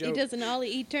He does an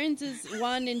ollie. He turns his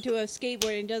wand into a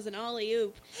skateboard and does an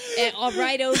ollie-oop and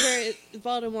right over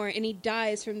Voldemort, and he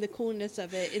dies from the coolness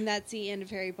of it. And that's the end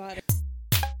of Harry Potter.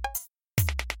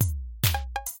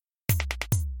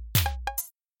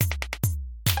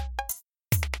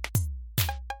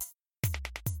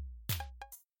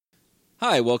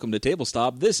 Hi, welcome to Table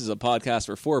Stop. This is a podcast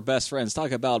where four best friends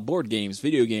talk about board games,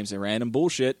 video games, and random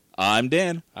bullshit. I'm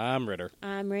Dan. I'm Ritter.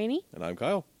 I'm Rainey. And I'm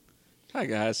Kyle. Hi,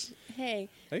 guys. Hey.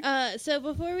 Hey. So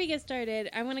before we get started,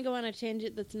 I want to go on a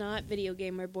tangent that's not video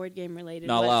game or board game related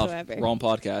Not whatsoever. allowed. Wrong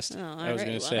podcast. Oh, I was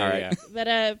going to say, All right. yeah.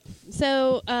 But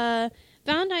so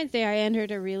Valentine's Day, I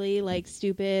entered a really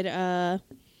stupid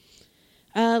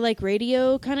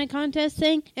radio kind of contest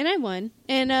thing, and I won.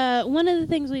 And one of the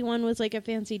things we won was a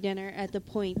fancy dinner at the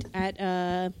Point at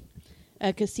a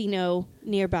casino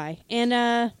nearby.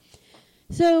 And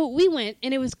so we went,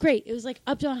 and it was great. It was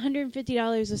up to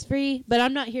 $150 was free, but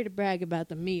I'm not here to brag about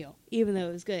the meal, even though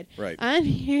it was good. Right. I'm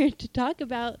here to talk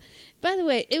about, by the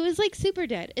way, it was super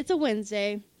dead. It's a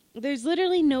Wednesday. There's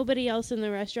literally nobody else in the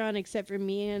restaurant except for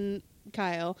me and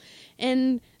Kyle.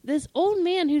 And this old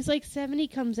man who's 70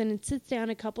 comes in and sits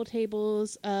down a couple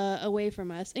tables away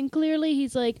from us. And clearly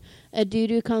he's a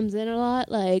dude who comes in a lot,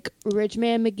 Rich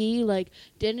Man McGee,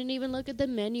 didn't even look at the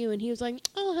menu. And he was like,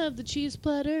 I'll have the cheese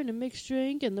platter and a mixed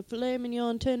drink and the filet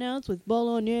mignon 10 ounce with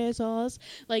bolognese sauce.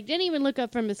 Didn't even look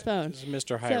up from his phone. This is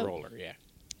Mr. High Roller, yeah.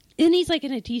 And he's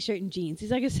in a t-shirt and jeans.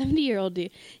 He's a 70-year-old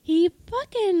dude. He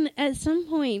fucking, at some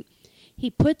point, he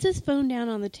puts his phone down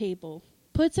on the table,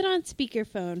 puts it on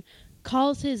speakerphone,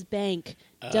 calls his bank,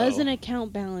 does an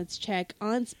account balance check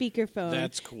on speakerphone.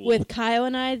 That's cool. With Kyle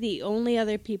and I, the only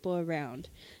other people around.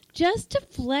 Just to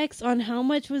flex on how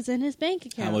much was in his bank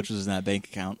account. How much was in that bank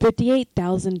account?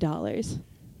 $58,000.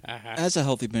 Uh-huh. That's a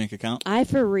healthy bank account. I,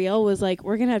 for real, was we're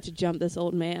going to have to jump this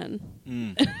old man.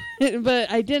 But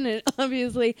I didn't,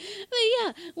 obviously. But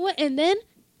yeah. And then,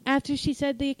 after she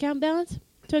said the account balance,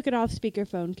 took it off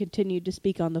speakerphone, continued to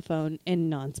speak on the phone in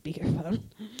non-speakerphone.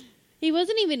 He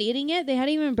wasn't even eating it. They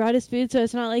hadn't even brought his food, so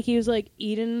it's not like he was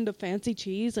eating the fancy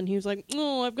cheese and he was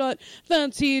oh, I've got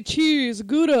fancy cheese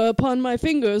Gouda upon my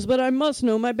fingers, but I must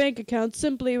know my bank account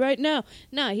simply right now.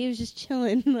 No, he was just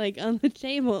chilling on the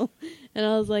table. And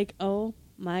I was oh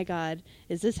my God,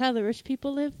 is this how the rich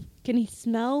people live? Can he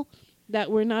smell that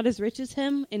we're not as rich as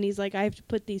him? And he's I have to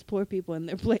put these poor people in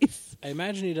their place. I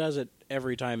imagine he does it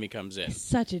every time he comes in.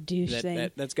 Such a douche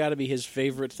thing. That's got to be his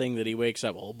favorite thing that he wakes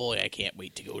up. Oh boy, I can't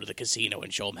wait to go to the casino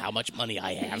and show him how much money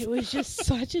I have. It was just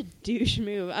such a douche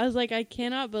move. I was I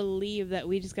cannot believe that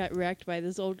we just got wrecked by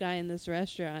this old guy in this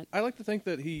restaurant. I like to think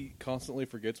that he constantly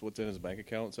forgets what's in his bank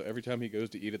account, so every time he goes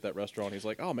to eat at that restaurant, he's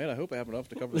oh man, I hope I have enough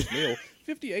to cover this meal.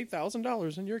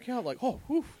 $58,000 in your account. Oh,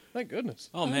 whew, thank goodness.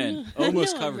 Oh, man. I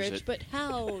Almost know I'm covers rich, it. but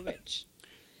how rich?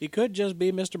 He could just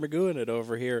be Mr. Magoo in it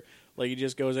over here. He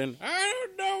just goes in, I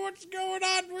don't know what's going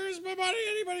on. Where's my money?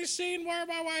 Anybody seen where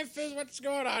my wife is? What's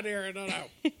going on here? I don't know.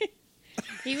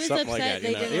 He was Something upset like that, they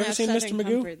you know. didn't You ever have seen Mr. Southern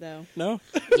Magoo? Comfort, though. No?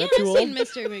 Is You that too ever old? seen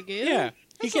Mr. Magoo? Yeah.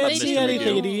 He That's can't what see they do.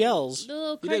 anything and he yells. The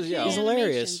little He does cartoon yell. He's hilarious.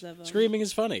 animations of him. Screaming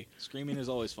is funny. Screaming is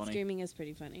always funny. Screaming is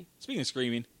pretty funny. Speaking of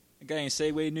screaming, got any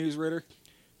Segway news, Ritter?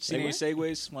 Seen any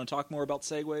Segway? Segways? Want to talk more about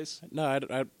Segways? No,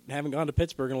 I haven't gone to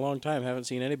Pittsburgh in a long time. Haven't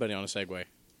seen anybody on a Segway.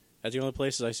 That's the only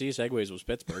places I see Segways was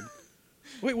Pittsburgh.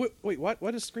 Wait, what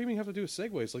does screaming have to do with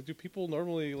segways? Do people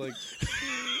normally,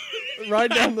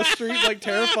 ride down the street,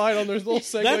 terrified on their little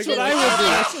Segway? That's what I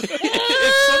would do.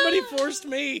 If somebody forced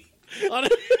me on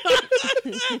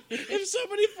if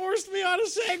somebody forced me on a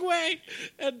Segway,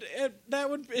 and that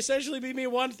would essentially be me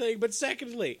one thing. But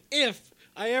secondly, if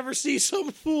I ever see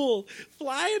some fool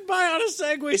flying by on a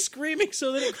Segway screaming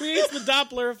so that it creates the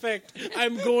Doppler effect,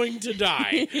 I'm going to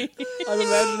die. I'm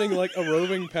imagining, a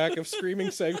roving pack of screaming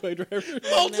Segway drivers.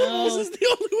 Multiples is the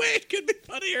only way it could be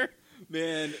funnier.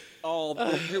 Man,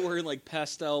 they're wearing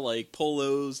pastel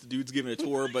polos. The dude's giving a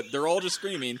tour, but they're all just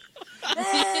screaming.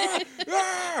 And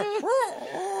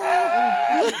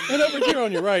over here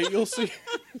on your right, you'll see.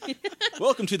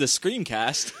 Welcome to the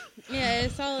Screamcast. Yeah, a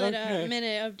solid Okay.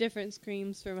 minute of different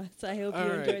screams from us. I hope All you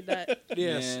right. enjoyed that.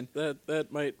 Yes, Man.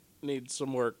 that might need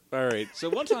some work. All right. So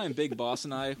one time, Big Boss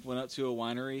and I went up to a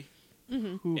winery,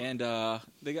 and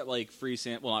they got free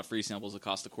not free samples. It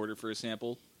cost $0.25 for a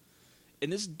sample.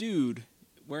 And this dude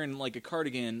wearing a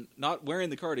cardigan, not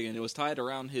wearing the cardigan, it was tied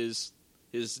around his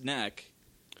neck,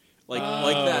 like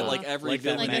that, every Like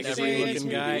that villain, Mac every Avery looking looking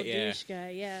guy. guy, yeah. Douche guy,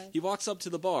 yeah. He walks up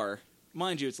to the bar.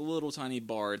 Mind you, it's a little tiny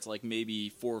bar. It's maybe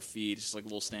 4 feet. It's just a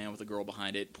little stand with a girl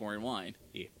behind it pouring wine.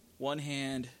 Yeah. One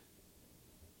hand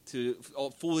to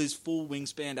his full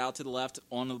wingspan out to the left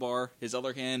on the bar. His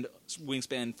other hand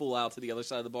wingspan full out to the other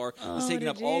side of the bar. He's taking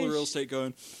up all the real estate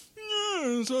going,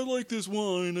 yes, I like this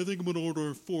wine. I think I'm going to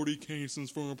order 40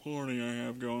 cases for a party I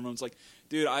have going on. It's like,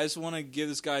 dude, I just want to give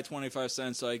this guy 25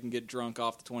 cents so I can get drunk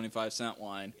off the 25-cent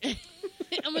wine. I'm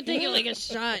going to take it like a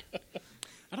shot.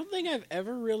 I don't think I've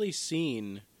ever really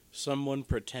seen someone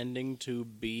pretending to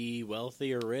be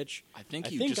wealthy or rich. I think I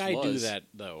do was. that,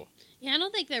 though. Yeah, I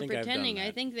don't think they're I've done pretending. that.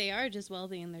 I think they are just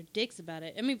wealthy and they're dicks about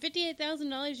it. I mean,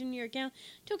 $58,000 in your account.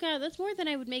 That's more than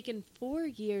I would make in 4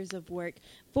 years of work.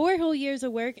 4 whole years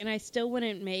of work, and I still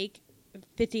wouldn't make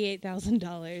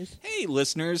 $58,000. Hey,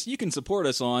 listeners, you can support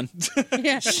us on.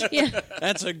 Yeah, yeah.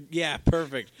 That's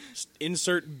perfect.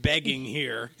 Insert begging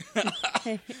here.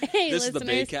 Hey, This is the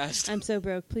listeners, Baycast. I'm so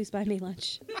broke. Please buy me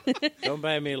lunch. Don't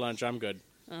buy me lunch. I'm good.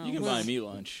 Oh, You can well, buy me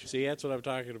lunch. See, that's what I'm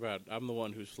talking about. I'm the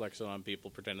one who's flexing on people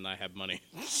pretending I have money.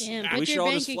 Damn, We put should your all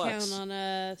bank just flex. account on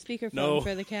a speakerphone No.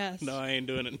 for the cast. No, I ain't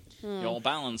doing it. Your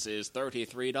balance is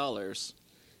 $33.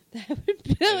 That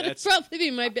would That's- probably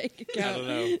be my bank I account. don't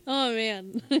know. Oh,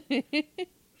 man. I've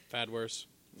had worse.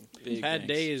 Big I've had thanks.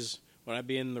 days when I'd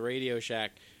be in the Radio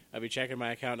Shack, I'd be checking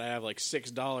my account and I have like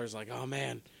 $6. Like, oh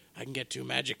man, I can get 2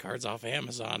 magic cards off of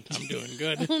Amazon. I'm doing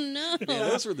good. Oh, no. Yeah,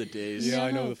 those were the days. Yeah,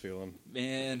 I No. know the feeling.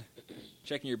 Man,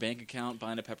 checking your bank account,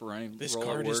 buying a pepperoni This roll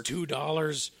card at is work.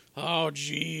 $2. Oh,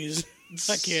 jeez.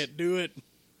 I can't do it.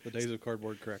 The days of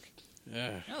cardboard crack.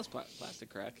 Yeah. That was plastic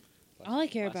crack. All I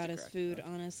care about Plastic is crack. food,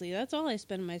 honestly. That's all I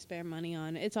spend my spare money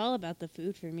on. It's all about the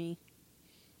food for me.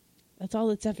 That's all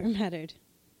that's ever mattered.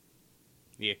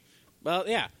 Yeah. Well,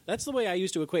 yeah, that's the way I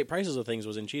used to equate prices of things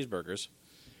was in cheeseburgers.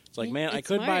 It's like, Yeah, man, I it's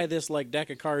could buy smart. this like deck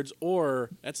of cards, or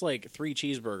that's like 3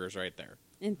 cheeseburgers right there.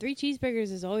 And 3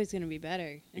 cheeseburgers is always going to be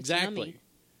better. It's Exactly. yummy.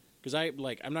 Because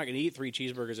I'm not going to eat 3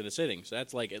 cheeseburgers in a sitting, so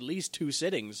that's like at least 2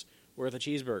 sittings worth of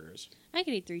cheeseburgers. I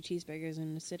could eat 3 cheeseburgers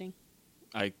in a sitting.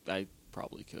 I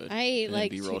probably could. I ate And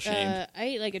like be real shamed. I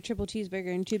ate like a triple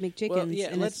cheeseburger and 2 McChickens Well,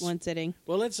 yeah, in let's- this one sitting.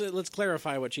 Well, let's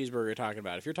clarify what cheeseburger you're talking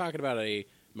about. If you're talking about a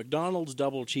McDonald's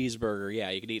double cheeseburger, yeah,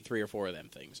 you could eat 3 or 4 of them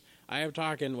things. I am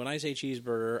talking, when I say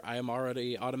cheeseburger, I am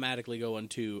already automatically going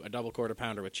to a double quarter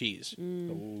pounder with cheese.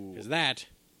 Mm. Because that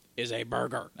is a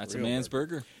burger. That's a Real man's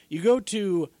burger. You go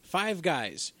to Five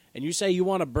Guys and you say you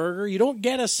want a burger, you don't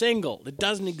get a single. It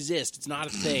doesn't exist. It's not a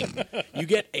thing. You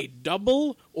get a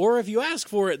double, or if you ask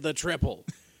for it, the triple.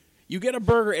 You get a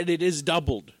burger and it is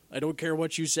doubled. I don't care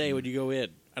what you say when you go in.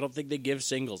 I don't think they give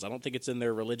singles. I don't think it's in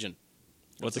their religion.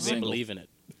 What's a I don't think they single? believe in it.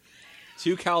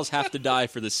 2 cows have to die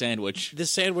for the sandwich. This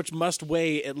sandwich must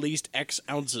weigh at least X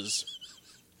ounces.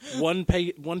 One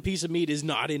piece of meat is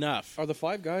not enough. Are the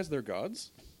 5 guys their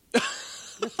gods?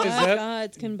 Five that-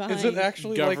 gods combined. Is it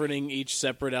actually like Governing each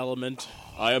separate element.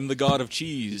 I am the god of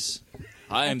cheese.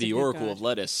 I am That's a the good oracle god. of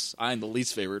lettuce. I am the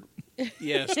least favorite.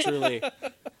 Yes, truly.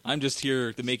 I'm just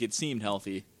here to make it seem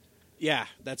healthy. Yeah,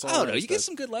 that's all. I don't know. lettuce You get does.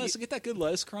 some good lettuce. You get that good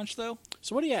lettuce crunch, though.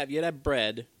 So what do you have? You'd have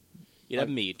bread. You'd have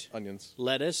meat. onions,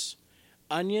 Lettuce,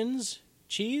 onions,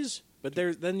 cheese, but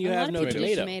then you A lot have of no people do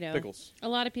tomato. tomato. pickles? A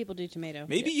lot of people do tomato.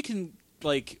 Maybe you can,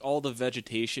 like, all the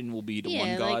vegetation will be to yeah,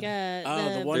 one god.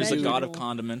 like the one There's a dude- god of vegetable.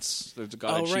 condiments. There's a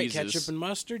god Oh, of right, cheeses. ketchup and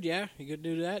mustard. Yeah, you could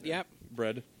do that. Yep.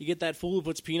 Bread. You get that fool who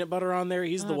puts peanut butter on there.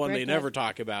 He's the one bread they god. never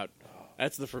talk about.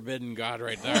 That's the forbidden god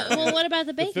right there. Well, what about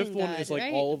the The bacon 5th one god, is like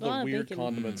right? all of A lot the weird bacon.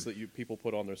 condiments that people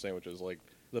put on their sandwiches, like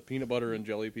the peanut butter and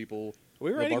jelly people, Are we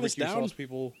the writing this barbecue down? sauce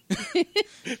people.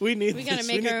 We need. We gotta this.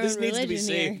 make we need, our this own needs to be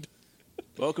religion here. saved.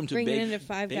 Welcome to Bring it Bake- into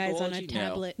Five Guys on a Bakeology?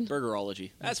 tablet. No,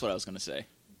 Burgerology. That's what I was going to say.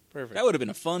 Perfect. That would have been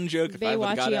a fun joke if I would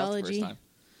have got it out the first Baywatchiology. time.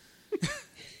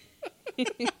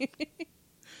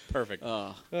 Perfect.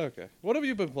 Okay. What have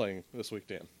you been playing this week,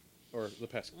 Dan? Or the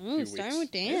past few weeks? Starting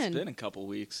with It's Dan. been a couple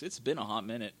weeks. It's been a hot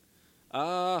minute.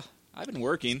 I've been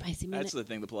working. Spicy minute. That's the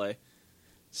thing to play.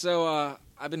 So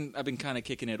I've been kind of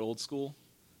kicking it old school.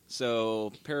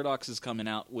 So Paradox is coming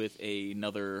out with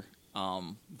another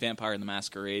Vampire the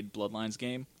Masquerade Bloodlines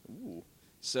game. Ooh.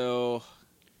 So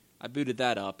I booted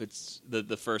that up. It's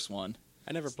the first one.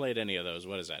 I never played any of those.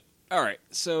 What is that? All right.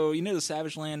 So you know the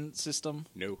Savage Land system.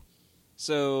 No.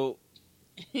 So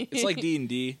it's like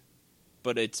D&D,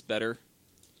 but it's better.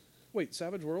 Wait,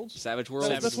 Savage Worlds? Savage Worlds.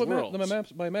 That's what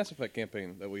Worlds. my Mass Effect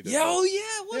campaign that we did. Yeah, oh yeah,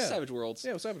 it was Yeah. Savage Worlds.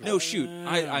 Yeah, it was Savage No, Worlds. shoot.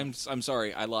 I'm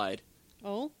sorry. I lied.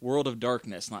 Oh, World of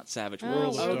Darkness, not Savage Oh,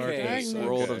 Worlds. World of Darkness.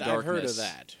 World of Okay. Darkness. I've heard of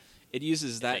that. It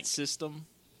uses I that think. system,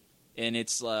 and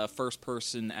it's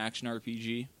first-person action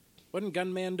RPG. Wasn't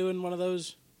Gunman doing one of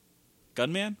those?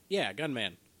 Gunman? Yeah,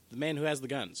 Gunman. The man who has the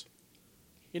guns.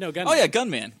 You know, Gunman. Oh yeah,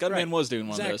 Gunman. Gunman Right. was doing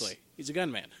one Exactly. of those. He's a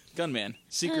gunman. Gunman.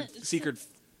 Secret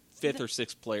fifth or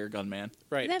sixth player gunman.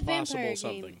 Right, that possible vampire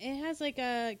something. game, it has like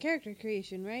a character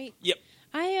creation, right? Yep.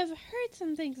 I have heard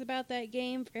some things about that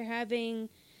game for having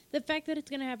the fact that it's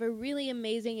going to have a really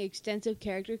amazing, extensive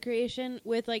character creation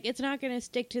with, like, it's not going to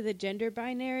stick to the gender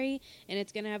binary, and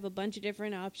it's going to have a bunch of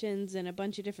different options and a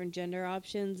bunch of different gender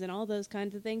options and all those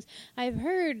kinds of things. I've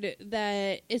heard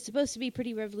that it's supposed to be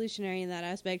pretty revolutionary in that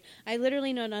aspect. I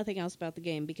literally know nothing else about the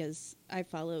game because I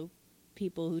follow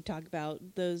people who talk about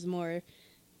those more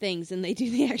things than they do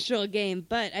the actual game,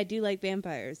 but I do like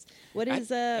vampires. What is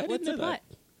didn't what's the know that.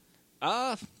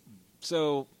 plot?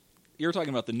 So you're talking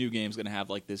about the new game's going to have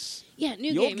like this. Yeah,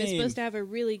 new The old game is game- supposed to have a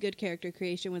really good character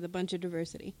creation with a bunch of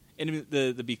diversity. And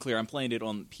to be clear, I'm playing it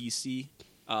on PC.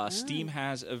 Steam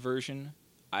has a version.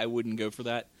 I wouldn't go for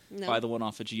that. No. Buy the one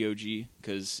off of GOG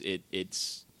because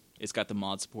it's got the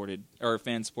mod supported or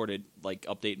fan supported like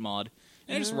update mod,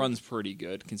 and it just runs pretty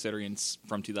good considering it's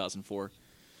from 2004.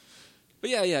 But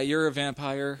yeah, you're a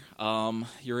vampire.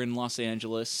 You're in Los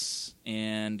Angeles,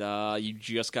 and you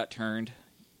just got turned.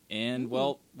 And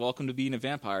well, welcome to being a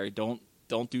vampire. Don't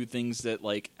do things that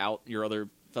like out your other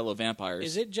fellow vampires.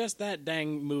 Is it just that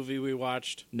dang movie we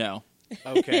watched? No.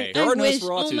 Okay. There I are no wish.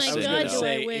 Seratus Oh my in I was it, God, going though. to do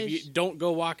say, I wish. if you don't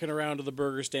go walking around to the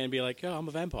burger stand and be like, "Oh, I'm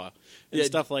a vampire," and Yeah.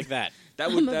 stuff like that.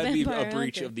 That'd I'm a be vampire a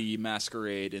breach hunter. of the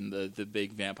masquerade, and the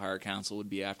big vampire council would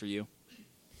be after you.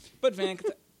 But Van,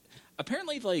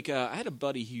 apparently, like I had a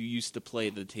buddy who used to play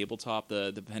the tabletop,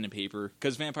 the pen and paper,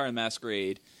 because Vampire the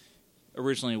Masquerade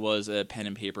originally was a pen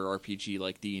and paper RPG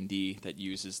like D&D that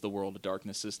uses the World of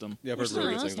Darkness system. Yeah, I've heard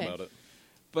really good things okay. about it.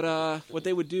 But what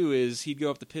they would do is he'd go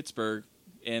up to Pittsburgh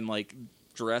and like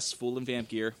dress full in vamp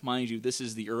gear. Mind you, this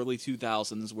is the early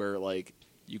 2000s where like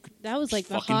you could That was like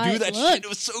the fucking hot do that look. shit. It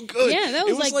was so good. Yeah, that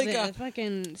It was like the a-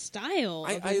 fucking style.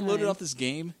 of I the loaded time. up this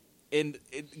game, and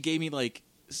it gave me like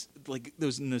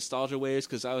those nostalgia waves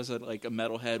because I was like a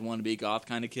metalhead, wanna be goth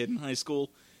kind of kid in high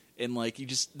school, and like you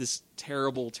just this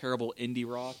terrible indie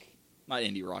rock, not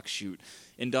indie rock,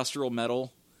 industrial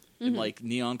metal, and like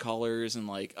neon colors and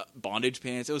like bondage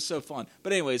pants. It was so fun.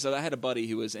 But anyway, so I had a buddy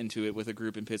who was into it with a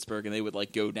group in Pittsburgh, and they would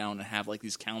like go down and have like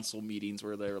these council meetings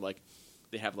where they were like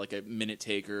they have like a minute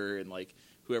taker and like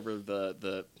whoever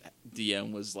the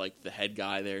DM was like the head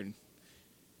guy there, and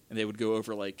they would go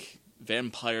over like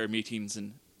vampire meetings,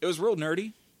 and it was real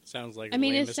nerdy. Sounds like I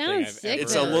mean, it the lamest sounds thing I've sick, ever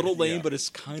It's a though. heard. little lame, Yeah. but it's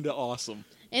kind of awesome.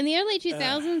 In the early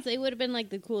 2000s, they would have been like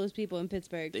the coolest people in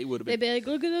Pittsburgh. They would have They'd been. be like,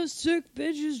 "Look at those sick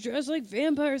bitches dressed like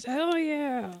vampires! Hell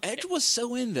yeah!" Edge was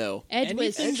so in though. Edge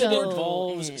was Anything so that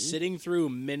involves in. sitting through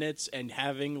minutes and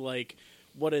having like,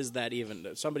 what is that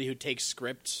even? Somebody who takes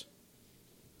scripts.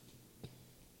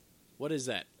 What is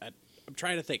that? I'm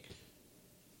trying to think.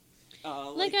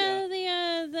 like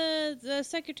the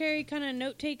secretary kind of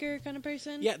note taker kind of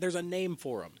person. Yeah, there's a name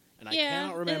for him, and I Yeah, cannot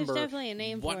there's remember definitely a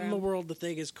name what for in the him. world the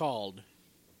thing is called.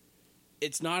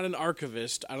 It's not an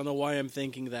archivist. I don't know why I'm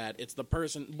thinking that. It's the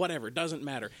person. Whatever. Doesn't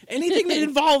matter. Anything that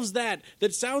involves that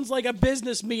sounds like a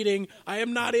business meeting, I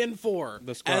am not in for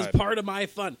The as scribe. part of my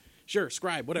fun. Sure,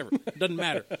 scribe. Whatever. Doesn't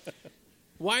matter.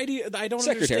 Why do you? I don't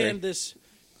Secretary. understand this.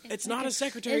 It's not a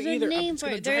secretary There's either. a name It's for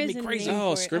going it. to There drive is me a crazy. name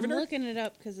Oh, for it. Scrivener? I'm looking it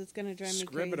up because it's going to drive me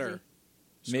Scrivener. crazy.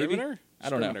 Maybe? Scrivener? I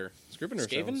don't know. Scrivener. Scrivener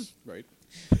Skaven? sounds right.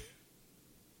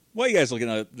 Why are you guys looking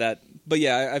at that? But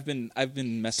yeah, I've been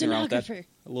messing around with that Stenographer.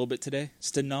 a little bit today.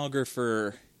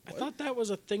 Stenographer. I thought that was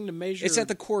a thing to measure. It's at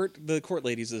the court. The court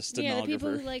lady's a Yeah, stenographer. the people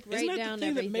who like Isn't write that down the thing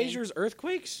everything. that measures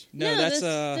earthquakes? no, that's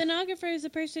the stenographer is the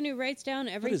person who writes down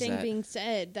everything that? being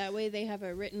said. That way, they have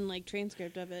a written like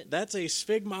transcript of it. That's a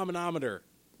sphygmomanometer.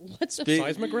 What's the Big-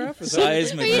 Seismograph? Is that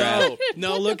seismograph.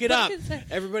 No, What look the it fuck up. is that?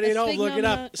 Everybody A at home, look it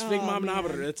up. sphygmomanometer.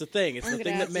 Sphygmomanometer. It's a thing. It's I'm the gonna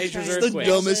thing have that to measures try It's and the earthquakes.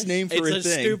 dumbest name for It's a a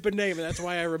thing. stupid name, and that's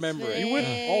why I remember it. You went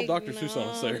all Dr. Seuss on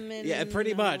us there. Yeah,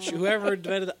 pretty much. Whoever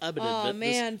invented the Oh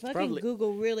man, fucking probably,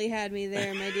 Google really had me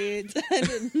there, my dudes. I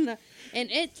did not-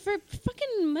 and it's for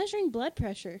fucking measuring blood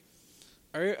pressure.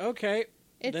 Okay.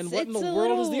 It's, Then what in it's the a world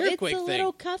little, is the earthquake It's a thing?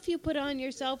 little cuff you put on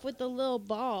yourself with the little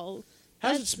ball.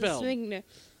 How's That's it spelled? The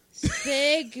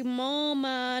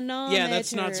Sphygmomanometer. Yeah,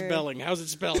 that's not spelling. How's it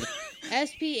spelled?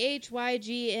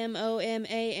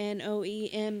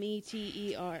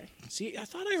 SPHYGMOMANOEMETER. See, I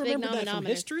thought I remembered that from Sphygmomanometer.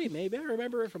 history. Maybe I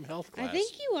remember it from health class. I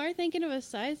think you are thinking of a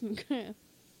seismograph.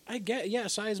 I get. Yeah,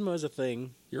 seismo is a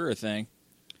thing. You're a thing.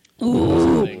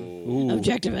 Ooh,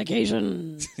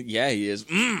 objectification. Yeah, he is.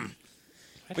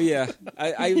 But yeah,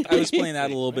 I was playing that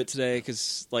a little bit today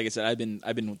because, like I said, I've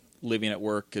been living at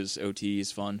work because OT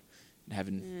is fun and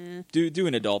having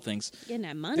doing adult things. Getting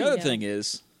that money. The other though. thing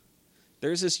is,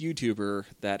 there's this YouTuber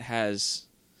that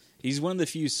he's one of the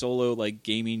few solo like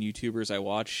gaming YouTubers I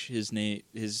watch.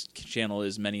 His channel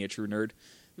is Many a True Nerd,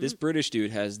 This British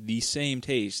dude has the same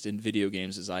taste in video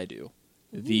games as I do.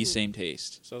 The same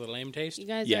taste. So the lame taste? You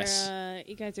guys Yes. are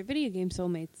video game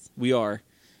soulmates. We are.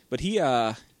 But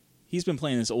he's been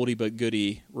playing this oldie but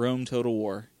goodie, Rome Total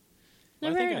War.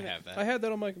 Never I think heard I of it. have that. I had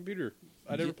that on my computer.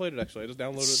 I never played it actually. I just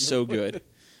downloaded it. And So never played good. it.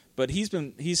 But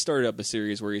he's started up a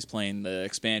series where he's playing the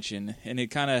expansion, and it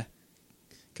kind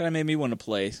of made me want to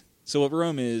play. So what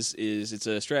Rome is it's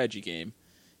a strategy game.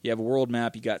 You have a world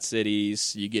map, you got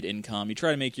cities, you get income, you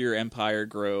try to make your empire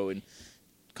grow and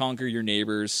conquer your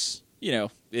neighbors. You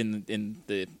know, in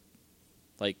the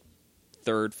like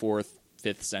 3rd, 4th,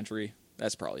 5th century.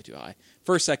 That's probably too high.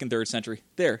 1st, 2nd, 3rd century.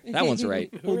 There, that one's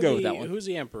right. We'll go with that one. Who's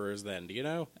the emperors then? Do you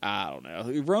know? I don't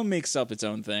know. Rome makes up its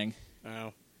own thing.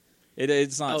 Oh.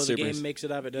 It's not The super. game makes it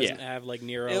up. It doesn't Yeah. have like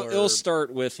Nero. It'll or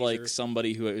start with Caesar. like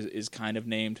somebody who is kind of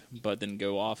named, but then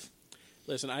go off.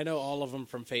 Listen, I know all of them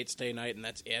from Fate's Day Night, and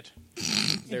that's it.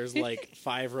 There's like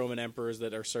 5 Roman emperors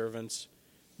that are servants.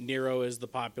 Nero is the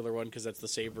popular one because that's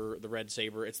the red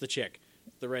saber. It's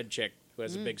the red chick who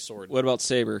has a big sword. What about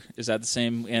Saber? Is that the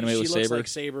same anime She with looks Saber? like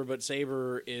Saber, but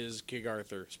Saber is King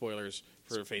Arthur. Spoilers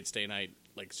for Fate's Day Night,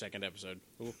 like 2nd episode.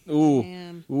 Ooh. Ooh,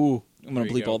 Damn. ooh! I'm gonna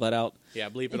There you bleep go. all that out. Yeah,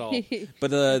 bleep it all.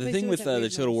 But the Wait, thing so with is that the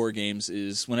weird Total noise? War games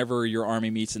is whenever your army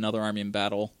meets another army in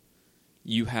battle,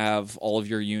 you have all of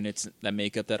your units that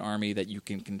make up that army that you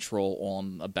can control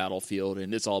on a battlefield,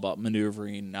 and it's all about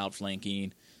maneuvering,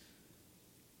 outflanking.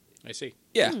 I see.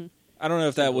 Yeah. I don't know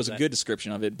if that Simple was as a that. good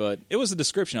description of it, but it was a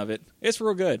description of it. It's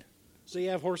real good. So you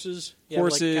have horses. You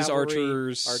Horses, have, like, cavalry,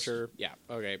 archers. Archer. Yeah,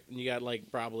 okay. And you got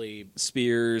like probably...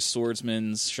 Spears,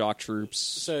 swordsmen, shock troops.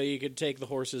 So you could take the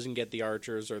horses and get the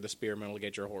archers, or the spearmen will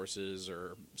get your horses,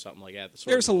 or something like that. The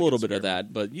There's a swordsmen will little get bit of spearmen.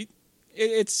 that, but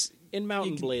it's In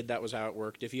Mountain You can- Blade, that was how it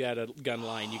worked. If you had a gun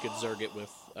line, you could zerg it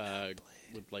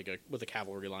with a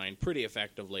cavalry line pretty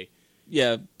effectively.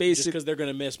 yeah, Just basic. because they're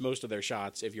going to miss most of their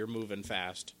shots if you're moving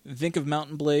fast. Think of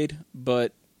Mountain Blade,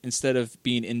 but instead of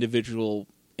being individual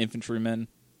infantrymen,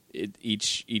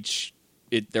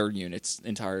 they're units,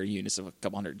 entire units of a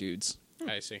couple hundred dudes.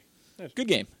 I see. Good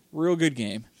game, real good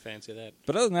game. Fancy that.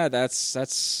 But other than that,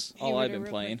 that's all I've Ritter, been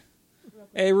real playing.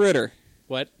 Hey Ritter,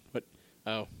 What?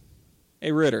 Oh,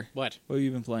 hey Ritter, what? what have you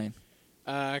been playing?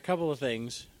 A couple of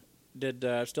things.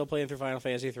 Still playing through Final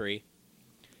Fantasy 3.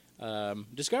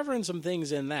 Discovering some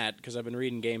things in that because I've been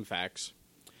reading game facts.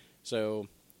 So,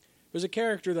 there's a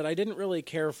character that I didn't really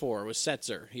care for. It was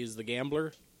Setzer. He's the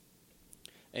gambler.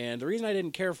 And the reason I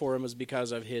didn't care for him was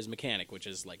because of his mechanic, which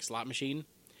is like slot machine.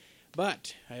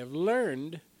 But I have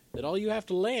learned that all you have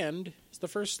to land is the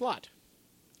first slot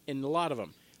in a lot of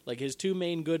them. Like his 2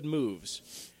 main good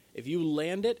moves. If you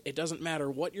land it, it doesn't matter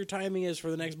what your timing is for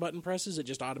the next button presses, it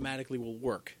just automatically will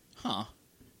work. Huh?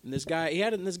 And this guy, he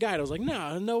had it in this guide. I was like,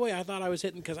 no way. I thought I was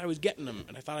hitting because I was getting them.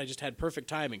 And I thought I just had perfect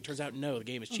timing. Turns out, no, the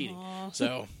game is cheating.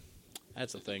 So,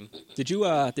 that's the thing. Did you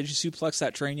suplex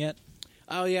that train yet?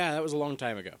 Oh, yeah, that was a long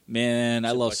time ago. Man,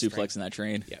 I love Suplex train. suplexing that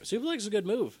train. Yeah, suplex is a good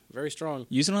move. Very strong.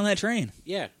 Use it on that train,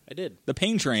 Yeah, I did. the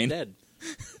pain train. Dead.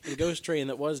 The ghost train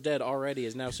that was dead already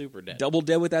is now super dead. Double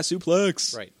dead with that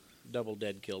suplex. Right. Double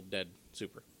dead, killed, dead,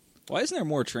 super. Why isn't there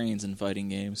more trains in fighting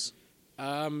games?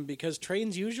 Because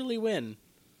trains usually win.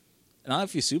 Not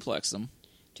if you suplex them.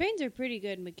 Trains are pretty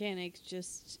good mechanics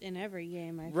just in every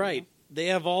game, I feel. Right. They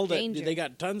have all the. Danger. They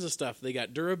got tons of stuff. They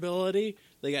got durability.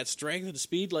 They got strength and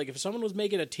speed. Like if someone was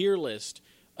making a tier list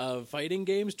of fighting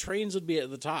games, trains would be at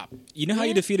the top. You know how you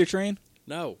Yeah. defeat a train?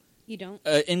 No. You don't?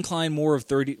 Incline more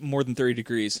than 30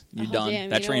 degrees. You're Oh, done. damn,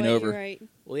 That you know train what, over. You're right.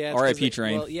 Well, yeah. it's RIP 'cause they-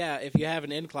 train. Well, yeah. If you have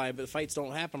an incline, but the fights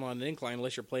don't happen on an incline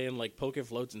unless you're playing like Poke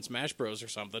Floats and Smash Bros or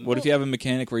something. What if you have a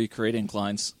mechanic where you create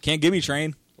inclines? Can't give me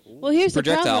train. Well, here's the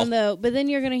Projectile. problem, though. But then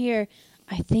you're going to hear,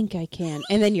 I think I can.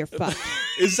 And then you're fucked.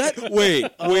 Is that wait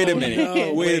a minute.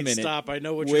 No, wait a minute. Stop! I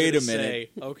know what Wait you're a going to minute.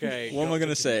 say. Okay. What am I going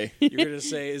to say? You're going to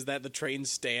say is that the train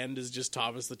stand is just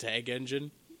Thomas the Tag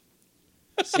Engine?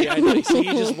 See, he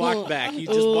just walked back. He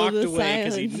just Oh, walked the away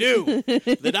because he silence.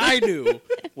 knew that I knew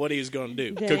what he was going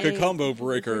to do. Dang. Combo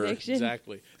breaker. Prediction.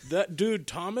 Exactly. That dude,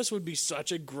 Thomas would be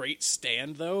such a great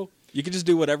stand, though. You can just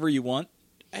do whatever you want.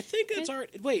 I think that's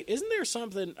art. Wait, isn't there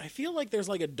something? I feel like there's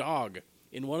like a dog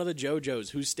in one of the JoJo's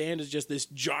whose stand is just this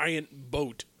giant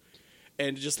boat,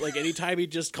 and just like anytime he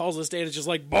just calls the stand, it's just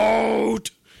like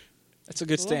boat. That's a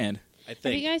good stand. I Have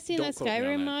think. you guys seen Don't that quote me on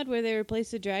Skyrim that. mod where they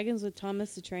replaced the dragons with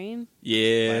Thomas the Train?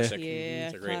 Yeah. Classic. Yeah,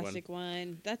 It's a great one. classic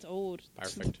one. That's old.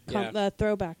 Perfect.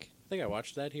 Throwback. I think I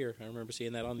watched that here. I remember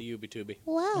seeing that on the UbiTubi.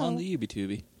 Wow. On the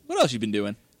UbiTubi. What else you been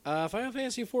doing? Final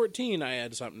Fantasy XIV, I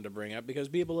had something to bring up because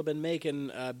people have been making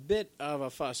a bit of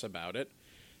a fuss about it.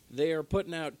 They are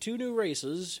putting out 2 new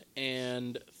races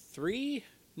and 3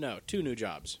 No, 2 new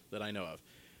jobs that I know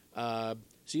of.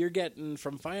 So you're getting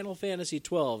from Final Fantasy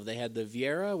 12. They had the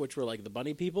Viera, which were like the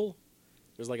bunny people.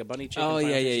 There's like a bunny chick. Oh in Final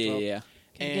yeah, Fantasy yeah, 12. yeah.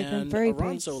 Can get them And furry a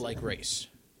points. Ronso-like race,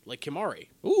 like Kimari.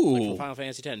 Ooh. Like from Final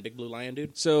Fantasy 10, big blue lion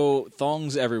dude. So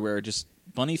thongs everywhere, just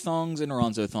bunny thongs and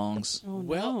Ronzo thongs. Oh,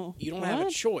 Well, no. you don't have a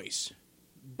What? choice.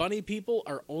 Bunny people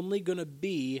are only going to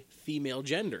be female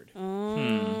gendered.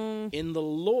 In the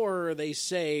lore, they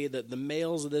say that the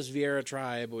males of this Viera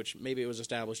tribe, which maybe it was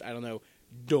established, I don't know,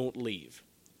 don't leave.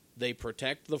 They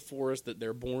protect the forest that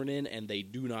they're born in, and they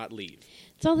do not leave.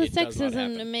 It's all the It does not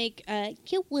sexism to happen. make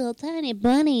cute little tiny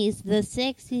bunnies the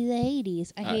sexy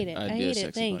ladies. I hate it. I I'd be a hate it.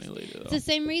 sexy Thanks. bunny lady, though. It's the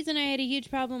same reason I had a huge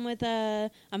problem with. I'm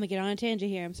gonna get on a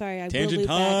tangent here. I'm sorry. I Tangent will loop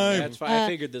time. back. That's fine. I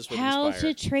figured this would How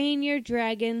inspire. to Train Your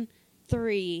Dragon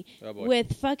 3 Oh, boy.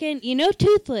 with fucking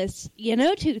Toothless.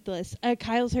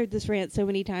 Kyle's heard this rant so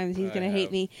many times he's I gonna hate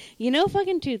have. me.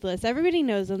 Fucking Toothless. Everybody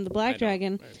knows him. The Black I don't.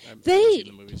 Dragon. I haven't They. seen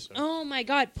the movies, so. Oh my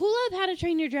God! Pull up How to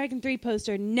Train Your Dragon 3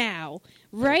 poster now,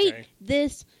 right Okay.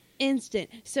 this instant.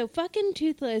 So fucking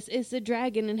Toothless is the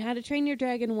dragon in How to Train Your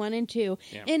Dragon 1 and 2,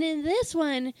 Yeah. and in this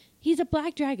one he's a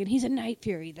black dragon. He's a Night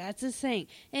Fury. That's his thing.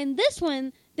 And this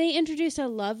one they introduce a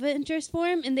love interest for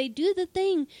him, and they do the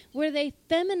thing where they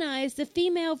feminize the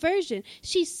female version.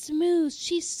 She's smooth,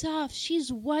 she's soft,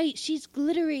 she's white, she's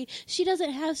glittery. She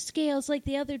doesn't have scales like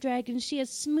the other dragons. She has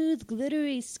smooth,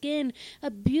 glittery skin, a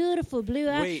beautiful blue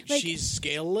eye. Wait, Like, she's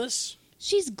scaleless?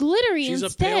 she's glittery She's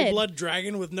instead. a pale blood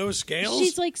dragon with no scales?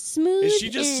 She's like smooth. Is she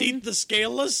just and- seat the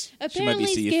scaleless? Apparently,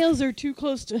 Seath. scales are too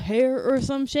close to hair or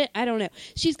some shit. I don't know.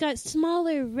 She's got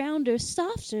smaller, rounder,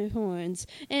 softer horns,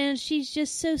 and she's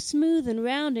just so smooth and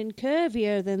round and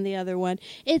curvier than the other one.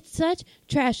 It's such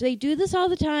trash. They do this all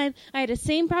the time. I had the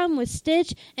same problem with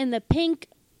Stitch and the pink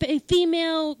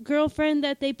female girlfriend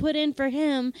that they put in for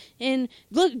him. And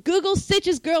look, Google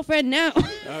Stitch's girlfriend now.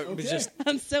 It's just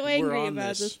I'm so angry on about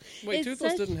this. this. Wait, It's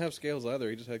Toothless such- didn't have scales either.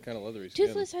 He just had kind of leathery skin.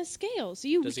 Toothless has scales.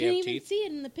 You Does he can't have even teeth? see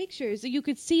it in the pictures. You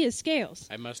could see his scales.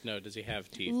 I must know. Does he have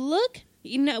teeth? Look,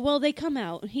 well, they come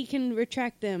out. He can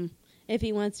retract them if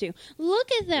he wants to. Look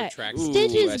at that. Retract.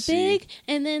 Stitch Ooh, I is see. big,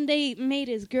 and then they made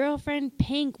his girlfriend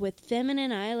pink with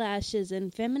feminine eyelashes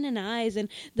and feminine eyes, and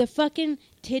the fucking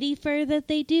titty fur that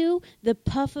they do, the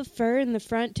puff of fur in the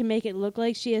front to make it look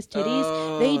like she has titties.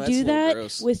 Oh, They that's a do little that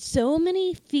gross. with so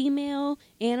many female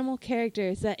animal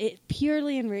characters that it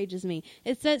purely enrages me.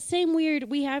 It's that same weird,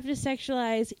 we have to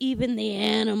sexualize even the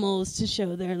animals to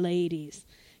show their ladies.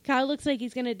 Kyle looks like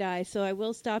he's going to die, so I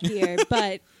will stop here,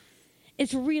 but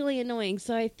it's really annoying,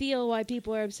 so I feel why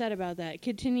people are upset about that.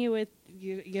 Continue with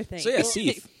your thing. So yeah,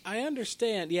 Seath. I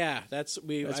understand. Yeah, That's I've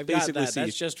got basically that. That's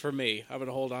Seath. just for me. I'm going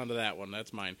to hold on to that one.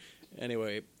 That's mine.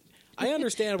 Anyway, I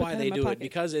understand Put why that they in my do it pocket.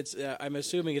 because it's. I'm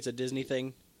assuming it's a Disney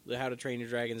thing. The How to Train Your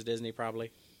Dragon's Disney,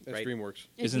 probably. That's Right. DreamWorks.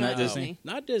 It's Isn't that not Disney?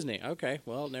 Not Disney. Okay,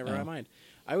 well, never Oh. mind.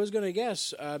 I was going to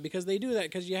guess because they do that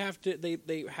because you have to.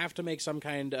 They have to make some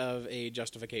kind of a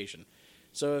justification.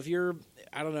 So if you're,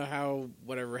 I don't know how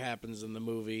whatever happens in the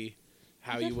movie,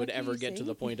 how What the you would fuck are ever you get to saying?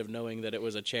 the point of knowing that it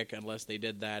was a chick unless they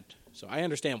did that. So I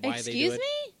understand why they do Excuse it.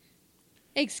 me?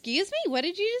 Excuse me? What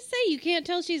did you just say? You can't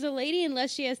tell she's a lady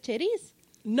unless she has titties?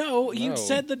 No, you No.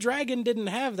 said the dragon didn't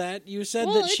have that. You said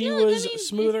Well, that she no, I was mean,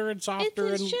 smoother and softer.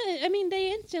 It's And I mean,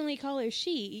 they instantly call her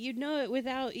she. You'd know it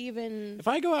without even... if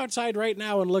I go outside right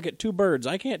now and look at two birds,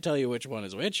 I can't tell you which one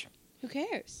is which. Who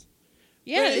cares?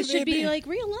 Yeah, But it should be maybe- like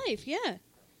real life, yeah.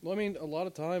 Well, I mean, a lot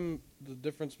of time, the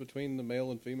difference between the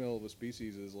male and female of a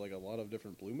species is like a lot of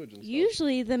different plumage and stuff.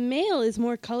 Usually the male is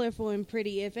more colorful and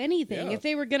pretty, if anything. Yeah. If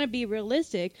they were going to be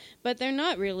realistic, but they're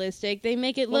not realistic. They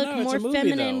make it Well, look no, it's more a movie,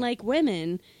 feminine though. like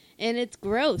women, and it's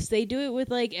gross. They do it with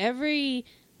like every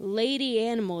lady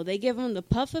animal. They give them the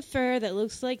puff of fur that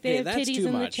looks like they Hey, have that's titties too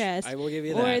in the much. chest. I will give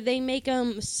you Or that. they make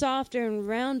them softer and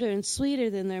rounder and sweeter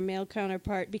than their male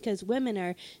counterpart because women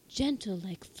are gentle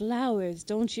like flowers,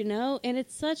 don't you know? And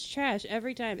it's such trash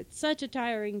every time. It's such a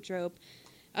tiring trope.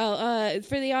 Oh,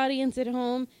 for the audience at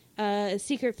home,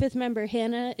 secret fifth member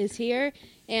Hannah is here,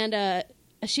 and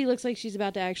she looks like she's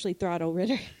about to actually throttle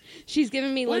Ritter. She's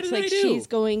giving me What looks did I like do? she's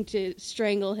going to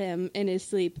strangle him in his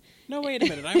sleep. No, wait a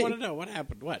minute. I want to know what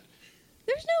happened. What?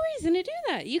 There's no reason to do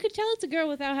that. You could tell it's a girl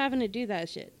without having to do that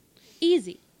shit.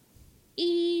 Easy.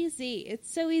 Easy.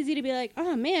 It's so easy to be like,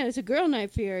 oh man, it's a girl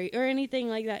Night Fury or anything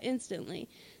like that instantly.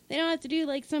 They don't have to do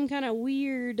like some kind of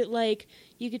weird, like,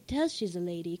 you could tell she's a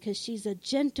lady because she's a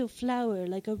gentle flower,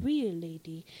 like a real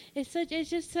lady. It's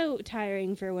just so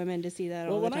tiring for women to see that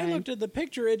all the time. Well, when I looked at the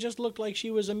picture, it just looked like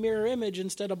she was a mirror image.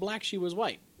 Instead of black, she was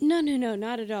white. No,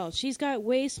 not at all. She's got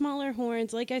way smaller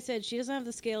horns. Like I said, she doesn't have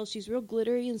the scales. She's real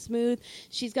glittery and smooth.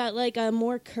 She's got like a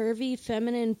more curvy,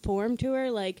 feminine form to her.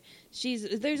 Like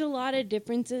there's a lot of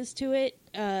differences to it.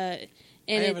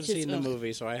 And I haven't seen the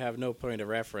movie, so I have no point of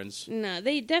reference. No,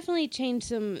 they definitely changed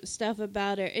some stuff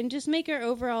about her and just make her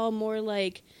overall more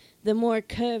like the more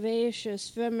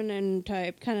curvaceous, feminine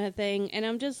type kind of thing. And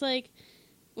I'm just like,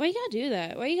 why you gotta do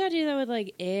that? Why you gotta do that with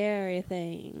like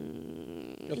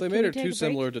everything? If they made her too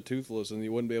similar to Toothless, then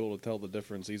you wouldn't be able to tell the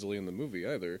difference easily in the movie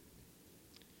either.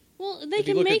 Well, they if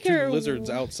can you look make at her two lizards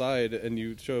outside and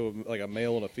you show like a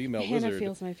male and a female Hannah lizard.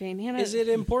 feels my pain. Hannah, Is it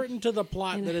important to the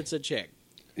plot that it's a chick?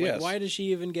 Like, Yes. why does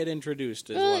she even get introduced?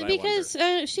 Is well, what because I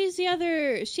wonder. she's the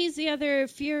other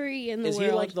Fury in the Is world.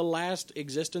 he like the last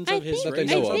existence I of his think, That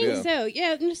they race? know I of, think yeah.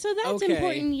 so. Yeah, so that's Okay.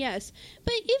 important, yes.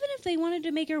 But even if they wanted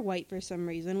to make her white for some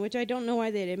reason, which I don't know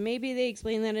why they did, maybe they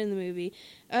explained that in the movie.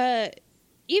 Even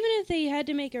if they had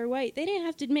to make her white, they didn't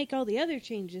have to make all the other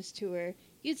changes to her.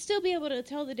 You'd still be able to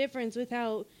tell the difference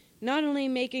without not only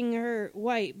making her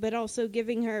white, but also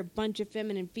giving her a bunch of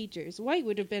feminine features. White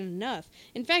would have been enough.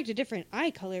 In fact, a different eye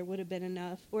color would have been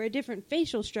enough, or a different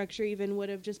facial structure even would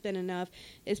have just been enough.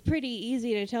 It's pretty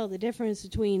easy to tell the difference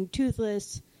between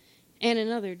Toothless and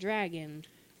another dragon.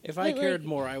 If I But, cared like-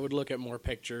 more, I would look at more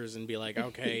pictures and be like,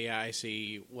 okay, yeah, I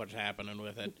see what's happening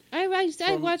with it. I watch a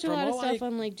from lot of all stuff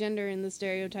on like gender and the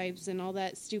stereotypes and all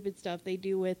that stupid stuff they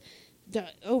do with the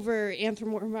over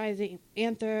anthropomorphizing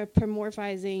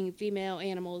female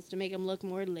animals to make them look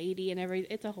more lady and everything.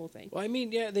 It's a whole thing. Well, I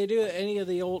mean, yeah, they do any of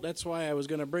the old. That's why I was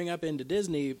going to bring up into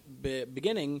Disney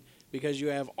beginning, because you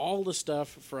have all the stuff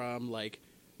from like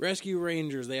Rescue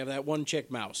Rangers. They have that one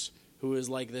chick mouse who is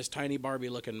like this tiny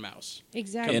Barbie-looking mouse.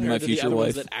 Exactly. And compared my to the future other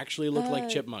ones wife. that actually look like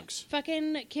chipmunks.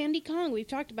 Fucking Candy Kong. We've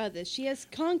talked about this. She has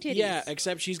Kong titties. Yeah,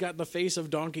 except she's got the face of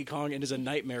Donkey Kong and is a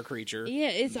nightmare creature. Yeah,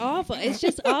 it's awful. It's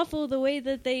just awful the way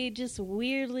that they just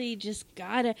weirdly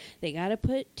gotta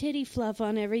put titty fluff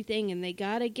on everything, and they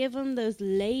gotta give them those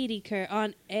lady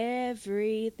on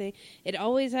everything. It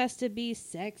always has to be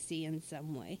sexy in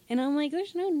some way. And I'm like,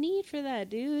 there's no need for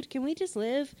that, dude. Can we just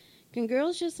live? Can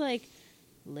girls just like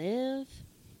live?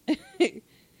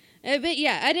 But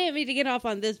yeah, I didn't mean to get off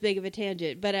on this big of a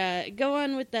tangent, but go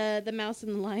on with the mouse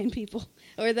and the lion people,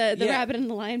 or the Yeah. rabbit and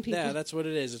the lion people. Yeah, that's what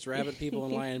it is. It's rabbit people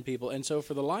and lion people. And so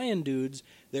for the lion dudes,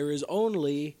 there is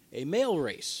only a male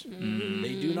race.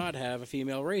 They do not have a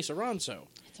female race, Aronso.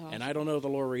 awful. And I don't know the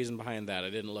lore reason behind that. I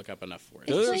didn't look up enough for it.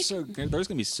 It's There's like- going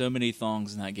to be so many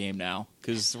thongs in that game now.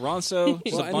 Because Ronso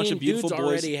is Well, a bunch of beautiful dudes boys.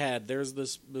 already had. There's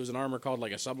an armor called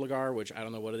like a Subligar, which I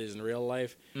don't know what it is in real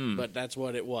life, but that's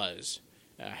what it was.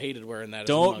 I hated wearing that as a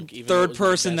Don't monk. Even though it third was my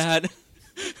person best-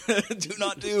 that. Do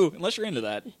not do. Unless you're into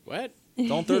that. What?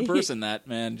 Don't third person that,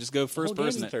 man. Just go The first whole game's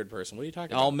person in it. third person. What are you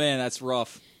talking Oh, about? man, that's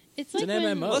rough. It's It's like an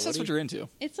when, MMO. Unless that's what what do you're into.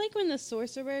 It's like when the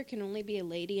sorcerer can only be a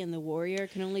lady and the warrior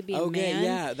can only be a Okay, man.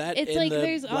 yeah, that it's in like the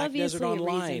there's Black obviously Desert a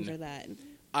Online. reason for that.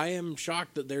 I am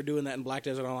shocked that they're doing that in Black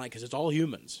Desert Online because it's all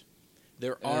humans.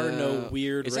 There are no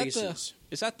weird is races.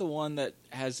 Is that the one that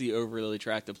has the overly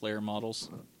attractive player models?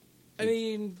 I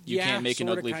mean, You yeah, can't make an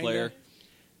sorta, ugly kinda.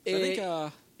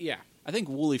 player. Yeah. I think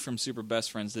Wooly from Super Best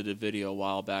Friends did a video a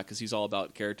while back because he's all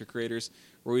about character creators,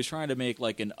 where he's trying to make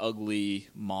like an ugly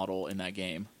model in that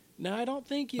game. No, I don't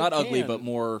think you Not can. ugly, but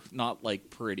more not like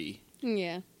pretty.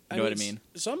 Yeah. You know what I mean?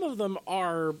 Some of them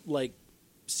are like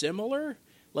similar.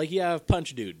 Like you have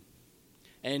Punch Dude,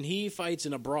 and he fights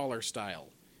in a brawler style,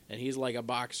 and he's like a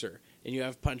boxer. And you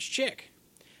have Punch Chick,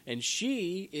 and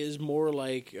she is more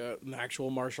like an actual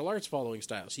martial arts following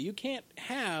style. So you can't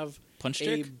have Punch a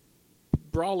Chick?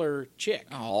 brawler chick.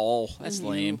 Oh, that's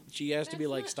lame. She has to be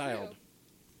That's like not styled. true.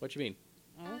 What you mean?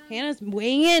 Oh, Hannah's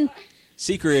weighing in.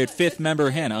 Secret fifth member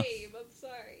Hannah. Babe, I'm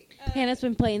sorry. Hannah's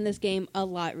been playing this game a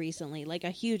lot recently, like a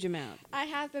huge amount. I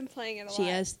have been playing it a lot. She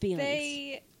has feelings.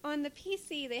 They on the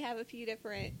PC they have a few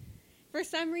different. For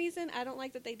some reason, I don't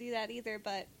like that they do that either,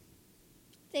 but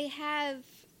they have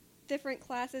different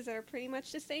classes that are pretty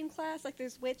much the same class. Like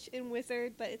there's witch and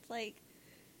wizard, but it's like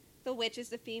the witch is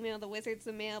the female, the wizard's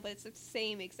the male, but it's the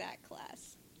same exact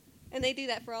class. And they do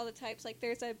that for all the types. Like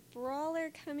there's a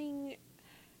brawler coming.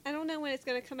 I don't know when it's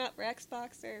going to come out for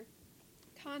Xbox or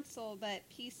console, but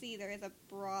PC there is a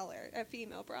brawler, a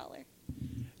female brawler.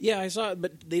 Yeah, I saw it,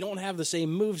 but they don't have the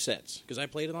same movesets because I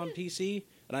played it on PC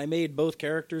and I made both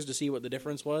characters to see what the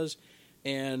difference was.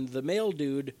 And the male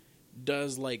dude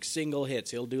does like single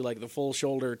hits. He'll do like the full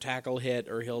shoulder tackle hit,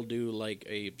 or he'll do like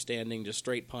a standing just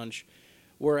straight punch.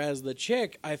 Whereas the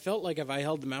chick, I felt like if I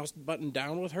held the mouse button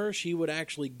down with her, she would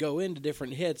actually go into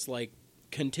different hits like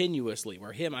continuously.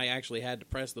 Where him, I actually had to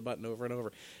press the button over and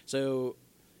over. So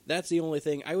that's the only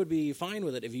thing. I would be fine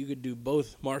with it if you could do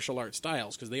both martial art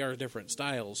styles, because they are different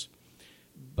styles.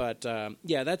 But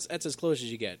yeah, that's as close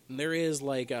as you get. And there is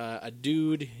like a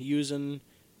dude using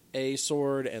a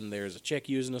sword, and there's a chick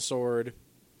using a sword.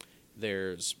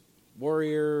 There's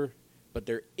warrior, but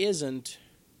there isn't.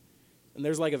 And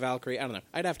there's like a Valkyrie. I don't know.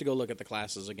 I'd have to go look at the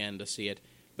classes again to see it.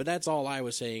 But that's all I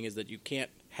was saying, is that you can't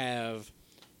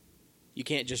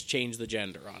just change the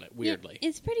gender on it, weirdly. Yeah,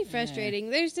 it's pretty frustrating.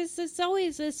 There's it's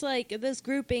always this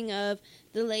grouping of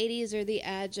the ladies are the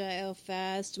agile,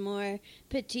 fast, more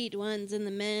petite ones, and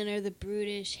the men are the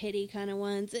brutish, hitty kind of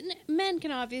ones. And men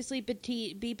can obviously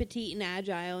be petite and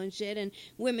agile and shit, and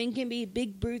women can be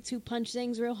big brutes who punch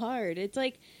things real hard. It's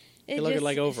like... They look at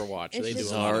like Overwatch. They do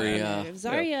Zarya.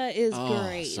 Zarya is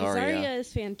great. Zarya. Zarya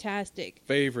is fantastic.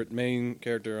 Favorite main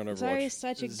character on Overwatch. Zarya is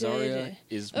such a Zarya good...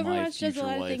 is my Overwatch does a future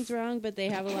lot of wife. things wrong, but they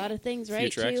have a lot of things right,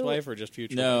 Future too. ex-wife or just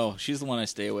future No, wife? she's the one I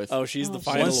stay with. Oh, she's Oh, the she's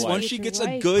final the wife. Once she Future gets a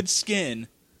wife. good skin...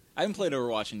 I haven't played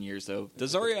Overwatch in years, though.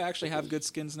 Does Zarya actually have good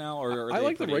skins now? Or are I they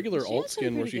like the pretty- regular She alt has some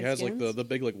skin where pretty she good has like skins. the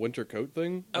big like winter coat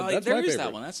thing. Oh, That's there my is favorite.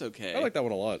 that one. That's okay. I like that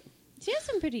one a lot. She has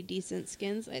some pretty decent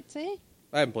skins, I'd say.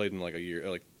 I haven't played in like a year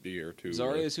or two.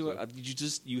 Zarya really, is who...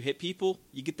 so. you hit people,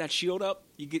 you get that shield up,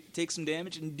 you take some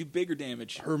damage, and do bigger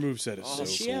damage. Her moveset is Oh, so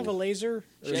Does she cool. have a laser?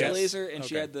 She had Yes. a laser, and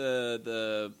she Okay. had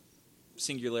the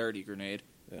singularity grenade.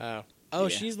 Oh, Yeah.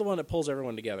 she's the one that pulls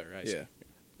everyone together, right? Yeah.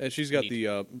 And she's got Neat.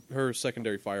 the her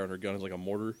secondary fire on her gun is like a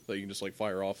mortar that you can just like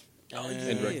fire off Oh,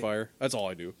 in direct fire. That's all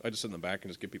I do. I just sit in the back and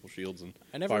just give people shields and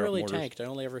I never fire really up mortars. tanked. I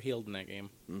only ever healed in that game.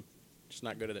 Just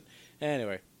not good at it.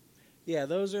 Anyway, yeah,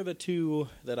 those are the two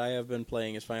that I have been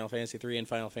playing: is Final Fantasy 3 and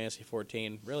Final Fantasy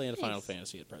 14. Really into Final Nice.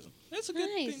 Fantasy at present. That's a good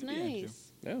Nice, thing to be into.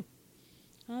 nice. Yeah.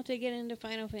 I'll have to get into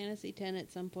Final Fantasy X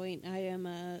at some point. I am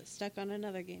stuck on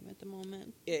another game at the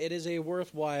moment. It is a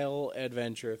worthwhile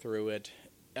adventure through it.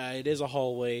 It is a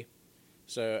hallway,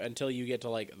 so until you get to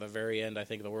like the very end, I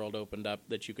think the world opened up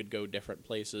that you could go different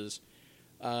places.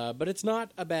 But it's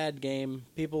not a bad game.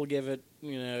 People give it,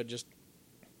 just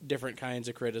different kinds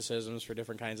of criticisms for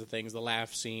different kinds of things. The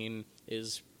laugh scene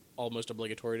is almost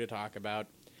obligatory to talk about.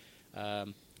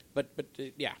 But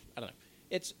yeah, I don't know.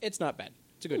 It's not bad.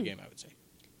 It's a good game, I would say.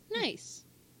 Nice.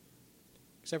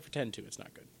 Except for 10-2, it's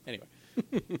not good. Anyway.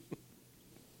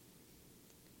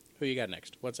 Who you got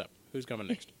next? What's up? Who's coming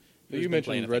next? Who's You been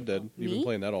playing mentioned a thing? Red Dead. You've Me? been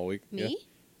playing that all week. Me? Yeah.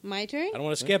 My turn? I don't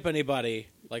want to skip anybody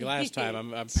like last time.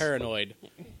 I'm paranoid.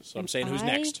 So I'm saying who's I-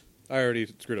 next? I already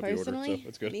screwed up the order, Personally, so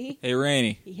it's good. me? Hey,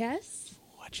 Rainey. Yes?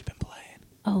 What you been playing?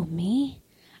 Oh, me?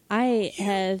 I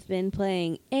have been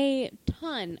playing a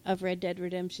ton of Red Dead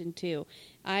Redemption 2.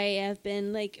 I have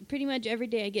been, pretty much every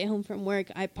day I get home from work,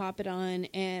 I pop it on,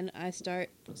 and I start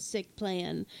sick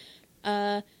playing.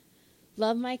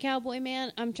 Love my cowboy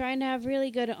man. I'm trying to have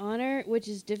really good honor, which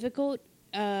is difficult.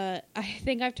 I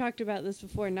think I've talked about this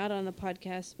before, not on the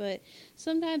podcast, but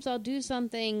sometimes I'll do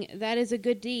something that is a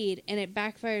good deed, and it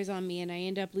backfires on me, and I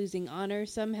end up losing honor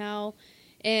somehow,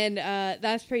 and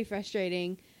that's pretty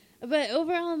frustrating. But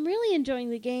overall, I'm really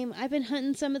enjoying the game. I've been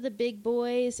hunting some of the big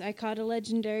boys. I caught a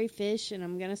legendary fish, and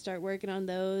I'm going to start working on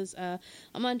those. I'm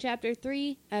on Chapter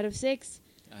 3 out of 6.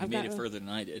 I made it further than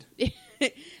I did.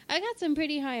 I got some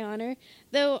pretty high honor,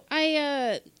 though.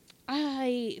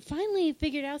 I finally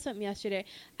figured out something yesterday.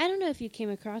 I don't know if you came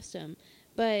across him,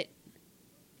 but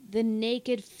the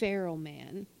Naked Feral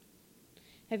Man.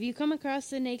 Have you come across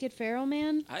the Naked Feral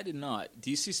Man? I did not. Do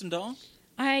you see some dong?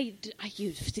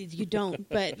 You don't,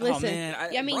 but Oh, listen. man.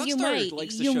 I mean, you Rockstar might.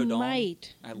 likes to You show dong.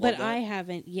 might, I love but that. I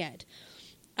haven't yet.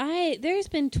 There's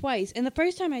been twice, and the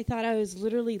first time I thought I was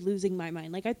literally losing my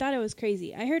mind. I thought I was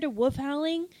crazy. I heard a wolf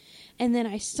howling, and then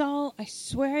I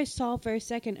swear I saw for a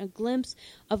second a glimpse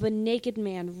of a naked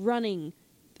man running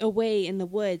away in the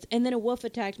woods, and then a wolf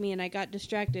attacked me, and I got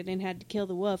distracted and had to kill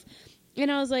the wolf.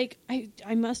 And I was like,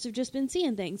 I must have just been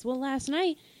seeing things. Well, last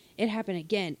night, it happened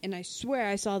again, and I swear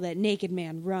I saw that naked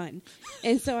man run.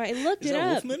 And so I looked Is it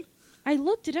that up. Wolfman? I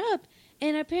looked it up,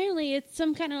 and apparently it's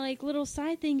some kind of little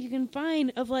side thing you can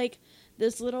find of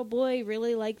this little boy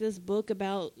really liked this book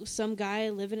about some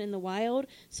guy living in the wild.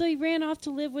 So he ran off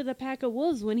to live with a pack of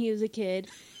wolves when he was a kid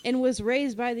and was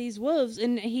raised by these wolves,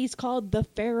 and he's called the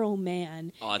Feral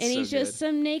Man. Oh, that's and he's so just good.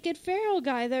 some naked feral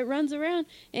guy that runs around,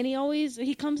 and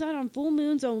he comes out on full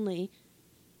moons only.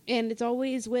 And it's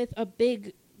always with a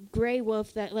big gray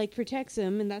wolf that like protects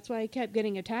him, and that's why I kept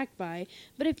getting attacked by.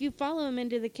 But if you follow him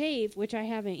into the cave, which I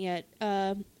haven't yet,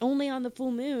 only on the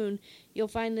full moon you'll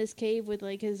find this cave with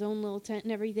like his own little tent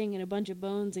and everything and a bunch of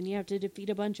bones, and you have to defeat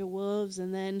a bunch of wolves,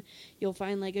 and then you'll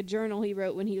find like a journal he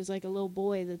wrote when he was like a little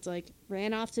boy that's like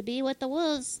ran off to be with the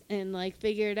wolves and like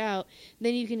figure it out.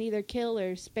 Then you can either kill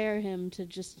or spare him to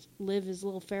just live his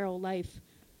little feral life.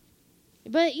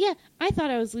 But yeah, I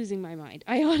thought I was losing my mind.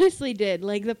 I honestly did.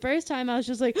 Like the first time I was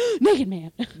just like, Naked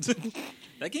Man.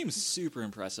 That game's super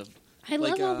impressive. I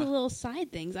love all the little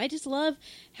side things. I just love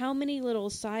how many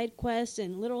little side quests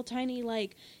and little tiny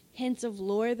like hints of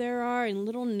lore there are, and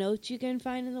little notes you can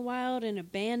find in the wild, and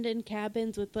abandoned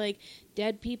cabins with like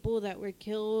dead people that were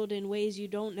killed in ways you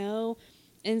don't know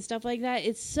and stuff like that.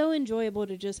 It's so enjoyable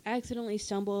to just accidentally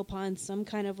stumble upon some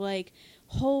kind of like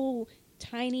whole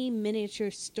tiny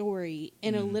miniature story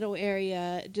in a little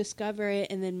area, discover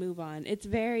it, and then move on. It's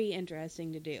very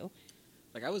interesting to do.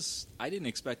 Like I didn't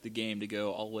expect the game to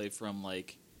go all the way from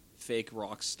like fake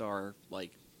Rockstar,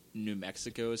 like New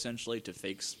Mexico essentially, to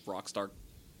fake Rockstar,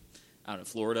 I don't know,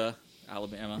 Florida,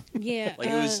 Alabama. Yeah, like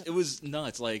it was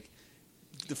nuts. Like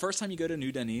the first time you go to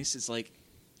New Denis, it's like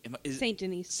Saint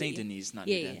Denis, not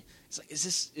New Denis. It's like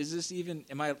is this even?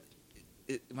 Am I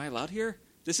allowed here?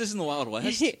 This isn't the Wild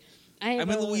West. I'm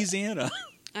in Louisiana.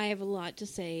 I have a lot to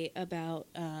say about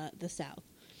the South.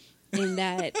 In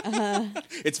that...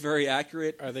 it's very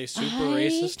accurate. Are they super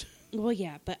racist? Well,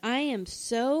 yeah, but I am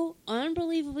so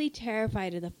unbelievably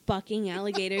terrified of the fucking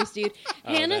alligators, dude.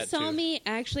 Hannah saw me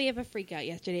actually have a freak out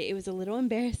yesterday. It was a little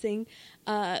embarrassing.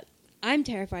 I'm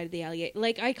terrified of the alligator.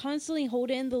 Like, I constantly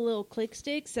hold in the little click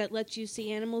sticks that lets you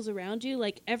see animals around you.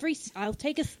 Like, I'll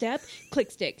take a step, click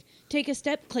stick. Take a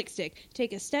step, click stick.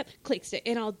 Take a step, click stick.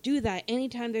 And I'll do that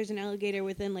anytime there's an alligator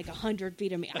within, like, 100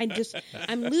 feet of me.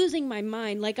 I'm losing my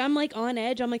mind. Like, I'm, like, on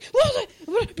edge. I'm like,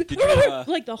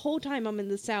 like, the whole time I'm in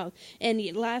the South. And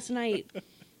last night,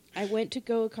 I went to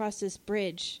go across this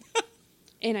bridge.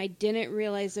 And I didn't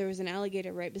realize there was an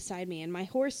alligator right beside me. And my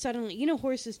horse suddenly... You know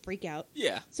horses freak out.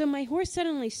 Yeah. So my horse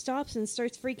suddenly stops and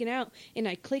starts freaking out. And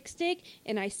I click stick,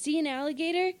 and I see an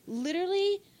alligator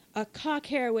literally a cock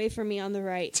hair away from me on the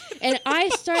right. And I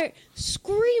start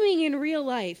screaming in real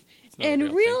life.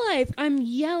 In real life, I'm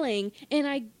yelling.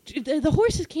 And the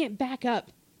horses can't back up.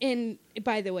 And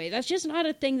by the way, that's just not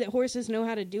a thing that horses know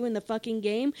how to do in the fucking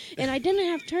game. And I didn't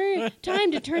have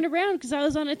time to turn around because I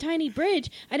was on a tiny bridge.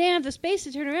 I didn't have the space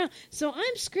to turn around. So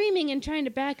I'm screaming and trying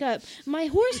to back up. My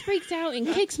horse freaks out and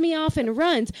kicks me off and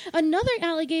runs. Another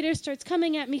alligator starts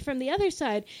coming at me from the other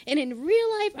side. And in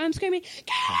real life, I'm screaming,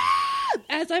 "Get!"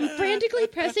 as I'm frantically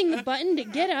pressing the button to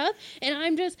get up. And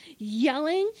I'm just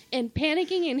yelling and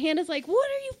panicking. And Hannah's like, "What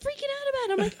are you freaking out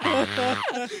about?" I'm like,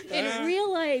 "Ah!" In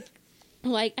real life,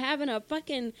 like having a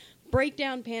fucking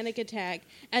breakdown panic attack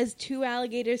as two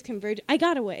alligators converge. I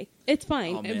got away. It's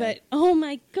fine. But oh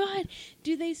my God,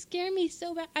 do they scare me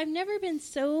so bad. I've never been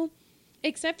so,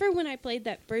 except for when I played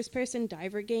that first person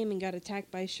diver game and got attacked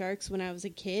by sharks when I was a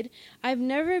kid, I've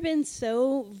never been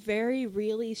so very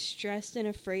really stressed and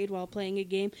afraid while playing a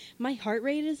game. My heart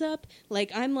rate is up.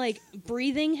 Like I'm like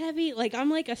breathing heavy. Like I'm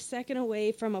like a second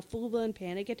away from a full blown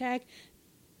panic attack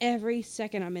every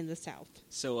second I'm in the South.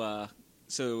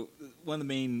 So one of the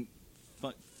main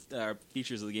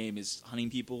features of the game is hunting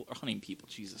people.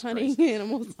 Jesus Christ. Hunting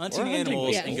animals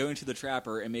yes. and going to the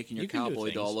trapper and making your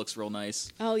cowboy doll looks real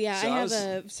nice. Oh, yeah. So I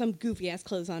have some goofy-ass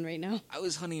clothes on right now. I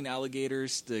was hunting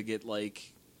alligators to get,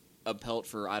 like, a pelt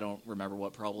for, I don't remember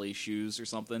what, probably shoes or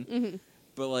something. Mm-hmm.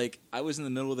 But, like, I was in the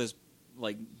middle of this,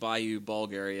 like, bayou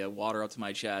bog area, water up to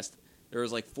my chest. There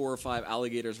was, like, 4 or 5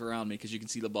 alligators around me because you can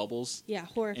see the bubbles. Yeah,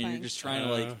 horrifying. And you're just trying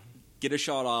to, like... Get a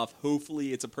shot off.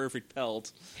 Hopefully, it's a perfect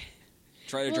pelt.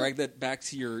 Try to drag that back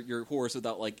to your horse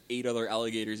without like 8 other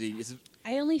alligators eating.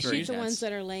 I only shoot the ones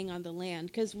that are laying on the land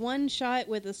because one shot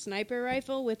with a sniper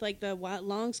rifle with like the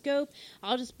long scope,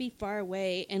 I'll just be far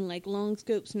away and like long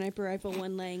scope sniper rifle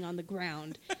one laying on the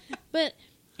ground. But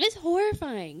it's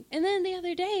horrifying. And then the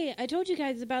other day, I told you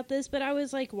guys about this, but I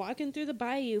was like walking through the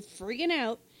bayou, freaking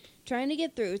out. Trying to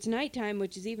get through. It's nighttime,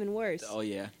 which is even worse. Oh,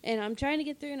 yeah. And I'm trying to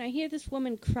get through, and I hear this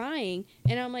woman crying,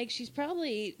 and I'm like, she's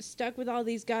probably stuck with all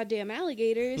these goddamn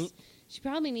alligators. She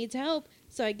probably needs help.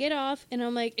 So I get off, and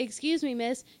I'm like, "Excuse me,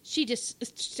 miss." She just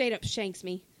straight up shanks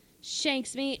me,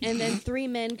 and then 3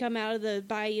 men come out of the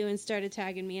bayou and start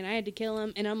attacking me, and I had to kill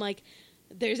them. And I'm like,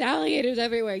 "There's alligators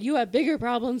everywhere. You have bigger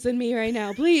problems than me right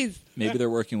now, please." Maybe they're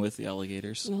working with the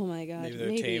alligators. Oh, my God. Maybe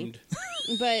they're tamed.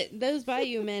 But those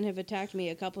Bayou men have attacked me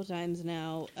a couple times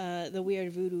now. The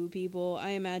weird voodoo people,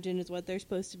 I imagine, is what they're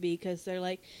supposed to be because they're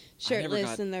like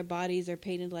shirtless and their bodies are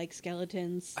painted like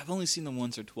skeletons. I've only seen them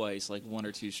once or twice, like one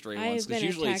or two stray I ones. have been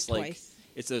Usually attacked it's like twice.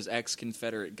 it's those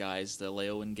ex-Confederate guys, the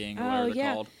Leowan gang or Oh, whatever they're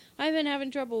yeah. called. I've been having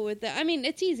trouble with that. I mean,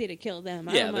 it's easy to kill them.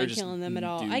 I Yeah, don't they're mind just killing them at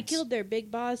all. I dudes. killed their big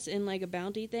boss in like a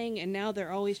bounty thing, and now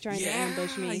they're always trying to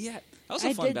ambush me. Yeah, that was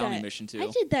a fun bounty mission too.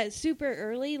 I did that super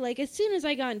early. Like as soon as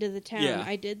I got into the town, Yeah.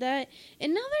 I did that,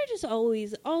 and now they're just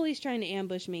always trying to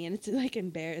ambush me, and it's like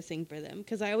embarrassing for them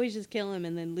because I always just kill them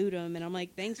and then loot them, and I'm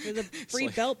like, thanks for the free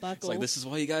like- belt It's buckle. like this is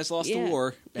why you guys lost Yeah. the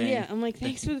war. Bang. Yeah, I'm like,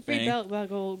 thanks for the free Bang. belt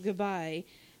buckle. Goodbye.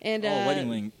 And Wedding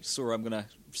Wing store. I'm gonna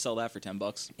sell that for $10.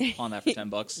 Pawn that for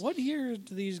 $10. What year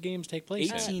do these games take place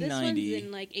in? this 1890. one's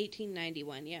in like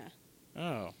 1891. Yeah.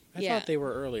 Oh, I Yeah. thought they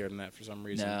were earlier than that for some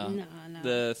reason. No. No.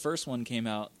 The first one came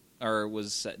out or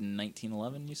was set in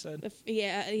 1911. You said.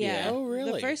 Yeah. Oh,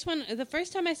 really? The first one, the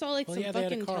first time I saw like Well, some yeah, they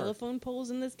had a fucking car. telephone poles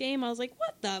in this game, I was like,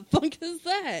 "What the fuck is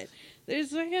that?"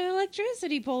 There's fucking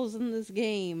electricity poles in this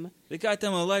game. They got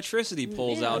them electricity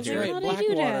poles Yeah, out they're here. Right, How'd they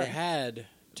do Blackwater that? had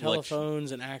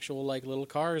telephones and actual like little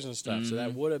cars and stuff, so that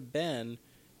Mhm. would have been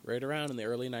right around in the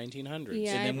early 1900s.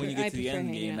 Yeah. And then I when you pre- get to the I prefer end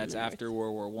hanging game, out that's north. after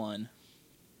World War One.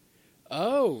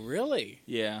 Oh, really?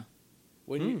 Yeah.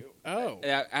 When you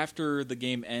After the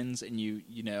game ends and you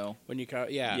know. when you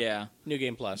Yeah. New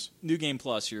Game Plus. New Game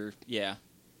Plus. You're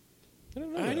I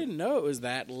don't know. I that. didn't know it was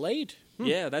that late.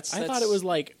 Yeah. That's. I thought it was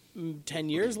like 10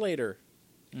 years later.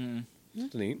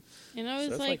 That's neat. And I was So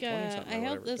that's like, like 20-something I or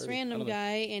helped whatever, this 30, I random don't know.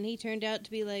 guy, and he turned out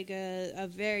to be like a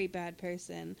very bad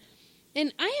person.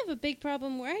 And I have a big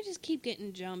problem where I just keep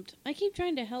getting jumped. I keep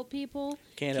trying to help people.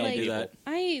 Can't Can't help do people. that.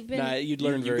 I've been. Nah, you'd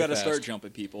learn You very got to fast. start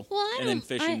jumping people. Well, I and then don't-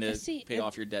 fishing I- to see, pay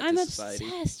off your debt I'm to society.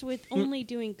 obsessed with only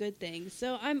doing good things.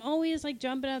 So I'm always like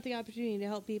jumping at the opportunity to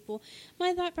help people.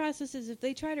 My thought process is if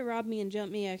they try to rob me and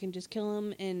jump me, I can just kill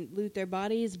them and loot their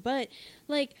bodies. But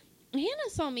like Hannah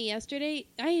saw me yesterday.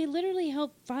 I literally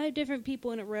helped 5 different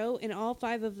people in a row, and all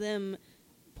 5 of them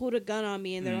pulled a gun on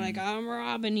me, and they're like, "I'm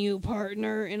robbing you,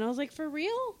 partner." And I was like, "For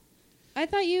real? I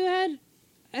thought you had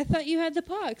the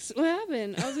pox. What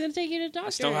happened? I was going to take you to a doctor." I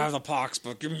still have the pox,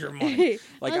 but give me your money.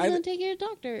 Like, I was I- going to take you to a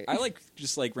doctor. I like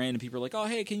just like random people are like, oh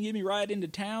hey, can you give me a ride into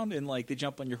town? And like they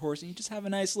jump on your horse and you just have a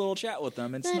nice little chat with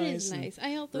them. It's That nice. is and- nice. I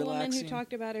helped the woman who relaxing.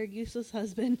 talked about her useless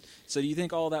husband. So do you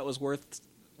think all that was worth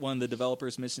one of the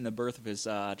developers missing the birth of his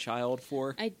child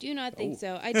for? I do not think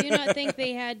so. I do not think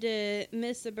they had to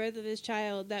miss the birth of his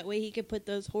child. That way he could put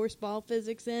those horse ball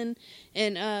physics in.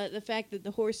 And the fact that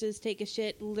the horses take a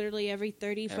shit literally every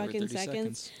 30 Every fucking 30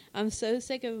 seconds. I'm so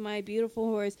sick of my beautiful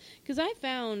horse. Because I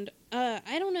found, I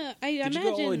don't know, I Did imagine. you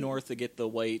go all the way north to get the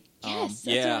white? Yes, that's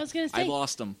yeah, what I was gonna say. I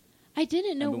lost him. I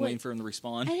didn't know I've been what. waiting for him to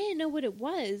respawn. I didn't know what it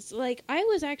was. Like, I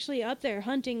was actually up there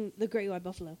hunting the great white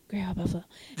buffalo. Great white buffalo.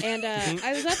 And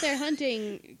I was up there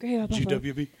hunting great white buffalo.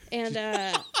 GWB. And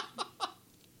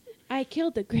I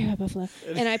killed the great white buffalo.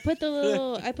 And I put the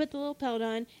little pelt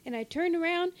on, and I turned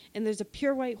around, and there's a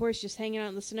pure white horse just hanging out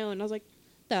in the snow. And I was like,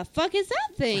 the fuck is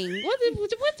that thing?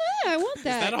 What's that? I want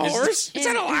that. that a horse? Is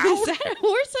that allowed? Is that a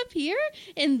horse up here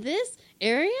in this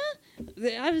area?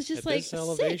 I was just At like, this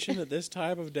elevation sick. at this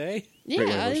time of day. Yeah, white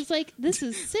I horse. was like, this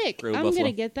is sick. Great I'm buffalo.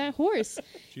 going to get that horse.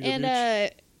 And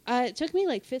it took me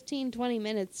like 15, 20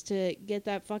 minutes to get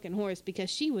that fucking horse because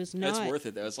she was not. That's worth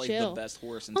it though. It's like chill. the best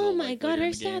horse until Oh my like, god, later her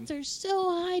in the game. stats are so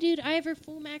high, dude. I have her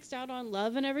full maxed out on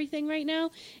love and everything right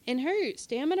now, and her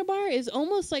stamina bar is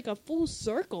almost like a full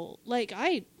circle. Like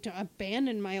I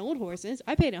abandoned my old horses.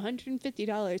 I paid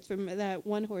 $150 for that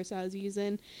one horse I was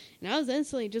using, and I was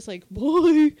instantly just like,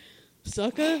 boy,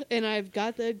 sucker. And I've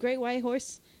got the great white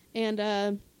horse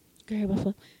and great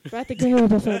buffalo. Brought the great white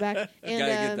buffalo back. You And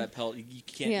gotta get that pelt. You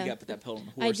can't. yeah. You gotta put that pelt on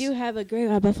the I horse. do have a great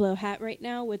white buffalo hat right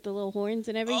now with the little horns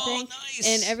and everything. Oh, nice.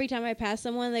 And every time I pass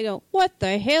someone, they go, "What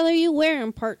the hell are you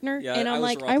wearing, partner?" Yeah, and I I'm was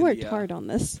like, "I rocking worked the, hard on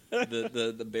this."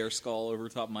 the bear skull over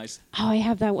top of my. Oh, I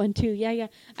have that one too. Yeah.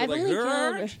 For like,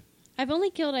 "Hurr!" I've only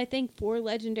killed I think 4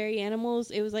 legendary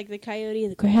animals. It was like the coyote,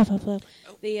 the great buffalo,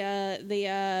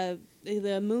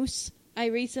 the moose I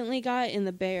recently got, and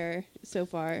the bear so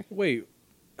far. Wait,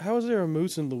 how is there a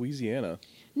moose in Louisiana?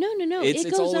 No. It's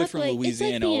It goes all the way up from like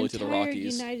Louisiana it's like all the the way to the entire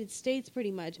Rockies. United States,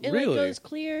 pretty much. It Really? like goes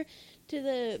clear to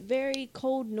the very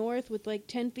cold north with like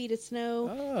 10 feet of snow,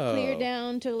 clear Oh.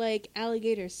 down to like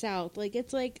Alligator South. Like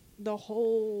it's like the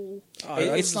whole. Oh, I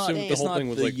It's just not. assumed the It's whole not thing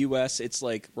was the like U.S. It's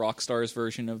like Rockstar's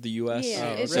version of the U.S.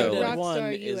 Yeah, Oh, it's Red like Dead 1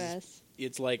 Rockstar is- US.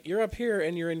 it's like you're up here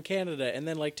and you're in Canada, and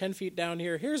then like 10 feet down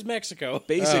here, here's Mexico.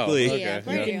 Basically, Oh, okay. Yeah,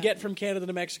 You right. can get from Canada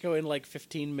to Mexico in like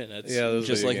 15 minutes. Yeah, those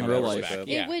Just video like in game real apps life. that.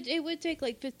 Yeah. It would take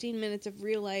like 15 minutes of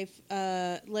real life,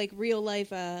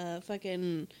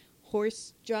 fucking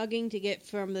horse jogging to get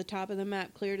from the top of the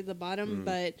map clear to the bottom,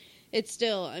 but it's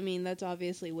still, I mean, that's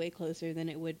obviously way closer than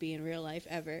it would be in real life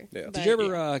ever. Yeah. But did you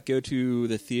ever go to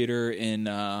the theater in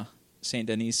Saint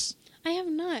Denis? I have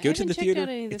not. Go I to the haven't checked theater. out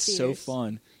any of the It's theaters. so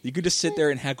fun. You could just sit there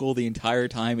and heckle the entire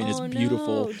time, and Oh, it's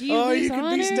beautiful. No. Do you Oh, lose you could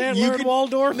honor? be Stanley You and could-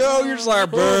 Waldorf. No, you're just like,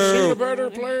 Oh, boo. better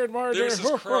playing Martin. This is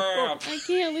crap. I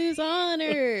can't lose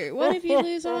honor. What if you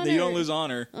lose honor? You don't lose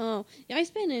honor. Oh, I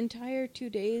spent an entire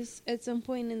 2 days at some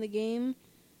point in the game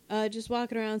just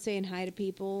walking around saying hi to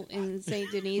people in St.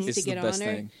 Denis It's to the get best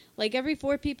honor. thing. Like every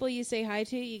 4 people you say hi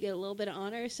to, you get a little bit of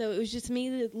honor. So it was just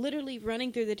me literally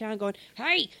running through the town going,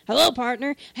 hey, hello,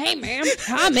 partner. Hey, ma'am.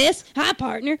 Hi, miss. Hi,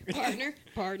 partner.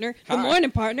 Partner. Good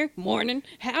morning, partner. Morning.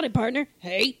 Howdy, partner.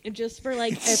 Hey. And just for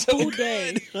like a full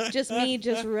day. Just me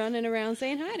just running around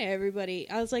saying hi to everybody.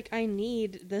 I was like, I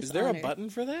need this Is there honor. a button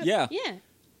for that? Yeah. Yeah.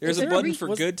 There's Is a there a button re- for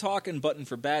was- good talk and button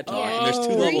for bad talk. Yeah, And there's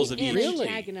 2 Oh, levels of and each. really?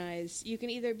 antagonize. You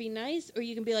can either be nice or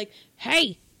you can be like,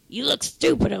 "Hey, you look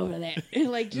stupid over there."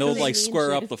 Like, just No, say like mean square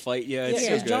shit. up the fight. Yeah, Yeah, it's so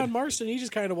because good. John Marston, he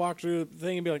just kind of walked through the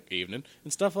thing and be like, evening,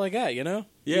 and stuff like that, you know?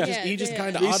 Yeah. He just Yeah.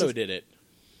 kind of He's- auto did it.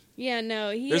 Yeah, no.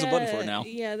 There's a button for it now.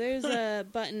 Yeah, there's a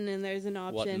button and there's an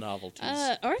option. What novelties.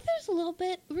 Arthur's a little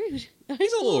bit rude.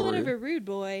 He's a little bit of rude. a rude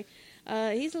boy.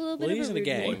 He's a little bit Well, of he's a in a rude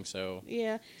gang, boy. so...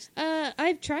 Yeah.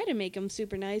 I've tried to make him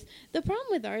super nice. The problem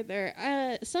with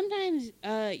Arthur, sometimes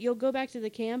you'll go back to the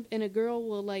camp and a girl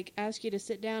will like ask you to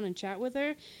sit down and chat with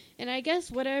her, and I guess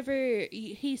whatever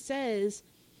he says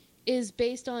is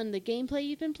based on the gameplay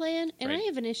you've been playing. And Right. I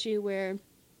have an issue where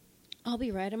I'll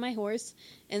be riding my horse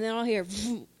and then I'll hear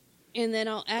and then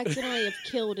I'll accidentally have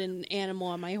killed an animal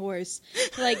on my horse.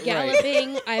 Like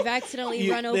galloping, I've accidentally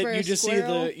run over a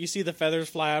squirrel. You see the feathers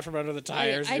fly out from under the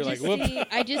tires, and you're like, whoop.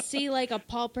 I just see like a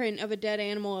paw print of a dead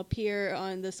animal appear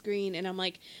on the screen, and I'm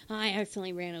like, I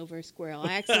accidentally ran over a squirrel.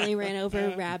 I accidentally ran over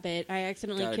a rabbit. I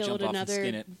accidentally Gotta killed jump off and skin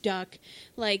another it. duck.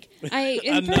 Like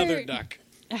and Another for- duck.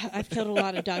 I've killed a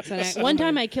lot of ducks. One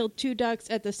time I killed 2 ducks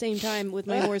at the same time with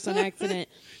my horse on accident.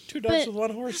 2 ducks but- with 1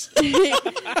 horse. But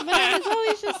I was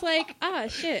always just like,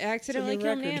 shit, accidentally new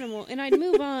killed an record. animal. And I'd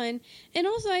move on. And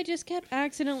also, I just kept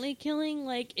accidentally killing,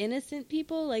 like, innocent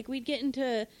people. Like, we'd get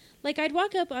into, like, I'd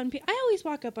walk up on, I always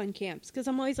walk up on camps, because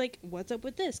I'm always like, what's up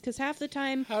with this? Because half the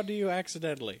time, How do you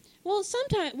accidentally? well,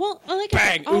 sometimes, like,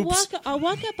 Bang, I'll oops.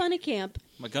 walk up on a camp.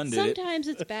 My gun did it. Sometimes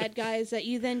it's bad guys that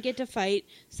you then get to fight.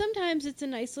 Sometimes it's a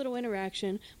nice little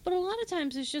interaction. But a lot of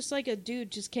times it's just like a dude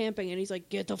just camping and he's like,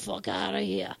 get the fuck out of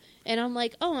here. And I'm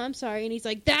like, oh, I'm sorry. And he's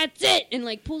like, that's it. And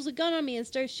like pulls a gun on me and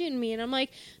starts shooting me. And I'm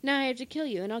like, now I have to kill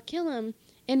you. And I'll kill him.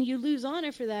 And you lose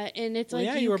honor for that. And it's Well,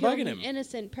 like yeah, you were killed bugging an him.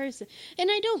 innocent person. And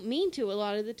I don't mean to a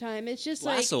lot of the time. It's just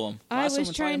Lasso like him. I Lasso him was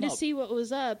and tie trying him to up. see what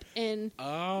was up. And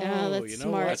Oh, that's you know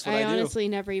smart. what? That's what I I do. honestly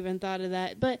never even thought of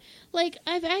that. But like,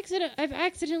 I've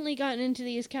accidentally gotten into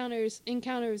these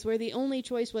encounters where the only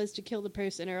choice was to kill the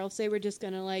person, or else they were just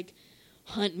gonna like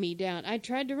hunt me down. I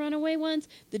tried to run away once.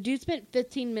 The dude spent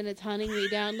 15 minutes hunting me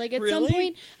down. Like at some Really?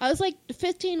 point, I was like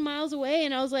 15 miles away,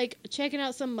 and I was like checking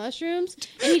out some mushrooms,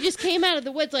 and he just came out of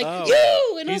the woods like, Oh.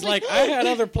 you! And He's I was like, I had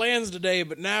other plans today,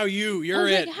 but now you're I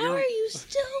was it. like, how You're- are you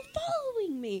still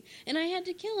following me? And I had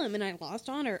to kill him, and I lost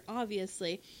honor,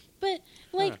 obviously. But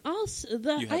like, You had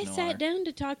I no sat honor. down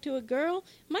to talk to a girl.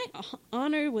 My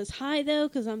honor was high though,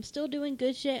 because I'm still doing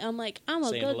good shit. I'm like, I'm a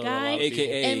Saying good hello to a guy. lot of people.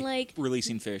 AKA And, like,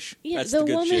 releasing fish. Yeah, That's the the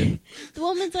good woman, shit. the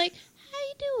woman's like, "How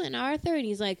you doing, Arthur?" And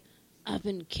he's like, "I've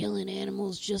been killing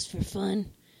animals just for fun,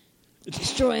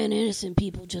 destroying innocent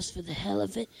people just for the hell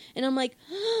of it." And I'm like,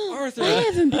 Arthur. I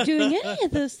haven't been doing any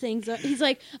of those things. He's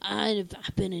like, I've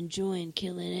been enjoying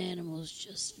killing animals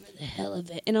just for the hell of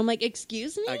it. And I'm like,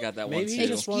 excuse me? I got that Maybe one he too.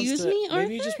 just wants Excuse to. me,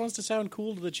 Maybe he Arthur? just wants to sound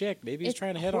cool to the chick. Maybe he's It's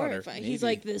trying to hit on her. horrifying. He's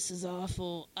Maybe. like, this is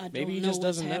awful. I Maybe don't he know just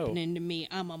what's doesn't know. happening to me.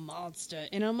 I'm a monster.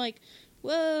 And I'm like,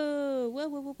 whoa. I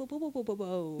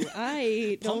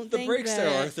don't Pump the think brakes that,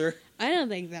 there, Arthur. I don't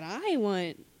think that I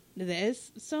want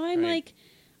this. So I'm Right. like,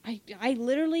 I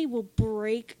literally will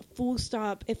break full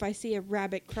stop if I see a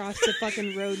rabbit cross the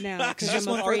fucking road now because Just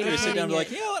I'm want afraid Arthur of to sit down and hitting be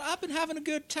like, it. you know what? I've been having a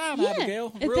good time, Yeah,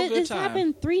 Abigail. Real good it's time.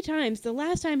 happened 3 times. The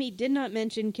last time he did not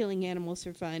mention killing animals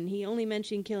for fun. He only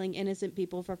mentioned killing innocent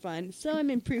people for fun. So I'm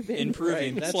improving.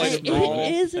 Improving. Right, that's Slight fine. improvement.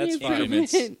 It is an That's fine.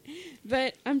 improvement.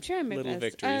 But I'm trying my Little best.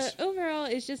 victories. Overall,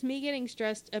 it's just me getting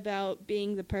stressed about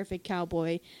being the perfect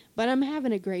cowboy. But I'm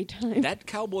having a great time. That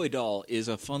cowboy doll is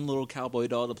a fun little cowboy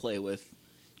doll to play with.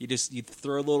 You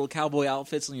throw little cowboy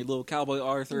outfits on your little cowboy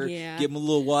Arthur. Yeah. Give him a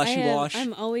little wash.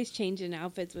 I'm always changing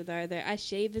outfits with Arthur. I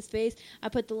shave his face. I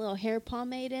put the little hair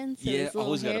pomade in, so Yeah, his little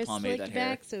always gotta hair pomade slicked that hair.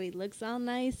 back, so he looks all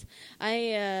nice.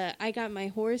 I got my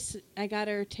horse. I got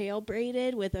her tail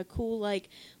braided with a cool like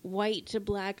white to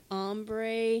black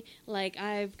ombre. Like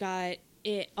I've got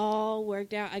it all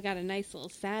worked out. I got a nice little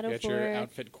saddle Got for your her.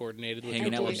 outfit coordinated with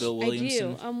Hanging your out with voice. Bill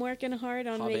Williamson. I do. I'm working hard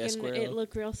on Javier making Esquero. it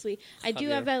look real sweet. I do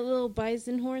Javier. have that little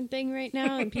bison horn thing right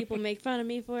now, and people make fun of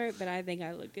me for it, but I think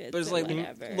I look good. But it's so like,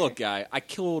 whatever. look, guy, I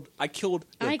killed I killed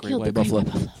Great the White Great White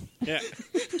Buffalo. Yeah.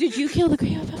 Did you kill the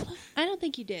Great White Buffalo? I don't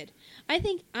think you did. I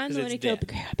think I'm 'Cause the one who it's killed dead.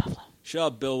 the Great White Buffalo. Shut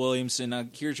up, Bill Williamson. Now,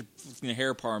 here's your fucking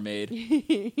hair pomade.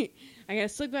 I gotta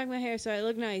slick back my hair so I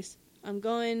look nice. I'm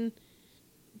going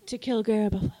to kill Great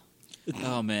White Buffalo.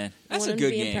 Oh man, I that's want a him to good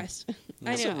be game. impressed.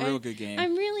 That's I a know. real good game.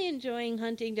 I'm really enjoying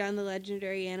hunting down the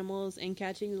legendary animals and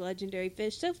catching the legendary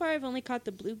fish. So far, I've only caught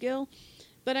the bluegill,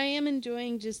 but I am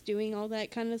enjoying just doing all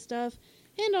that kind of stuff.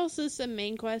 And also some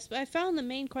main quests. But I found the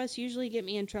main quests usually get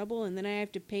me in trouble, and then I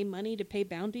have to pay money to pay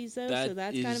bounties, though, so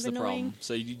that's is kind of the annoying. problem.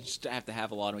 So you just have to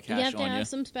have a lot of You cash have to on have you.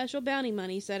 some special bounty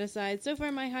money set aside. So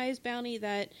far, my highest bounty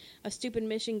that a stupid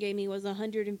mission gave me was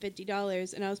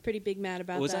 $150, and I was pretty big mad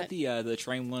about Was that. that the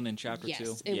train one in chapter 2?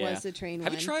 Yes, it was the train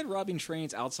Have one. you tried robbing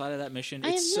trains outside of that mission?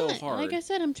 I It's have so not. hard. Like I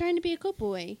said, I'm trying to be a good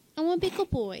boy. I want to be a good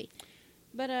boy.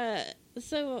 But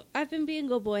so I've been being a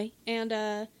good boy,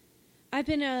 and I've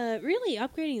been really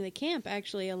upgrading the camp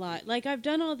actually a lot. Like I've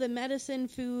done all the medicine,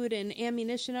 food, and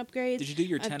ammunition upgrades. Did you do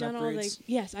your I've 10 done all the upgrades?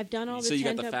 yes, I've done all the So you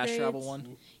 10 got the fast upgrades. travel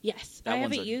one? Yes, That I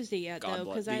one's haven't a used it yet though godlike.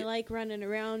 because I like running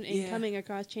around and Yeah. coming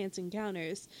across chance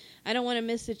encounters. I don't want to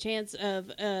miss the chance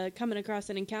of coming across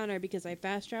an encounter because I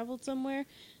fast traveled somewhere.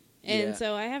 And Yeah.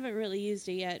 so I haven't really used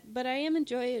it yet, but I am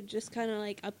enjoying just kind of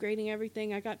like upgrading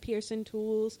everything. I got Pearson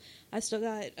tools. I still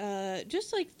got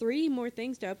just like 3 more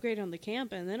things to upgrade on the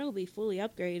camp, and then it'll be fully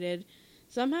upgraded.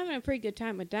 So I'm having a pretty good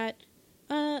time with that.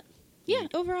 Yeah,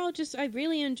 overall, just I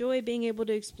really enjoy being able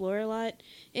to explore a lot,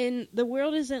 and the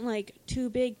world isn't like too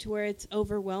big to where it's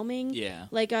overwhelming. Yeah.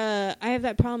 Like I have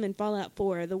that problem in Fallout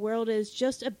 4. The world is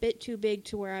just a bit too big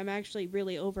to where I'm actually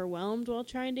really overwhelmed while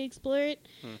trying to explore it,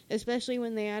 especially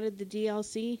when they added the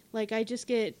DLC. Like I just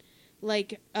get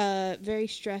like very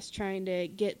stressed trying to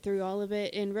get through all of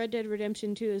it. And Red Dead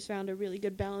Redemption 2 has found a really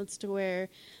good balance to where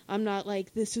I'm not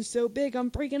like, this is so big,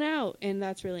 I'm freaking out, and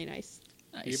that's really nice.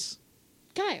 Nice.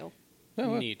 Kyle,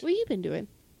 Oh, Neat. what you been doing?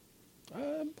 I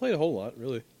haven't played a whole lot,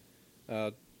 really.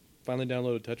 Finally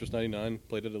downloaded Tetris 99,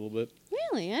 played it a little bit.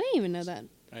 Really? I didn't even know that.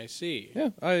 I see. Yeah,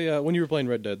 I when you were playing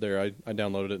Red Dead there, I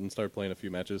downloaded it and started playing a few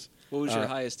matches. What was your Uh,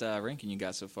 highest ranking you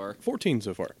got so far? 14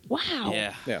 so far. Wow.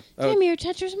 Yeah. Yeah. Damn, you're a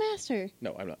Tetris master.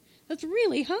 No, I'm not. That's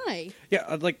really high.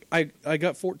 Yeah, I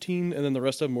got 14, and then the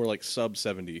rest of them were like sub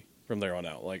 70 from there on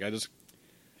out. Like I just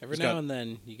Every It's now got- and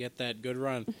then you get that good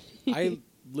run. I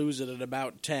lose it at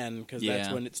about 10 because that's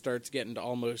Yeah. when it starts getting to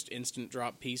almost instant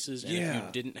drop pieces. And if Yeah.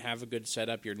 you didn't have a good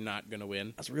setup, you're not going to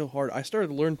win. that's real hard. I started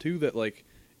to learn too that like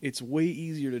it's way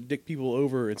easier to dick people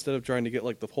over instead of trying to get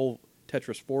like the whole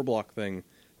Tetris 4 block thing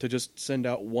to just send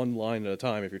out one line at a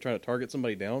time if you're trying to target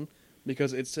somebody down,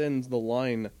 because it sends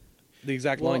the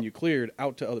exact line Well- you cleared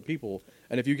out to other people.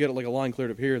 And if you get like a line cleared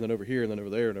up here and then over here and then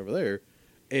over there and over there,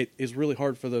 it is really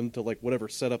hard for them to like whatever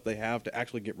setup they have to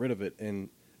actually get rid of it in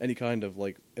any kind of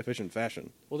like efficient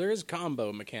fashion. Well, there is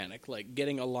combo mechanic, like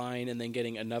getting a line and then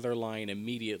getting another line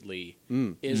immediately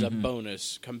Mm. is a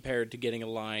bonus compared to getting a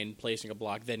line, placing a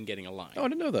block, then getting a line. Oh, I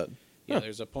didn't know that. Yeah, Huh.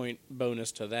 there's a point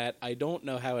bonus to that. I don't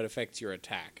know how it affects your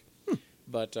attack,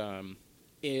 but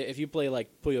if you play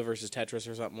like Puyo versus Tetris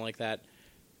or something like that,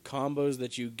 combos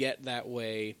that you get that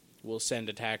way will send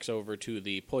attacks over to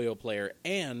the Puyo player,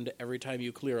 and every time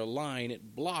you clear a line,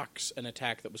 it blocks an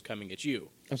attack that was coming at you.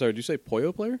 I'm sorry, did you say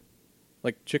Poyo player?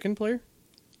 Like chicken player?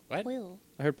 What? Will.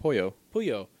 I heard Poyo.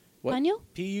 Puyo. What? Panyo?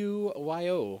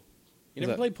 Puyo. You Is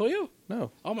never that- played Puyo?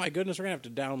 No. Oh my goodness, we're gonna have to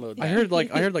download that. I heard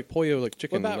like Poyo like What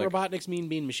chicken. about like, Robotnik's Mean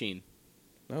Bean Machine?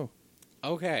 No.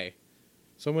 Okay.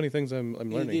 So many things I'm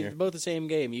learning They're here. both the same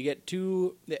game. You get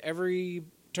two every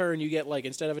turn. You get like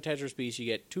instead of a Tetris piece, you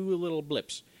get 2 little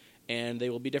blips, and they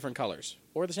will be different colors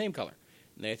or the same color.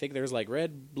 And I think there's like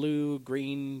red, blue,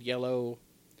 green, yellow,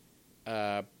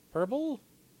 purple.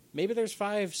 Maybe there's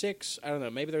 5, 6. I don't know.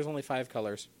 Maybe there's only 5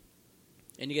 colors,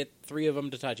 and you get 3 of them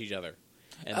to touch each other.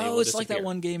 And they Oh, will it's like that disappear.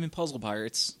 one game in Puzzle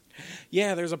Pirates.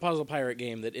 Yeah, there's a Puzzle Pirate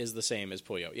game that is the same as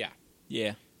Puyo. Yeah.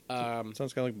 Yeah. Sounds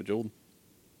kind of like Bejeweled.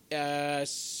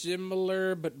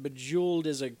 Similar, but Bejeweled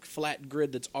is a flat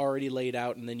grid that's already laid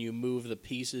out, and then you move the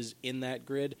pieces in that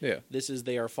grid. Yeah. This is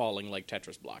they are falling like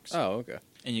Tetris blocks. Oh, okay.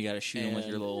 And you got to shoot them with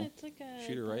your And- little It's like a,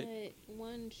 shooter, right? that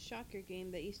one Shocker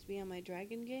game that used to be on my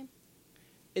Dragon game.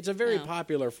 It's a very Oh.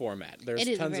 popular format. There's It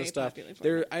is a tons very of stuff. popular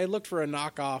There, format. I looked for a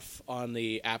knockoff on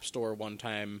the App Store one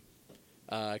time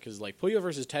because like Puyo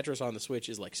versus Tetris on the Switch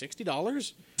is like $60 or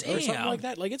something Damn. like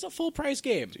that. Like it's a full price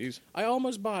game. Jeez. I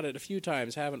almost bought it a few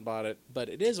times, haven't bought it, but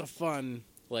it is a fun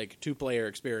like 2-player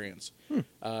experience.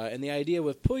 And the idea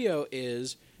with Puyo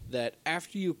is that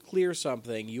after you clear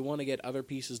something, you want to get other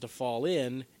pieces to fall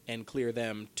in and clear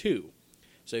them too.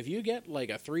 So if you get like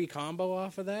a 3 combo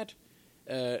off of that,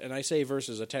 and I say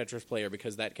versus a Tetris player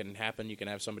because that can happen. You can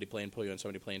have somebody playing Puyo and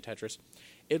somebody playing Tetris.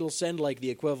 It'll send like the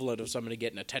equivalent of somebody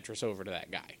getting a Tetris over to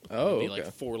that guy. Oh, It'll be okay.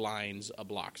 like 4 lines of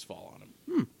blocks fall on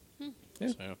him. Yeah.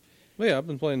 So, Well, yeah, I've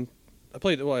been playing.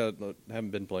 Well, I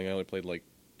haven't been playing. I only played like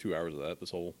 2 hours of that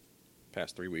this whole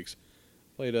past 3 weeks.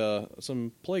 Played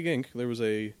some Plague Inc. There was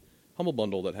a Humble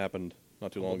Bundle that happened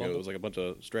not too long Humble ago. Bundle? It was like a bunch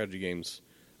of strategy games.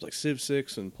 It was like Civ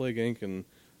 6 and Plague Inc. and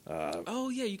Oh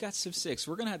yeah, you got Civ 6.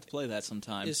 We're gonna have to play that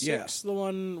sometime. is Yeah. 6 the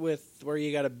one with where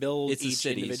you got to build It's the each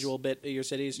cities. individual bit of your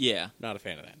cities? Yeah. Not a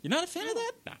fan of that. You're not a fan of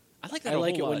that? No. I like that. I a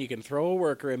like whole it when lot. you can throw a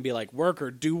worker and be like, "Worker,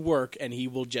 do work," and he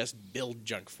will just build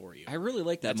junk for you. I really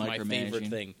like that That's my favorite micromanaging.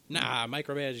 thing. Nah,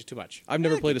 micromanage is too much. I've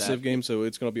never I played a get Civ that. game, so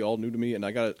it's going to be all new to me. And I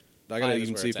got to Five is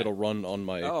even where see it's if it'll at. run on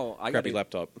my I crappy gotta-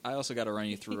 laptop. I also got to run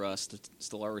you through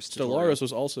Stellaris. tutorial. Stellaris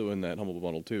was also in that Humble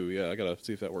Bundle too. Yeah, I got to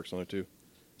see if that works on there too.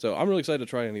 So I'm really excited to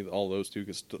try all those too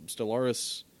because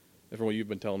Stellaris, from what you've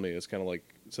been telling me, is kind of like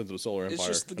Sins of the Solar Empire. It's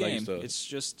just the and I game. used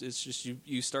to- It's just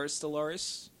you start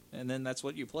Stellaris, and then that's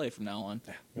what you play from now on.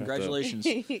 to- Congratulations.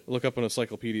 look up an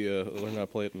encyclopedia, learn how to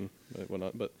play it and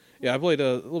whatnot. But yeah, I played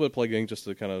a little bit of Plague Inc. just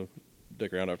to kind of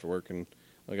dick around after work, and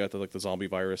I got to like the zombie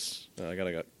virus. I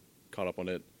got caught up on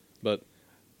it. But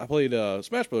I played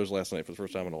Smash Brothers last night for the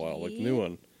first time in a while, like the new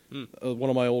one. One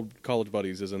of my old college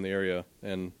buddies is in the area,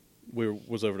 and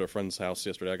was over to a friend's house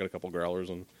yesterday. I got a couple growlers,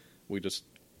 and we just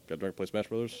got drunk, play Smash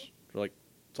Brothers for like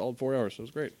solid 4 hours. It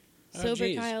was great. Sober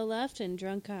geez. Kyle left and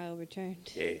drunk Kyle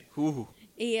returned. Ooh.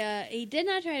 He did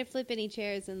not try to flip any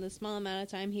chairs in the small amount of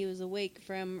time he was awake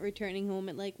from returning home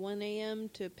at like 1 a.m.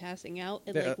 to passing out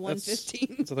at like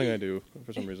 1:15. That's the thing I do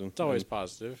for some reason. It's always And-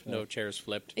 positive. No chairs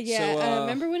flipped. Yeah, So,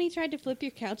 remember when he tried to flip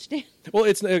your couch down? Well,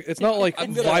 it's not like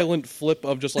I'm gonna- violent flip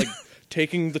of just like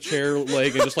taking the chair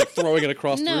leg and just like throwing it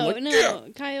across the No, room.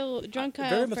 Like, Kyle, drunk Very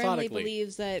Kyle firmly methodically.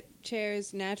 believes that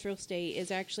chairs' natural state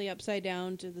is actually upside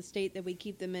down to the state that we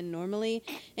keep them in normally,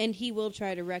 and he will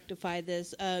try to rectify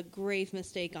this grave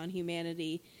mistake on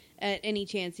humanity at any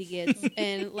chance he gets.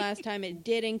 And last time it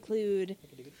did include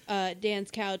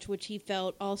Dan's couch, which he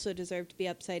felt also deserved to be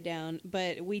upside down,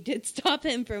 but we did stop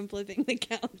him from flipping the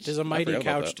couch. There's a mighty forgot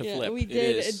about couch to Yeah, flip. we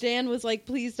did. is. Dan was like,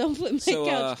 "Please don't flip my So,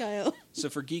 couch, Kyle." So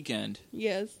for Geekend,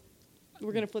 Yes,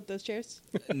 we're gonna flip those chairs.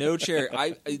 no chair.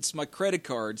 It's my credit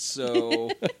card, so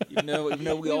even though we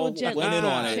We will all gently went in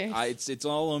on flip it, chairs. it's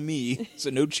all on me. So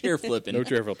no chair flipping. no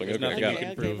chair flipping. There's Okay, nothing got you it. can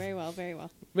Okay, prove. very well, very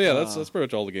well. But yeah, that's pretty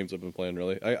much all the games I've been playing.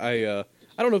 Really, I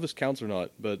don't know if this counts or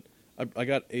not, but I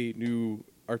got a new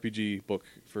RPG book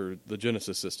for the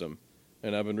Genesis system,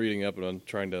 and I've been reading up and I'm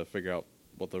trying to figure out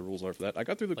what the rules are for that. I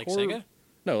got through the Like core. Sega?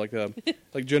 No,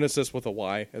 like Genesis with a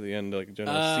Y at the end, like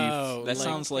Genesis. Oh, That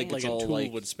sounds like like it's a all tool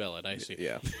like- would spell it. I see.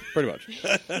 Yeah, pretty much.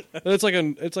 it's like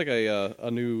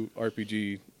a new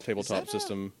RPG tabletop Is that a-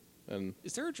 system, and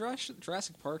Is there a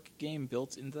Jurassic Park game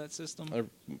built into that system?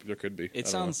 there could be. I It don't know.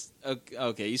 sounds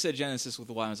okay. You said Genesis with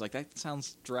a Y. I was like, that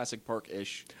sounds Jurassic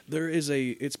Park-ish. There is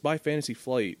it's by Fantasy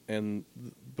Flight, and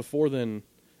before then,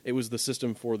 it was the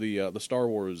system for the Star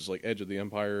Wars like Edge of the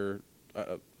Empire.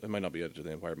 It might not be Edge of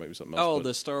the Empire, it might be something else. Oh, but-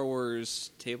 the Star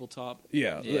Wars tabletop.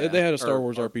 yeah, Yeah. they had a Star Or-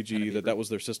 Wars or RPG pen and paper. that was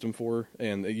their system for,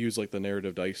 and they used like the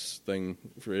narrative dice thing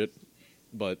for it.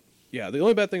 But yeah, the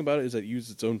only bad thing about it is that it used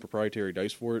its own proprietary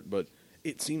dice for it, but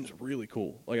it seems really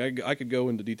cool. Like I could go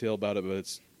into detail about it, but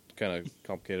it's kind of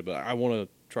complicated. But I want to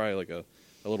try like a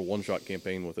little one-shot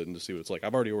campaign with it and to see what it's like.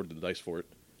 I've already ordered the dice for it,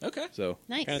 Okay. so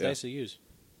Nice. What kind of Yeah. dice to use?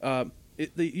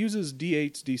 it uses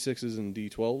D8s, D6s, and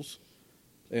D12s,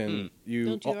 and you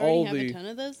Don't you all already have the a ton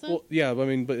of those though? well, yeah, I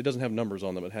mean, but it doesn't have numbers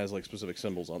on them. It has like specific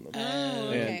symbols on them. Oh,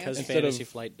 okay. Because Instead Fantasy of-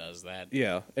 Flight does that.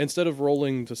 Yeah, instead of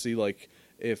rolling to see like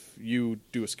if you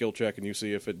do a skill check and you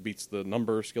see if it beats the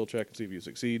number skill check and see if you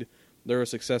succeed, there are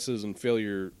successes and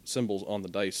failure symbols on the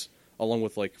dice, along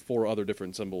with like 4 other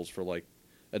different symbols for like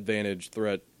advantage,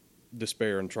 threat,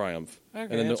 despair, and triumph. Okay,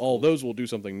 and then that's all cool. those will do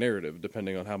something narrative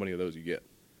depending on how many of those you get.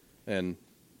 And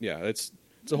yeah,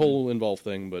 It's a whole involved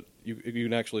thing, but you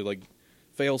can actually like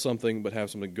fail something but have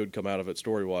something good come out of it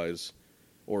story wise,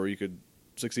 or you could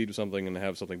succeed with something and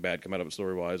have something bad come out of it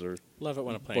story wise, or Love it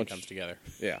when a plan comes together.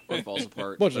 yeah, Or it falls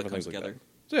apart. bunch but of it different comes things together. like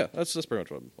that. So yeah, that's pretty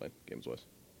much what I'm playing games wise.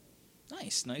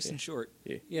 Nice and short.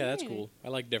 Yeah, that's Right. cool. I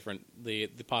like the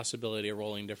possibility of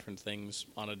rolling different things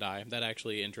on a die. That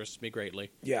actually interests me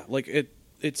greatly. Yeah, like it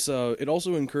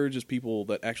also encourages people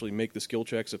that actually make the skill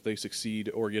checks if they succeed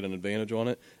or get an advantage on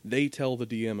it. They tell the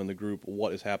DM and the group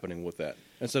what is happening with that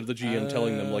instead of the GM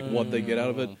telling them like what they get out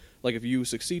of it. Like if you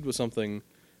succeed with something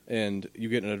and you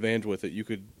get an advantage with it, you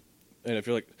could. And if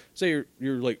you're like, say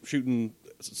you're like shooting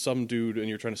some dude and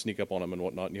you're trying to sneak up on him and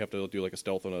whatnot, and you have to do like a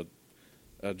stealth and a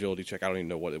agility check. I don't even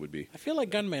know what it would be. I feel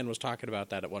like Gunman was talking about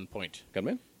that at one point.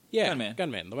 Gunman? Yeah,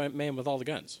 Gunman. the man with all the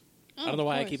guns. Oh, I don't know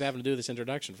why I of keep course. having to do this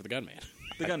introduction for the Gunman.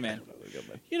 The Gunman.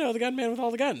 You know, the Gunman with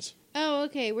all the guns. Oh,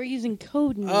 okay. We're using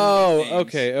code names. Oh, Names.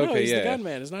 okay, No, he's yeah. the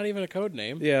Gunman. It's not even a code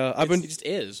name. Yeah, He just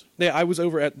is. Yeah, I was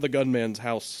over at the gunman's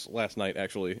house last night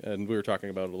actually, and we were talking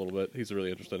about it a little bit. He's really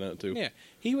interested in it too. Yeah,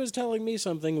 he was telling me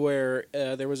something where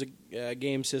there was a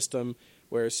game system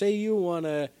where, say, you want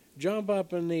to jump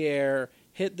up in the air,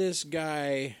 hit this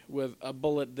guy with a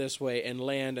bullet this way, and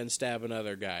land and stab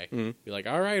another guy. Mm-hmm. You're like,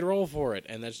 all right, roll for it,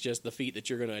 and that's just the feat that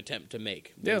you're going to attempt to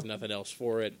make. There's nothing else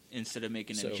for it. Instead of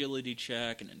making So- an agility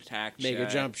check and an attack Make check.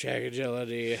 a jump check,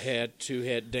 agility, a hit,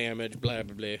 2-hit damage, blah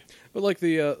blah blah. But like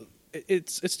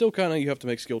it's still kind of you have to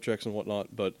make skill checks and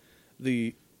whatnot. But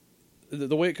the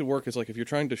way it could work is like if you're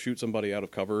trying to shoot somebody out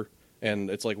of cover and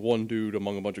it's like one dude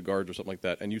among a bunch of guards or something like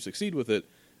that, and you succeed with it,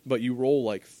 but you roll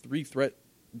like 3 threat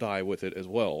die with it as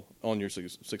well on your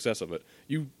success of it.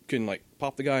 You can like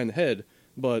pop the guy in the head,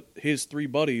 but his 3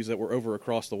 buddies that were over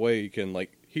across the way can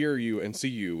like hear you and see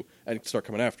you and start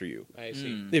coming after you. I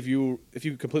see. If you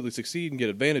completely succeed and get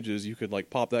advantages, you could like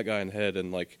pop that guy in the head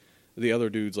and like the other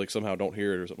dudes like somehow don't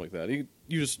hear it or something like that. You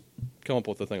just come up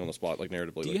with the thing on the spot like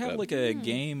narratively. Do you have that. like a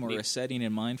game or a setting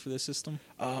in mind for this system?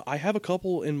 I have a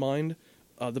couple in mind.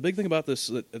 The big thing about this,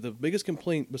 the biggest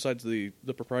complaint besides the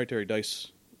proprietary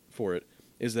dice for it,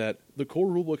 is that the core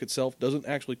rulebook itself doesn't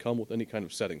actually come with any kind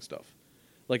of setting stuff.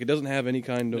 Like it doesn't have any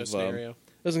kind No of scenario.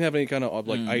 doesn't have any kind of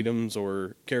like items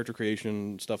or character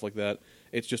creation stuff like that.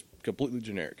 It's just completely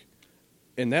generic.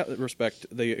 In that respect,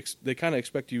 they kind of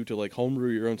expect you to like homebrew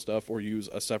your own stuff or use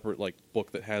a separate like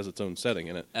book that has its own setting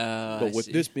in it. But with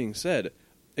this being said,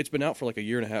 it's been out for like a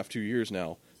year and a half, 2 years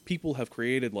now. People have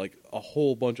created like a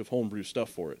whole bunch of homebrew stuff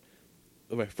for it.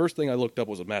 The first thing I looked up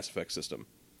was a Mass Effect system.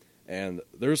 And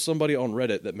there's somebody on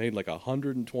Reddit that made like a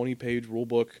 120-page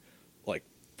rulebook, like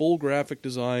full graphic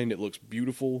design. It looks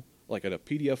beautiful, like in a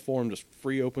PDF form, just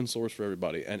free open source for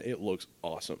everybody, and it looks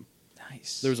awesome.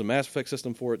 Nice. There's a Mass Effect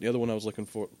system for it. The other one I was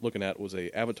looking at was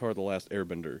a Avatar: The Last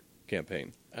Airbender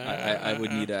campaign. I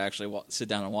would need to actually sit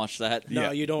down and watch that. No,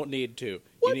 Yeah. you don't need to.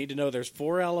 You need to know there's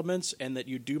 4 elements and that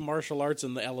you do martial arts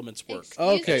and the elements work.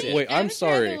 Excuse me, wait, I'm Avatar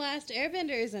sorry. The Last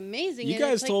Airbender is amazing. You and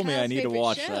guys it's, like, told me I Kyle's need to favorite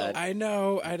watch show. that. I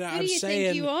know. I'm do you think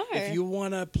saying you are? if you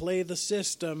want to play the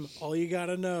system, all you got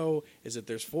to know is that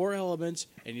there's 4 elements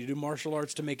and you do martial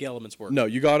arts to make elements work. No,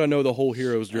 you got to know the whole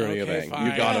hero's journey of Okay, Aang.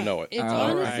 fine. You got to know it. It's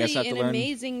All right. I guess honestly I have to an learn.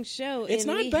 amazing show. It's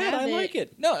and not we bad. have I like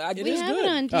it. No, It We is have good. it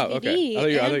on DVD, Oh, okay. I thought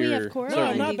you and we were- have Korra No,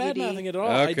 on not DVD. bad mouthing at all.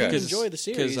 I do Okay. enjoy the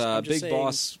series. Because I'm Big just saying-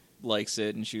 Boss likes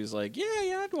it, and she was like, "Yeah,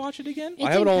 I'd watch it again." It's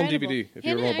I have it all on incredible. DVD if you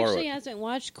Hannah ever wanna borrow actually it. hasn't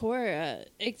watched Korra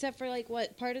except for like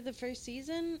what part of the first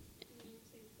season?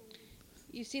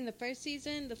 You've seen the first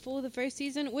season, the full of the first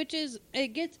season, which is it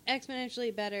gets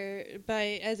exponentially better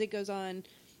as it goes on.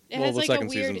 It Well, has the like a second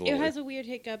weird. season's a It little has a weird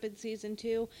hiccup in season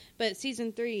 2, but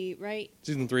season 3, right,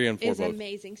 Season 3 and 4 is both.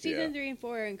 amazing. Season Yeah. 3 and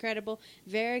 4 are incredible.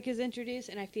 Varric is introduced,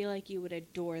 and I feel like you would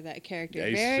adore that character. Yeah,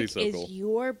 he's Varric so is cool.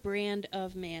 your brand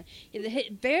of man.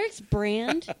 Varric's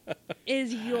brand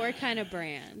is your kind of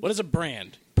brand. What is a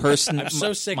brand? Person, I'm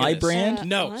so sick of my this. brand.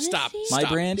 No, Honesty? stop. My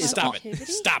Stop. brand is Stop positivity? it.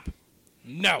 Stop.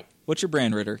 No. What's your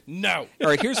brand, Ritter? No. All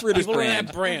right, here's Ritter's People don't brand: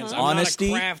 have brands. Uh-huh. I'm Honesty,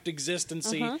 not a craft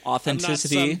existency. Uh-huh.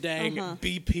 authenticity, I'm not some dang Uh-huh.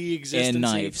 BP existency. and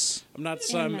knives. I'm not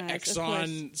some knives, of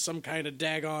Exxon, some kind of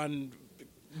daggone.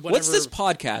 Whatever. What's this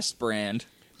podcast brand?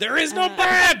 There is no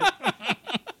brand.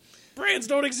 Brands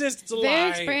don't exist. It's a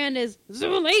Varric's lie. brand is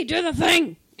Zuli, do the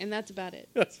thing, and that's about it.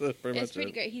 That's pretty much It's pretty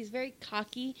it. great. He's very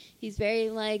cocky. He's very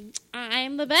like,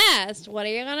 I'm the best. What are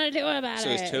you gonna do about So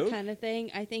is it? Toad? Kind of thing.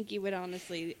 I think you would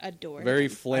honestly adore Very him. I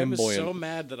was flamboyant. so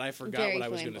mad that I forgot Very what I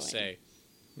was going to say.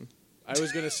 flamboyant. I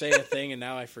was going to say a thing, and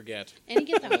now I forget. And he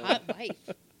gets a hot wife.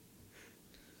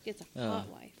 Gets a Oh. hot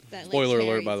wife. That, like, Spoiler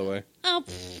alert, marries by the him. way. Oh,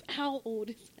 how old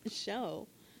is that show?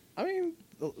 I mean,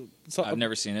 so, I've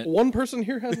never seen it. One person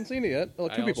here hasn't seen it yet. Well,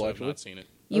 I two also people have actually. not seen it.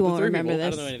 You the won't three remember people. I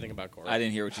this. don't know anything about Korra. I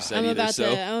didn't hear what you said I'm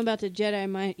either. about to Jedi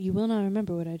mind. You will not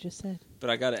remember what I just said. But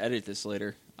I got to edit this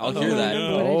later. I'll Oh, hear that.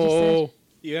 no. What I just said.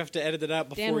 You have to edit it out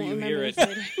Dan before won't you hear remember it.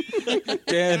 this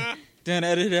later. Dan,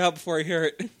 edit it out before I hear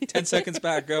it. 10 seconds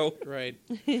back, go. Right.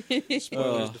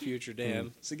 Spoilers to future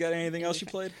Dan. So, you got anything else you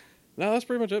played? No, that's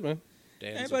pretty much it, man.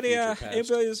 Dan's a Anybody? future past.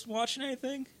 Anybody's watching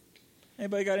anything?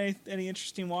 Anybody got any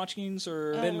interesting watchings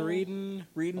or? Been reading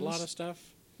Readings? a lot of stuff.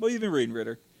 What you've been reading,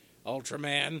 Ritter?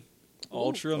 Ultraman.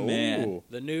 Ultraman. Ooh.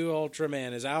 The new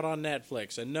Ultraman is out on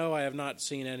Netflix, and no, I have not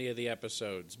seen any of the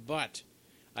episodes, but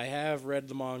I have read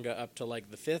the manga up to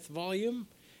like the 5th volume,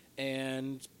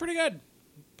 and it's pretty good,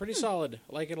 pretty solid.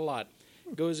 I like it a lot.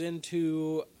 Goes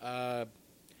into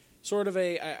sort of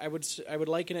I would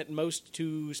liken it most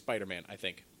to Spider-Man, I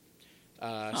think.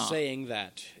 Saying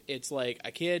that it's like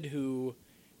a kid who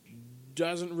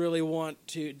didn't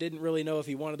really know if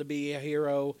he wanted to be a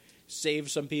hero, save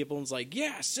some people, and is like,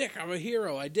 yeah, sick, I'm a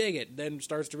hero, I dig it. Then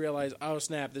starts to realize, oh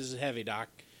snap, this is heavy, Doc,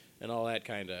 and all that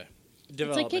kind of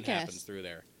development Kick-Ass. happens through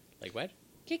there. Like what?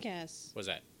 Kick-Ass. What's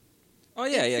that? Oh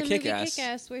yeah, It's the movie Kick-Ass.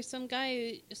 Kick-Ass, where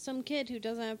some kid who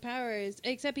doesn't have powers,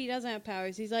 except he doesn't have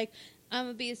powers. He's like, I'm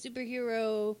gonna be a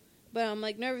superhero, but I'm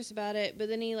like nervous about it. But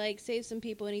then he like saves some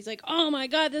people, and he's like, oh my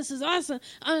god, this is awesome!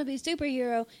 I'm gonna be a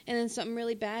superhero. And then something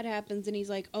really bad happens, and he's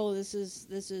like, oh, this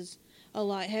is a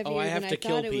lot heavier I have than to I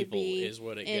kill thought it would people be. is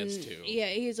what it and gets to. yeah,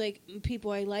 he's like,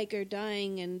 people I like are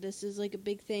dying, and this is like a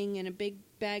big thing, and a big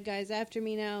bad guy's after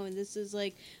me now, and this is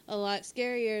like a lot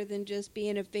scarier than just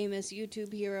being a famous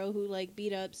YouTube hero who like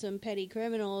beat up some petty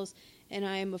criminals, and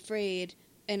I am afraid.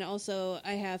 And also,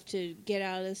 I have to get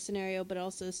out of this scenario, but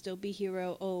also still be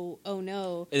hero. Oh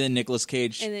no! And then Nicolas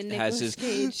Cage And then has Nicolas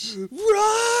his Cage.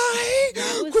 right.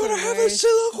 That was Gonna the have a worst.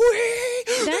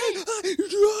 soliloquy.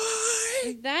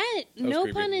 That was no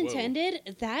creepy. pun Whoa.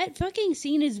 intended. That fucking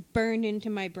scene is burned into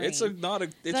my brain. It's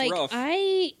it's like, rough.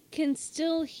 I can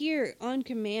still hear on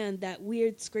command that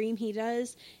weird scream he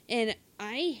does, and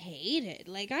I hate it.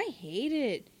 Like, I hate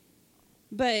it.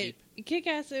 But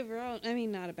Kick-Ass overall, I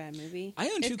mean, not a bad movie. I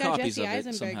own It's 2 got copies Jesse of it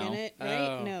Eisenberg somehow. in it, right?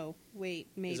 Oh. No, wait,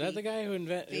 maybe. Is that the guy who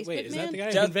invented? Facebook Wait, is that the man?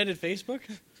 guy Je- who invented Facebook?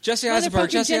 Jesse Eisenberg.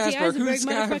 Motherfucking Jesse Eisenberg. Who's the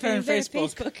guy who motherfucking invented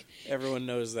invented Facebook? Everyone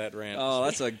knows that rant. Oh,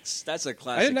 that's a classic.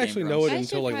 I didn't actually Game know Grumps. it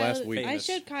until like last week. I Famous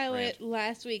showed Kyle rant. it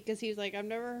last week because he was like, I've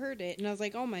never heard it. And I was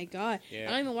like, oh my god. Yeah.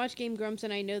 I don't even watch Game Grumps,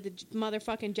 and I know the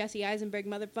motherfucking Jesse Eisenberg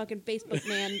motherfucking Facebook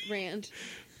man rant.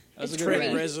 That was a It's good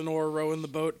Trent great. rant. Reznor rowing the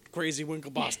boat, crazy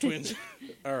Winklevoss twins.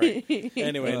 All right.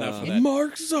 Anyway, enough of that.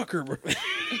 Mark Zuckerberg.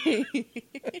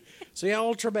 So yeah,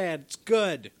 Ultraman, it's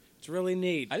good. It's really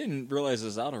neat. I didn't realize it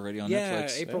was out already on yeah,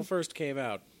 Netflix. April 1st came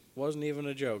out. Wasn't even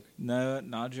a joke. No,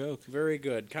 not a joke. Very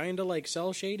good. Kind of like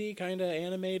cell shady, kind of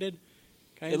animated.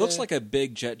 Kinda... It looks like a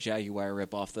big Jet Jaguar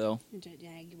ripoff, though.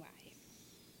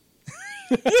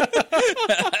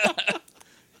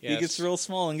 Yes. He gets real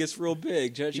small and gets real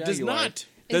big. Jet He Jaguar. does not.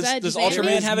 Is Does, that does Japan? Ultraman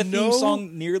There is have a theme no-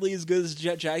 song nearly as good as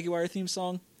Jet Jaguar theme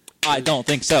song? I don't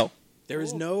think so. There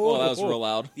is no. Oh, that was real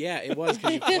loud. Yeah, it was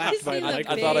because you clapped by the The mic.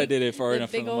 I thought I big- did it far the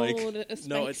enough from big the mic. old,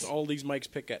 No, spikes. it's all these mics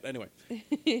pick at. Anyway,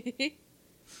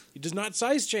 he does not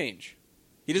size change.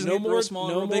 He doesn't No get real more- small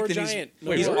no and real more big. then giant. He's,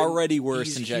 No he's more- already worse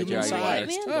He's than Jet human Jaguar.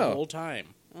 sized Sized. the Oh. whole time.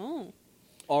 Oh.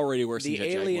 Already worse The than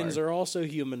Jet aliens Jaguar. are also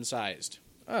human sized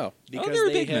Oh, because they're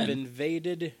they big have men.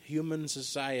 invaded human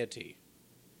society.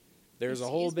 There's a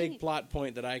whole Excuse big me? plot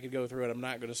point that I could go through, and I'm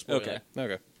not going to spoil Okay. it.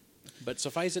 okay. But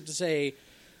suffice it to say,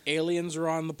 aliens are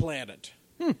on the planet,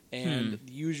 and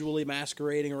usually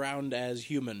masquerading around as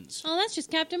humans. Oh, that's just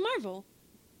Captain Marvel.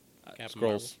 Captain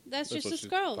Scrolls. That's That's just the what she's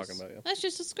Skrulls. talking about, yeah. That's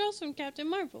just the Skrulls from Captain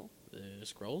Marvel.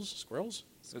 Marvel. Skrulls?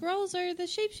 Skrulls are the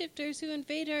shapeshifters who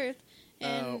invade Earth.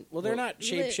 And well, they're not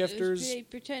shapeshifters. They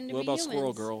pretend to What be about humans.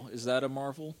 Squirrel Girl? Is that a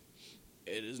Marvel?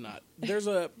 It is not. There's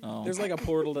a Oh. there's like a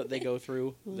portal that they go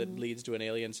through that leads to an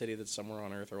alien city that's somewhere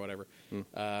on Earth or whatever.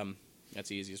 That's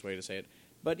the easiest way to say it.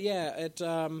 But yeah, it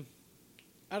I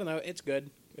don't know. It's good.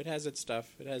 It has its stuff.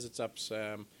 It has its ups.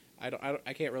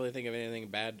 I can't really think of anything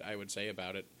bad I would say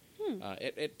about it.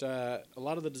 A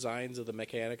lot of the designs of the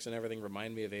mechanics and everything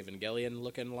remind me of Evangelion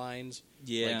looking lines.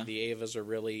 Yeah. Like the Evas are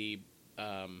really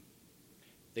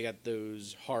they got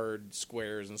those hard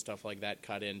squares and stuff like that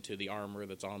cut into the armor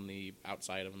that's on the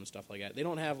outside of them and stuff like that. They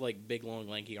don't have like big, long,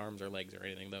 lanky arms or legs or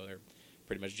anything, though. They're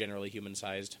pretty much generally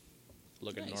human-sized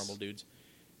looking Nice. normal dudes.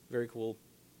 Very cool.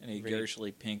 Any Really?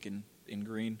 garishly pink and in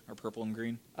green or purple and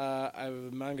green?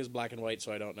 Manga's black and white,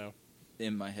 so I don't know.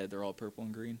 In my head, they're all purple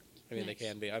and green. I mean, Nice. they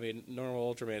can be. I mean,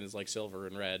 normal Ultraman is like silver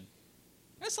and red.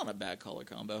 That's not a bad color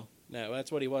combo. No, that's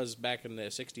what he was back in the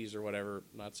 60s or whatever.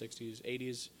 Not 60s,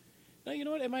 80s. No, you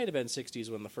know what? It might have been 60s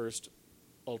when the first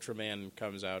Ultraman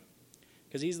comes out.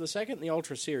 Because he's the second in the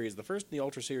Ultra series. The first in the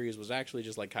Ultra series was actually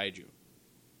just like kaiju.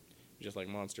 Just like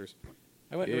monsters.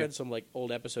 I went and read some like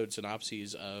old episode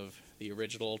synopses of the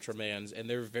original Ultramans, and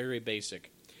they're very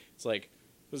basic. It's like,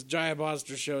 this giant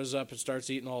monster shows up and starts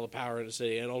eating all the power in the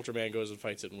city, and Ultraman goes and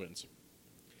fights it and wins.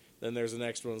 Then there's the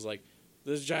next one, it's like,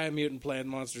 this giant mutant plant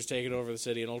monster's taking over the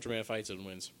city, and Ultraman fights it and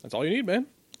wins. That's all you need, man.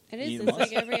 It is. It's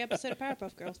like every episode of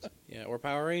Powerpuff Girls. Yeah, or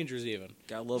Power Rangers even.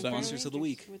 Gotta love Power Monsters of the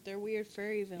Rangers Week. with their weird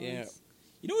furry villains. Yeah.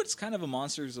 You know what's kind of a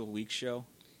Monsters of the Week show?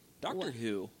 Doctor What?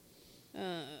 Who.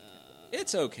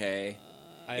 It's okay.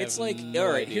 I It's have like, no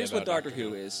all right, idea here's what about Doctor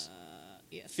Who is.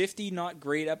 Yes. 50 not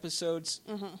great episodes,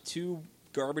 Uh-huh. 2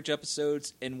 garbage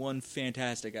episodes, and 1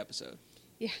 fantastic episode.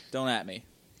 Yeah. Don't at me.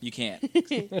 You can't.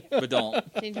 But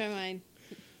don't. Change my mind.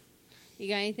 You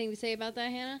got anything to say about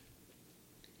that, Hannah?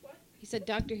 What? You said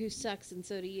Doctor Who sucks, and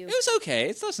so do you. It was okay.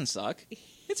 It doesn't suck.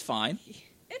 It's fine.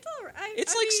 It's all right.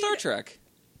 It's I like mean, Star Trek.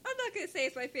 I'm not going to say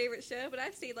it's my favorite show, but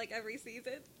I've seen like every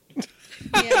season.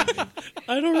 Yeah.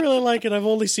 I don't really like it. I've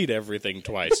only seen everything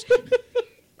twice.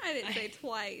 I didn't say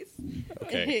twice.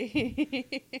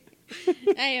 Okay.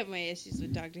 I have my issues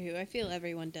with Doctor Who. I feel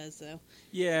everyone does, though.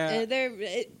 Yeah.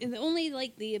 And only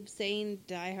like the insane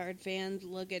diehard fans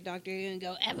look at Doctor Who and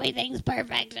go, "Everything's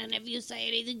perfect," and if you say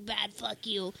anything bad, fuck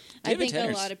you. I David think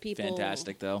Tennant's a lot of people.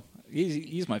 fantastic, though.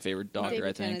 He's my favorite Doctor, David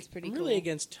I think. Tennant's pretty I'm cool. really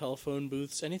against telephone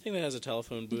booths. Anything that has a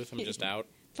telephone booth, I'm just out.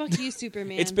 Fuck you,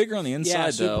 Superman. It's bigger on the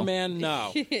inside, though. Superman,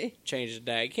 no. Change the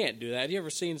day. You can't do that. You ever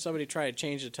seen somebody try to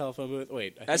change the telephone booth?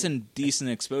 Wait. That's indecent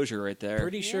exposure right there.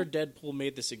 Pretty sure Deadpool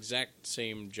made this exact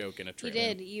same joke in a You trailer.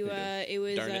 did. You it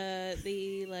was Darn it.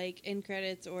 the like end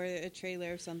credits or a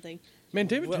trailer or something. Man,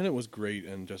 David Well- Tennant was great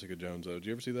in Jessica Jones, though. Did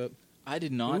you ever see that? I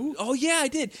did not. Who? Oh, yeah, I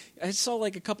did. I saw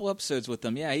like a couple episodes with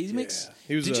them. Yeah, he makes...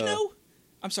 He was, Did you know?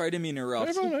 I'm sorry, I didn't mean to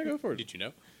interrupt. I go for it. Did you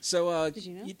know? So, Did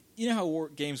you know? you know how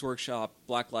Games Workshop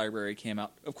Black Library came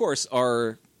out? Of course,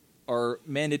 our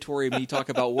mandatory me talk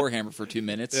about Warhammer for 2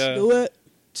 minutes. Yeah. It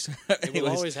It will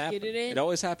always happen. Get it in? It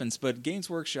always happens. But Games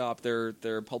Workshop,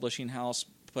 their publishing house,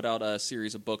 put out a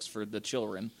series of books for the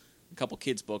children. A couple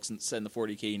kids' books set in the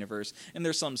 40K universe. And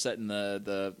there's some set in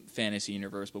the fantasy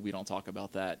universe, but we don't talk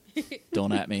about that.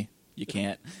 Don't at me. You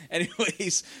can't.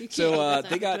 Anyways, You can't. so That's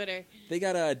they on got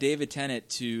Twitter. David Tennant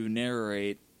to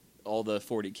narrate all the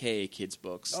 40K kids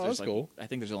books. Oh, There's that's cool. I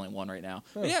think there's only one right now.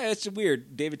 Huh. But yeah, it's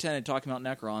weird. David Tennant talking about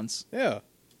Necrons, Yeah.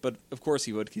 but of course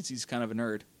he would because he's kind of a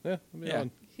nerd. Yeah. that'd be Yeah.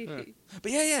 odd.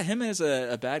 But yeah, him as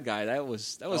a bad guy. That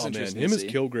was Oh, man. interesting. Him to as see.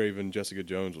 Kilgrave and Jessica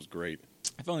Jones was great.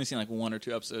 I've only seen like 1 or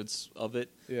 2 episodes of it.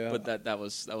 Yeah. but that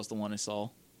was the one I saw.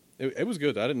 It was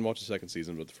good. I didn't watch the second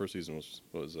season, but the first season was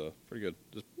pretty good.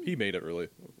 He made it, really,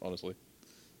 honestly.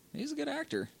 He's a good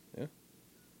actor. Yeah.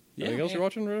 Yeah. Anything else you're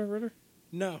watching, Ritter?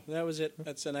 No, that was it.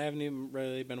 And I haven't even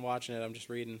really been watching it. I'm just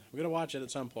reading. I'm going to watch it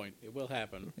at some point. It will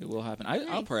happen. It will happen.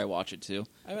 I'll probably watch it too.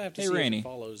 I have to Hey, see Rainey. if it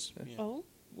follows. Yeah. Oh,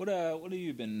 What have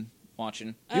you been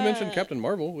watching? You mentioned Captain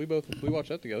Marvel. We watched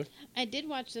that together. I did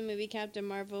watch the movie Captain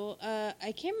Marvel.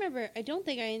 I can't remember. I don't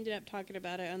think I ended up talking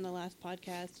about it on the last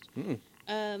podcast. Mm-mm.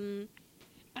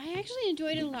 I actually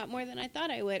enjoyed it a lot more than I thought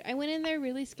I would. I went in there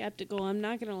really skeptical. I'm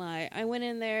not gonna lie. I went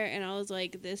in there and I was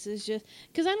like, "This is just,"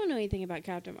 because I don't know anything about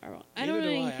Captain Marvel. I don't Neither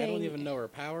know do anything. I don't even know her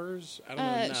powers. I don't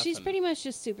know nothing. She's pretty much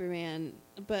just Superman,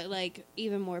 but like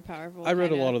even more powerful. I read a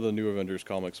kinda. lot of the New Avengers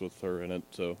comics with her in it,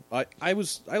 so I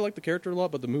like the character a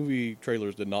lot, but the movie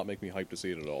trailers did not make me hyped to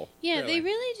see it at all. Yeah, Really? they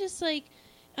really just like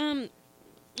I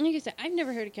said, I've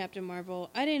never heard of Captain Marvel.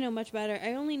 I didn't know much about her.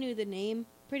 I only knew the name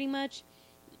pretty much,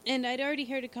 and I'd already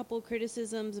heard a couple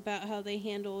criticisms about how they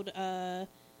handled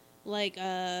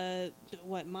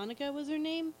what Monica was her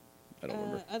name? I don't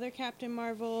remember. Other Captain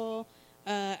Marvel,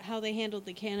 how they handled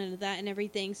the canon of that and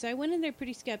everything. So I went in there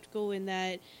pretty skeptical in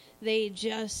that they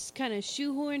just kind of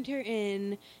shoehorned her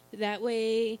in. That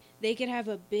way they could have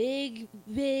a big,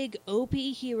 big OP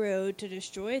hero to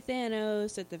destroy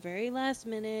Thanos at the very last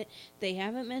minute. They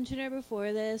haven't mentioned her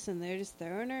before this, and they're just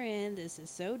throwing her in. This is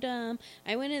so dumb.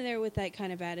 I went in there with that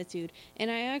kind of attitude, and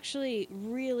I actually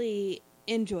really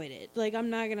enjoyed it. Like,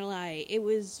 I'm not gonna lie, it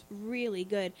was really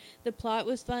good. The plot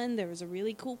was fun. There was a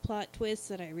really cool plot twist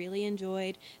that I really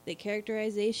enjoyed. The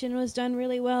characterization was done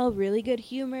really well. Really good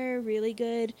humor, really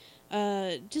good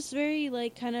just very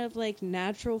like kind of like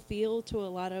natural feel to a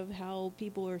lot of how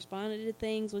people responded to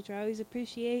things, which I always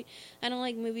appreciate. I don't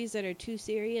like movies that are too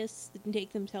serious and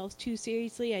take themselves too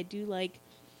seriously. I do like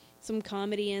some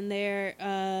comedy in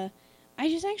there. I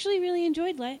just actually really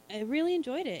enjoyed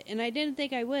it, and I didn't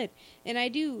think I would. And I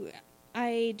do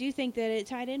think that it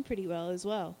tied in pretty well as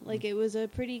well. Like, it was a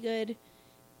pretty good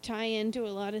tie into a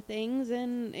lot of things,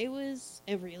 and it was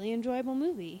a really enjoyable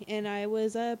movie. And I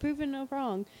was proven no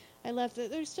wrong. I left it.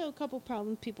 There's still a couple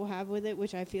problems people have with it,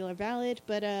 which I feel are valid,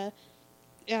 but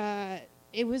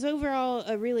it was overall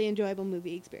a really enjoyable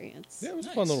movie experience. Yeah, it was a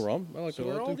Nice. fun little rom. I like So it a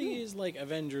are lot, all too. these like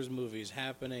Avengers movies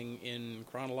happening in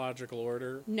chronological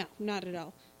order? No, not at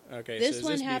all. Okay, This so is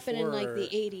one this happened in like before- the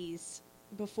 80s,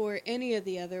 before any of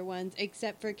the other ones,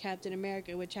 except for Captain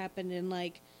America, which happened in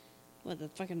like, what, the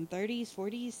fucking 30s,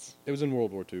 40s? It was in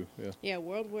World War II, yeah. Yeah,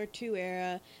 World War II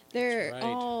era. They're right.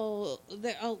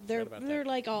 they're about they're that.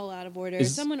 like all out of order.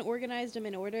 Is- Someone organized them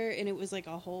in order, and it was like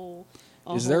a whole.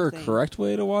 Is there a thing. correct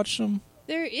way to watch them?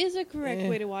 There is a correct Eh.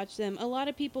 way to watch them. A lot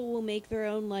of people will make their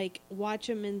own, like, watch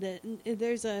them in the...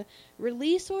 There's a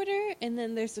release order, and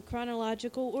then there's a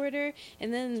chronological order,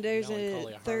 and then there's Melancholy a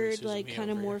Harvey third, Susan like, me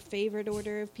kind of over more here. favored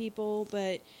order of people,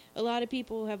 but a lot of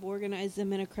people have organized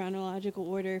them in a chronological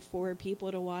order for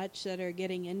people to watch that are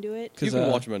getting into it. You 'Cause, can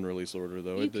watch them in release order,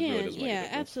 though. You It really can, doesn't make a yeah,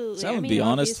 difference. absolutely. So I'm I gonna mean, be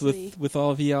honest obviously- with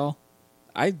all of y'all.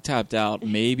 I tapped out.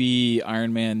 Maybe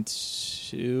Iron Man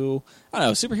 2. I don't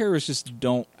know. Superheroes just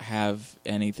don't have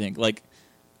anything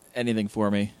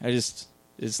for me.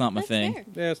 It's not my That's thing. fair.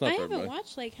 Yeah, it's not I for haven't everybody.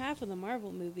 watched like half of the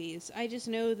Marvel movies. I just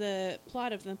know the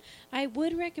plot of them. I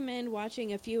would recommend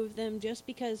watching a few of them just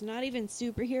because, not even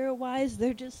superhero wise,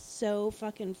 they're just so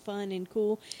fucking fun and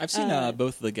cool. I've seen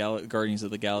both of the Guardians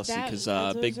of the Galaxy because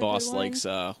those Big are good Boss ones.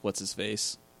 likes what's his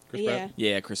face. Chris Yeah. Pratt?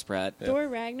 Yeah, Chris Pratt. Yeah. Thor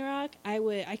Ragnarok,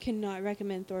 I cannot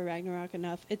recommend Thor Ragnarok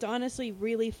enough. It's honestly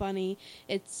really funny.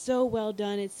 It's so well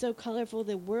done. It's so colorful.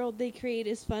 The world they create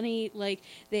is funny. Like,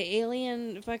 the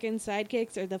alien fucking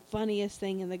sidekicks are the funniest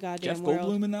thing in the goddamn Jeff world.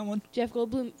 Goldblum in that one. Jeff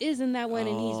Goldblum is in that one,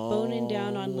 and he's boning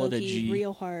down on what a Loki G.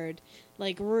 real hard.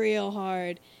 Like, real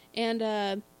hard.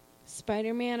 And,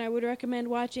 Spider-Man I would recommend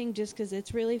watching just because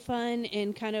it's really fun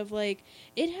and kind of like,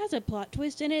 it has a plot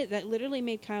twist in it that literally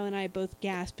made Kyle and I both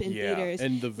gasp in Yeah, theaters.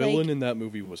 and the villain Like, in that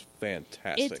movie was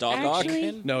fantastic. it's Doc Ock?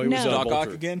 actually... No, it was no. Doc Ock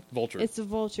Vulture. again? Vulture. It's the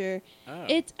Vulture. Oh.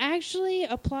 It's actually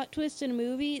a plot twist in a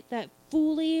movie that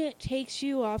fully takes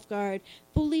you off guard,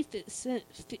 fully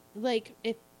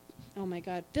oh my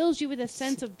god, fills you with a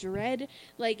sense of dread.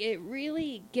 Like, it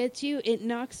really gets you. It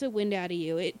knocks the wind out of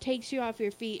you. It takes you off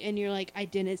your feet, and you're like, I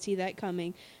didn't see that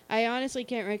coming. I honestly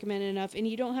can't recommend it enough. And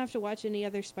you don't have to watch any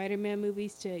other Spider-Man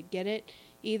movies to get it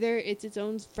either. It's its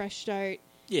own fresh start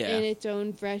Yeah, in its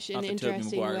own fresh not and the Tobey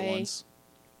interesting Maguire way. ones.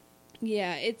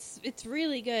 Yeah, it's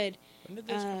really good. When did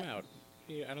this come uh, out?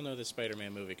 Yeah, I don't know this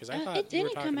Spider-Man movie because I thought it you were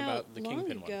didn't talking come out about the long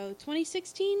Kingpin ago. one.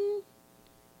 2016,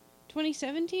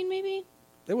 2017, maybe.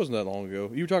 It wasn't that long ago.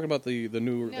 You were talking about the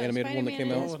new No, animated one that Spider-Man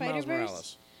came and Oh, out? with Miles Spider-Verse?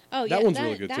 Morales. Oh, That yeah, one's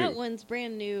really good, that too. one's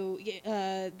brand new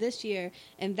this year,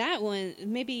 and that one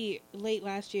maybe late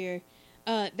last year.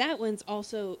 That one's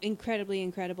also incredibly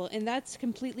incredible, and that's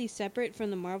completely separate from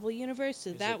the Marvel universe.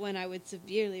 So that one I would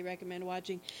severely recommend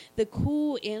watching. The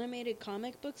cool animated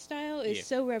comic book style is Yeah.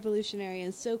 so revolutionary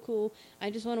and so cool. I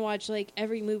just want to watch like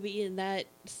every movie in that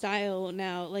style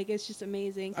now. Like, it's just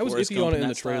amazing. I was Forrest iffy Gump on it in in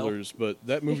the that style. trailers, but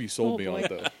that movie sold Oh, me on boy. it,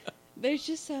 though. There's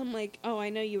just some like, oh, I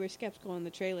know you were skeptical in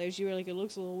the trailers. You were like, it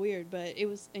looks a little weird, but it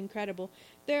was incredible.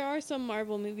 There are some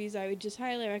Marvel movies I would just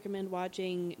highly recommend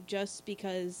watching just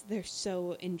because they're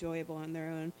so enjoyable on their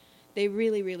own. They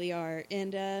really, really are.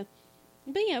 And,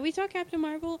 but yeah, we saw Captain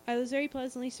Marvel. I was very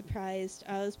pleasantly surprised.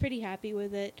 I was pretty happy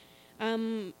with it.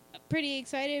 I'm pretty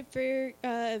excited for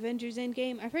Avengers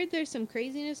Endgame. I've heard there's some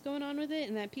craziness going on with it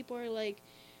and that people are like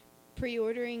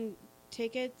pre-ordering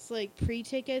tickets, like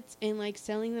pre-tickets, and like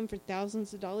selling them for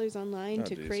thousands of dollars online Oh,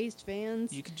 to geez. crazed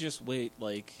fans. You could just wait,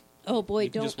 like, Oh boy, you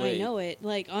can don't just I wait. know it?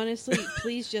 Like, honestly,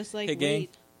 please just like hey, gang,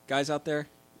 wait. guys out there,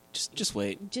 just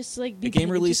wait. Just like The game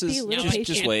just releases, be a little just-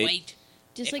 patient. just wait.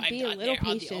 Just If like I'm be a not little there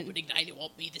on the patient. opening night, it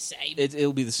won't be the same.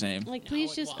 It'll be the same. Like, No,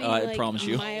 please it just won't. be I like promise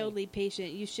you. mildly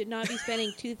patient. You should not be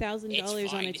spending $2,000 It's on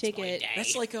fine, a it's my ticket. day.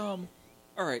 That's like all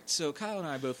right. So Kyle and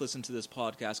I both listened to this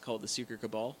podcast called The Secret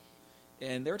Cabal,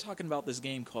 and they were talking about this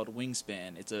game called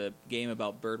Wingspan. It's a game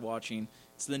about bird watching.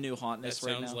 It's the new That hotness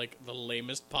right sounds now. like the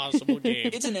lamest possible game.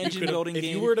 It's an You engine could've- building if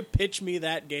game. you were to pitch me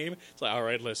that game, it's like, all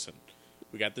right, listen,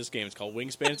 we got this game. It's called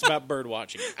Wingspan. It's about bird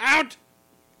watching. Out!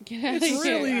 Get out of It's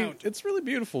here. really, out. it's really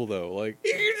beautiful, though. Like,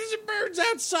 There's birds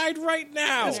outside right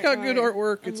now. it's got good hard.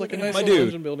 artwork. I'm It's like a looking nice at My little dude,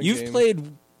 engine building you've game.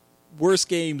 played worse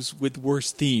games with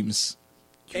worse themes.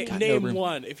 Hey, got name no room.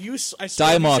 one. If you, I swear, if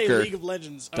Die you say Mocker. League of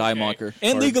Legends, okay. Die Mocker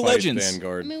and Hard League of Fight Legends. I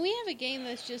Vanguard. mean, we have a game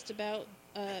that's just about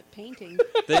painting.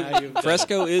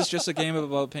 Fresco is just a game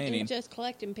about painting. It's just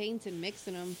collecting paints and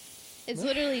mixing them. It's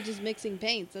literally just mixing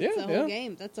paints. That's Yeah, the whole yeah.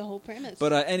 game. That's the whole premise.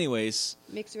 But anyways,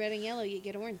 Mix red and yellow, you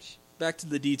get orange. back to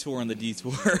the detour on the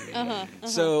detour. Uh-huh.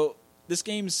 So this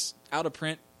game's out of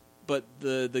print, but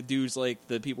the dudes, like,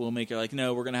 the people who make it, like,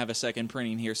 no, we're going to have a second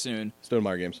printing here soon.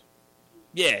 Stonemaier Games.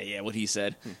 Yeah, what he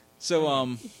said. So,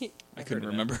 I couldn't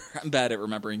remember. I'm bad at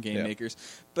remembering game makers.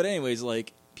 But anyways,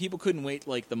 like, people couldn't wait,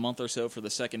 like, the month or so for the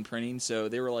second printing, so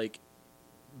they were, like,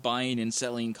 buying and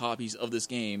selling copies of this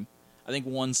game. I think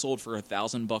one sold for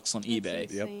 $1,000 on eBay.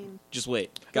 That's insane. Just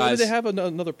wait, Well, guys. they have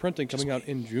another printing coming out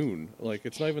in June. Like,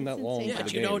 it's not even that It's long insane. for But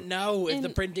the you game. don't know if the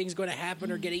And- printing's going to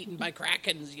happen or get eaten by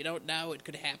krakens. You don't know. It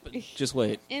could happen. Just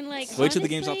wait. And like, Wait till the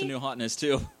game's off the honestly- new hotness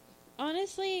too.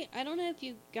 Honestly, I don't know if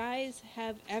you guys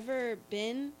have ever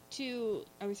been to.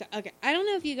 I don't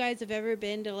know if you guys have ever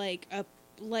been to like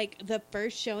the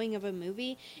first showing of a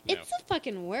movie. No. It's the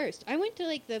fucking worst. I went to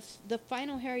like the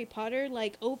final Harry Potter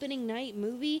like opening night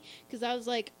movie because I was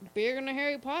like bigger than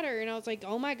Harry Potter, and I was like,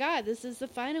 oh my god, this is the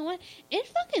final one. It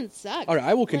fucking sucked. All right,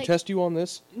 I will Like, contest you on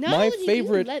this. No, My you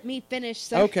favorite. let me finish.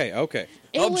 Sir. Okay.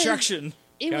 It was- Objection.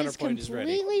 It was Counterpoint is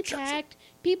ready. completely packed.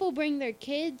 People bring their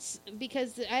kids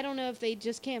because I don't know if they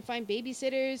just can't find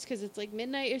babysitters because it's like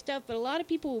midnight or stuff, but a lot of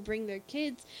people will bring their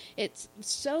kids. It's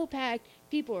so packed.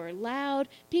 People are loud.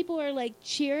 People are like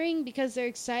cheering because they're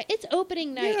excited. It's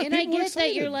opening night, Yeah, and I people are get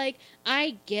that you're excited. like,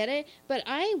 I get it, but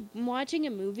I'm watching a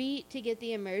movie to get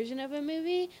the immersion of a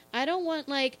movie. I don't want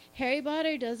like Harry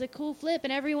Potter does a cool flip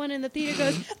and everyone in the theater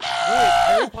goes,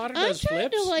 Harry Potter I'm does trying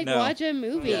flips? to like No. watch a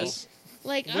movie. Yes.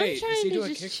 Like Wait, I'm does trying he do to a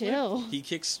just kickflip? chill. He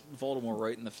kicks Voldemort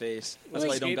right in the face. That's Like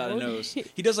why he don't got a skateboard? nose.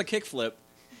 He does a kickflip.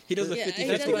 He does a Yeah, 50 he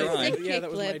That's does what a I grind. think. Yeah, that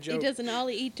was my kickflip. He joke. does an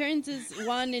ollie. He turns his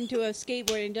wand into a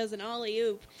skateboard and does an ollie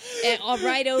oop, and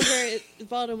right over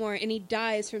Voldemort, and he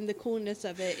dies from the coolness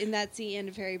of it. And that's the end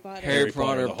of Harry Potter. Harry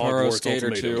Potter, the Pro Hogwarts Skater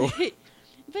Ultimatum. 2.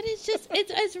 But it's just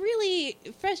it's really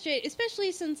frustrating,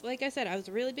 especially since, like I said, I was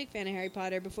a really big fan of Harry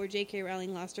Potter before J.K.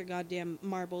 Rowling lost her goddamn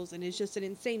marbles and is just an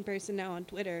insane person now on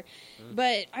Twitter.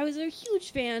 But I was a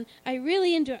huge fan. I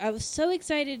really enjoyed. I was so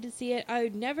excited to see it.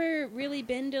 I'd never really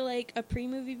been to like a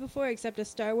pre-movie before, except a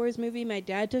Star Wars movie my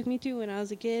dad took me to when I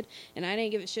was a kid, and I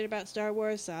didn't give a shit about Star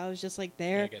Wars, so I was just like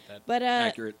there. Yeah, I get that. But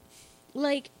Accurate.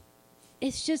 like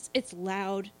it's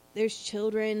loud. There's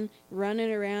children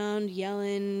running around,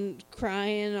 yelling,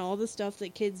 crying, all the stuff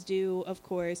that kids do, of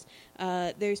course.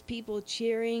 There's people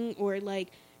cheering or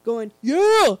like going,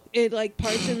 yeah, it like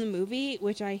parts in the movie,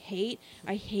 which I hate.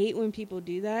 I hate when people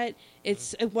do that.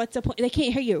 It's what's the point? They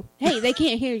can't hear you. Hey, they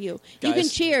can't hear you. You can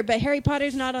Guys. cheer, but Harry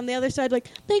Potter's not on the other side like,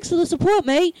 thanks for the support,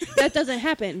 mate. That doesn't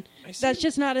happen. I see. That's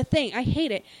just not a thing. I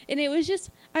hate it. And it was just,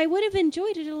 I would have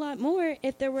enjoyed it a lot more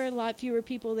if there were a lot fewer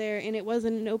people there and it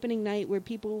wasn't an opening night where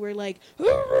people were like,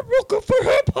 oh, I'm looking for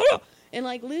Harry Potter, and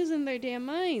like losing their damn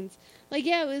minds. Like,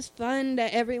 yeah, it was fun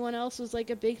that everyone else was like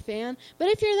a big fan, but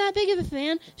if you're that big of a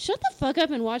fan, shut the fuck up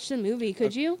and watch the movie,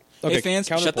 could you? Okay, Hey fans,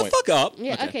 shut the counterpoint. fuck up.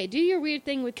 Yeah, okay, do your weird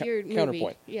thing with your movie.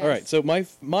 Counterpoint. Yes. All right, so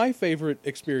my favorite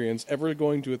experience ever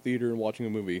going to a theater and watching a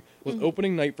movie was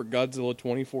opening night for Godzilla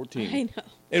 2014. I know.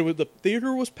 And the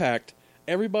theater was packed.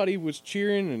 Everybody was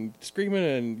cheering and screaming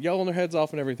and yelling their heads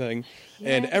off and everything.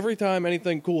 And Yeah. every time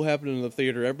anything cool happened in the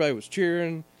theater, everybody was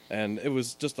cheering. And it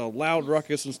was just a loud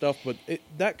ruckus and stuff. But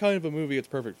that kind of a movie, it's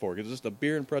perfect for. 'Cause it's just a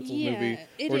beer and pretzels Yeah, movie.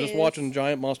 it We're just is. watching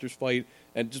giant monsters fight.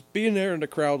 And just being there in a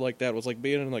crowd like that was like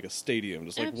being in like a stadium.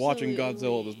 Just like watching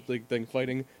Godzilla, this Absolutely. big thing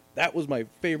fighting. That was my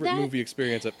favorite That- movie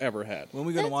experience I've ever had. When are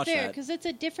we going to That's watch fair, that? because it's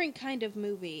a different kind of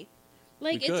movie.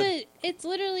 Like We could. it's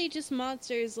literally just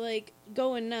monsters like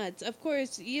going nuts. Of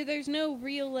course, there's no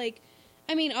real like.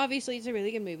 I mean, obviously, it's a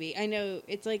really good movie. I know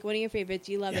it's like one of your favorites.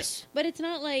 You love Yes. it, but it's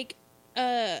not like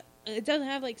it doesn't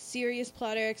have like serious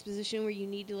plot or exposition where you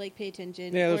need to like pay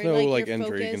attention. Yeah, there's or, no like you're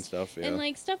intrigue and focused stuff. Yeah. and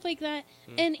like stuff like that.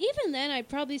 And even then, I'd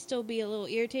probably still be a little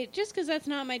irritated just because that's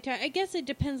not my type. I guess it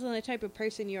depends on the type of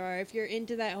person you are. If you're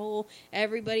into that whole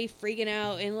everybody freaking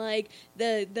out and like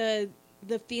the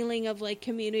feeling of like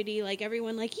community, like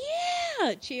everyone like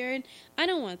yeah cheering. I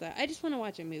don't want that. I just want to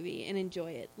watch a movie and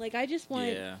enjoy it. Like I just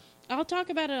want. Yeah. I'll talk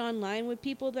about it online with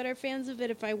people that are fans of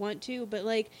it if I want to, but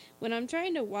like when I'm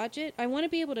trying to watch it, I want to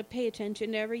be able to pay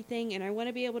attention to everything and I want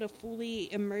to be able to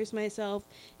fully immerse myself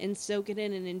and soak it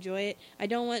in and enjoy it. I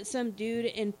don't want some dude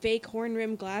in fake horn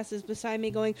rimmed glasses beside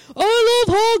me going, I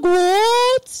love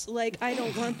Hogwarts! Like, I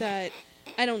don't want that.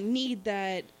 I don't need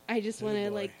that. I just want to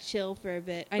boy. like chill for a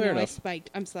bit. I Fair know I enough. spiked.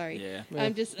 I'm sorry. Yeah.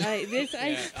 I'm just it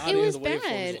audio, was the waveforms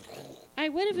bad. was- I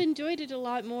would have enjoyed it a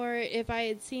lot more if I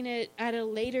had seen it at a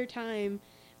later time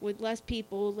with less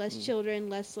people, less children,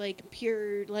 less like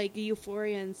pure like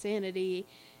euphoria and sanity.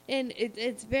 And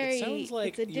it's very. It sounds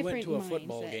like it's a you went different to a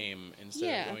football mindset. game instead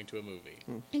Yeah. of going to a movie,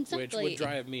 Exactly. which would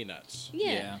drive me nuts.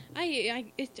 Yeah,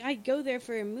 I go there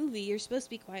for a movie. You're supposed to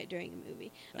be quiet during a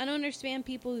movie. I don't understand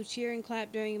people who cheer and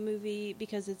clap during a movie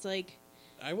because it's like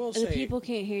I will the say, people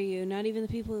can't hear you. Not even the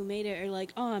people who made it are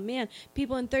like, oh man,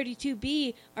 people in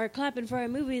 32B are clapping for a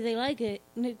movie. They like it.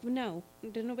 No,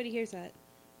 nobody hears that.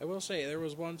 I will say, there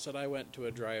was once that I went to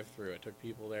a drive-thru. I took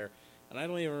people there, and I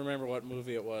don't even remember what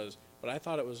movie it was, but I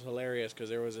thought it was hilarious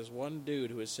because there was this one dude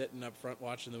who was sitting up front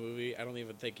watching the movie. I don't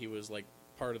even think he was like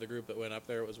part of the group that went up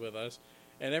there. It was with us,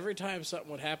 and every time something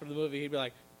would happen to the movie, he'd be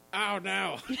like, "Ow,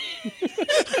 no!"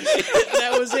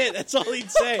 That was it. That's all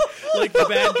he'd say. Like the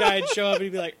bad guy'd show up, and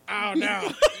he'd be like, "Ow,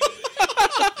 no!"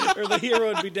 Or the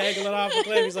hero would be dangling off a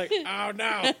cliff. He's like, "Ow,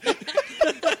 no!"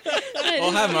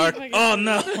 Oh, hi, Mark. Oh,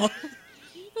 no.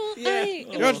 Yeah,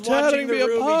 You're tearing me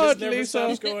apart, Lisa.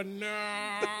 Stops going,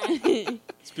 "No."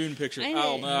 Spoon picture. I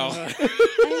Oh, know. no.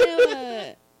 I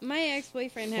know my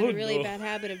ex-boyfriend had Oh, a really no. bad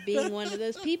habit of being one of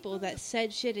those people that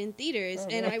said shit in theaters,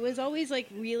 and I was always like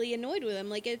really annoyed with him.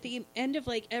 Like at the end of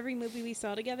like every movie we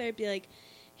saw together, I'd be like,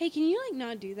 hey, can you like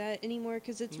not do that anymore?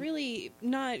 Because it's really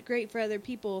not great for other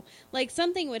people. Like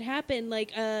something would happen,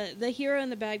 like the hero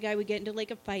and the bad guy would get into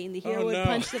like a fight, and the hero Oh, would no.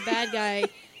 punch the bad guy.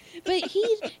 But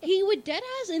he would dead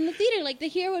ass in the theater. Like the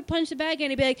hero would punch the bad guy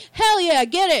and he'd be like, "Hell yeah,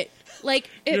 get it!" Like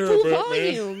at You're full Batman.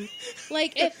 volume.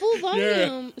 Like at full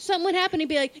volume, something would happen. He'd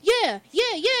be like, "Yeah, yeah,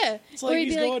 yeah," It's like or he'd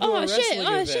he's be like, going to a "Oh shit, wrestling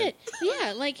oh event." shit."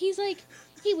 Yeah, like he's like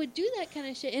he would do that kind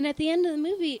of shit. And at the end of the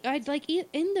movie, I'd like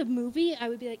in the movie, I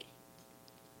would be like,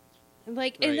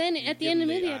 Right, and then you at the give end of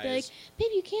him the the movie, I'd be like, eyes. "Babe,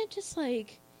 you can't just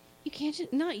like." You can't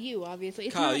just, not you, obviously.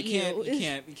 It's Kyle, not you can't Quit.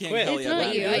 tell It's you not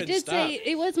about you. it. I Good, did stop. say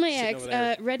it was my Sitting ex, over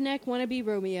there. redneck wannabe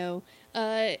Romeo,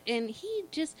 and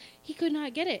he could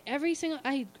not get it. Every single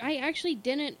I actually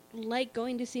didn't like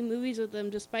going to see movies with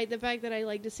him, despite the fact that I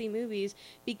like to see movies,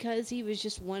 because he was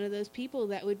just one of those people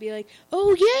that would be like,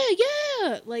 "Oh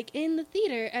yeah, yeah," like in the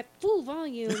theater at full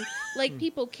volume, like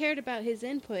people cared about his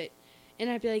input. And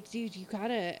I'd be like, dude, you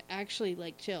gotta actually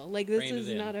like chill. Like this Rein it is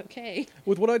in. not okay.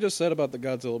 With what I just said about the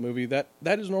Godzilla movie, that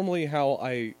is normally how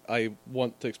I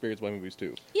want to experience my movies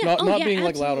too. Yeah, Not yeah, being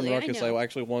like loud and absolutely, I ruckus. know. I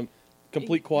actually want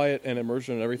complete quiet and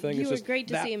immersion and everything. You It's were just great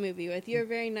to that- see a movie with. You were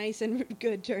very nice and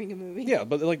good during a movie. Yeah,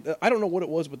 but like I don't know what it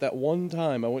was, but that one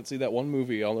time I went to see that one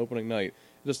movie on opening night,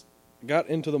 just got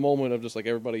into the moment of just like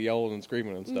everybody yelling and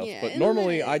screaming and stuff. Yeah, but and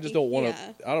normally then, I just don't want to.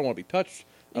 yeah. I don't want to be touched.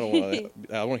 I don't want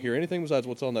to. I want to hear anything besides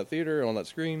what's on that theater on that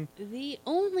screen. The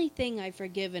only thing I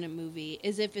forgive in a movie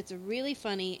is if it's really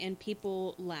funny and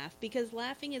people laugh, because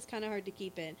laughing is kind of hard to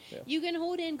keep in. Yeah. You can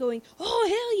hold in going, "Oh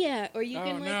hell yeah," or you Oh,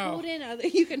 can like no. hold in other.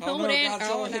 You can hold in.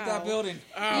 Oh hit that no. building.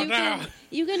 "Oh you no!"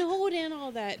 you can hold in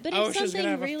all that, but I if was just gonna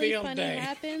something have a really field funny day.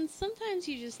 happens, sometimes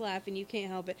you just laugh and you can't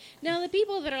help it. Now the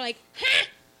people that are like, "Ha!"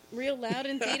 real loud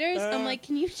in theaters, I'm like,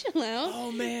 can you chill out? Oh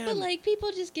man! But like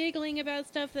people just giggling about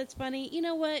stuff that's funny, you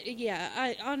know what? Yeah,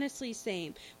 I honestly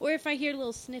same. Or if I hear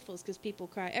little sniffles because people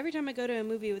cry. Every time I go to a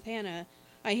movie with Hannah,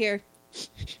 I hear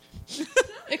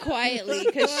quietly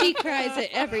because she cries at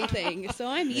everything. So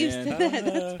I'm used to that.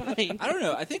 That's fine. I don't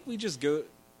know. I think we just go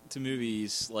to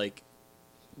movies like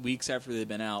weeks after they've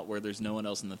been out, where there's no one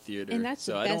else in the theater, And that's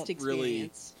so the I best don't really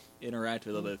experience. interact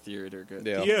with other theater go.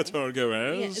 Yeah. Theater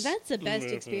goers. Yeah, that's the best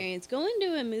experience. Go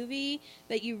into a movie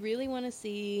that you really want to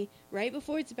see right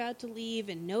before it's about to leave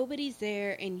and nobody's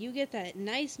there, and you get that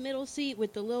nice middle seat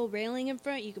with the little railing in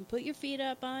front you can put your feet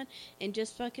up on and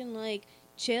just fucking like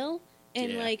chill.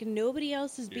 And Yeah. like nobody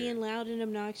else is being loud and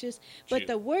obnoxious. But Chill.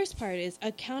 the worst part is a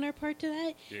counterpart to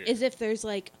that is if there's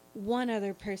like one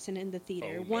other person in the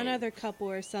theater, Oh, one no. other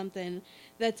couple or something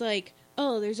that's like,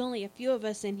 oh, there's only a few of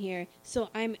us in here, so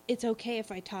it's okay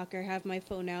if I talk or have my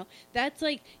phone out. That's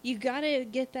like, you gotta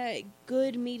get that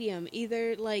good medium.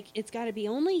 Either like it's gotta be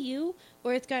only you,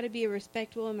 or it's gotta be a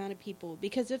respectable amount of people.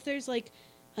 Because if there's like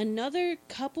another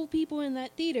couple people in that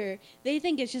theater, they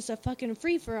think it's just a fucking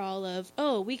free-for-all of,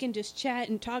 oh, we can just chat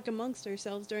and talk amongst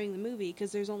ourselves during the movie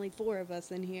because there's only 4 of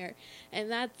us in here. And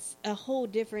that's a whole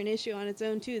different issue on its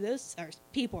own too. Those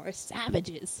people are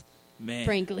savages, Man,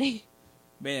 frankly.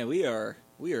 man, we are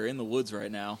in the woods right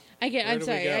now. I'm Where do we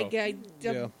sorry.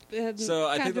 go? So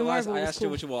I think Captain I Marvel was asked cool. you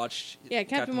what you watched. Yeah,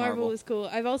 Captain Marvel was cool.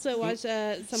 I've also watched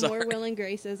some Sorry. more Will and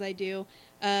Grace as I do.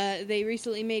 They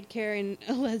recently made Karen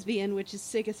a lesbian, which is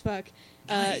sick as fuck.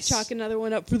 Nice. Chalk another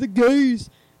one up for the gays.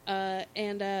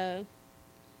 And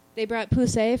they brought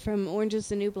Poussey from Orange is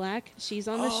the New Black. She's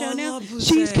on the Oh, show I now. love Poussey.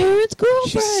 She's Karen's girlfriend.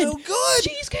 She's so good.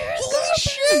 She's Karen's Holy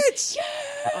girlfriend. shit!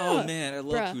 Yeah. Oh man, I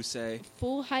love Bruh. Poussey.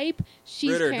 Full hype. She's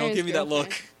Ritter, Karen's don't give me that girlfriend.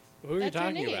 look. Who are you That's her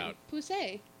talking name, about?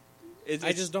 Poussey.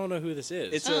 I just don't know who this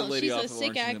is. It's a lady she's off a of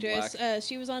sick Orange is the New actress. Black.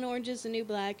 She was on Orange is the New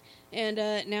Black, and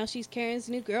now she's Karen's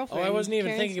new oh, girlfriend. I wasn't even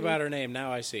Karen's thinking new- about her name.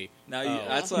 Now I see. Now, Oh.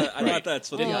 that's what I thought.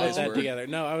 That's what the Didn't put eyes that were. together.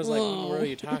 No, I was like, Oh. what are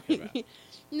you talking about?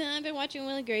 No, I've been watching Will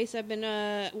and Grace. I've been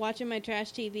watching my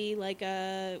trash TV, like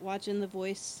watching The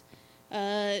Voice.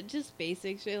 Just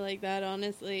basic shit like that,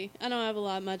 honestly. I don't have a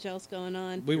lot much else going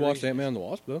on. We watched Ant-Man and the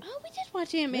Wasp, though. Oh, we did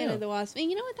watch Ant-Man Yeah. and the Wasp. And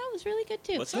you know what? That was really good,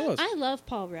 too. What's that? I love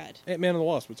Paul Rudd. Ant-Man and the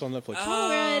Wasp. It's on Netflix. Paul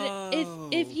Rudd, Oh.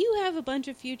 if you have a bunch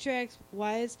of future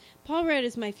ex-wives, Paul Rudd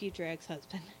is my future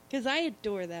ex-husband. Because I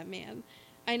adore that man.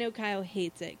 I know Kyle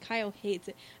hates it. Kyle hates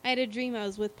it. I had a dream I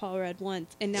was with Paul Rudd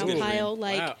once, and now It's a good Kyle, dream.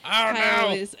 like, Wow. Oh, Kyle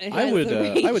no. is. I has would the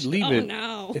I would rage. leave Oh, it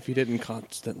no. if you didn't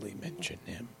constantly mention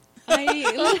him.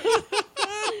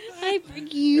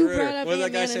 You brought up What did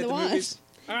that guy Ant-Man say and at the the movies?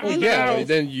 Wasp. Well, yeah,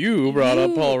 then you brought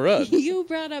up Paul Rudd. You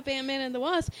brought up Ant-Man and the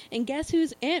Wasp, and guess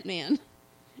who's Ant-Man?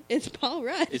 It's Paul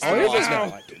Rudd. It's Oh, is it Wow.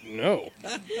 now? I didn't know.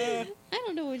 I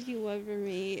don't know what you want from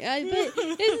me, but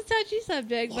it's a touchy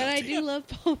subject. But I do love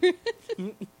Paul Rudd.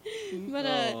 But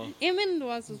Oh. Ant-Man and the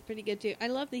Wasp was pretty good too. I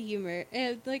love the humor.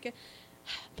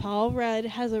 Paul Rudd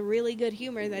has a really good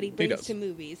humor that he brings does. to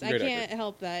movies. Great I can't actor.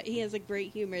 help that. He has a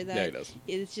great humor that Yeah, he does.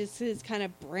 is just his kind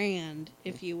of brand,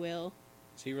 if you will.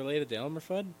 Is he related to Elmer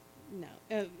Fudd?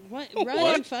 No, what? Oh, Rudd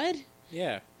what? and Fudd?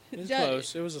 Yeah. It was Duh.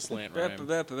 close. It was a slant rhyme.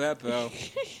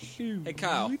 Hey,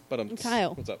 Kyle, But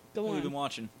Kyle. what's up? Go what have you been on.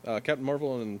 watching? Captain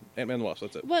Marvel and Ant-Man and the Wasp.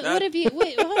 That's it. What have you?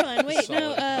 Wait, hold on. Wait,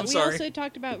 no. Solid. We sorry. also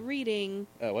talked about reading.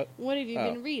 What? What have you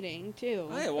Oh. been reading too?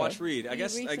 I watched Read. I You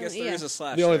guess recently- there is yeah. a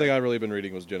slash. The only there. thing I've really been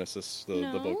reading was Genesis, the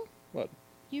No. book. What?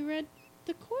 You read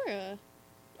the Korra.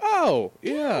 Oh,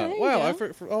 Yeah, yeah. there you Wow, go. I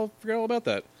forgot all about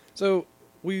that. So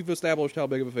we've established how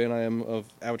big of a fan I am of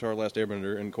Avatar: Last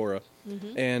Airbender and Korra,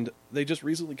 Mm-hmm. and they just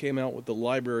recently came out with the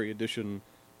library edition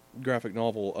graphic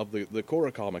novel of the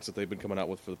Korra comics that they've been coming out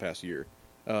with for the past year.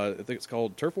 I think it's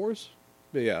called Turf Wars.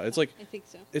 But yeah, it's like I think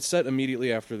so. it's set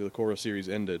immediately after the Korra series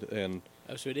ended, and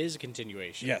Oh, so it is a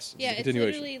continuation. yes, Yeah, a it's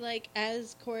continuation. literally like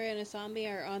as Korra and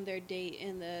Asami are on their date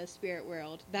in the spirit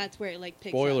world. That's where it like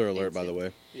picks Spoiler up. alert, by the It's-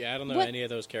 way. Yeah, I don't know What? any of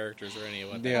those characters or any of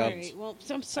what. Yeah. that Sorry. means. Well,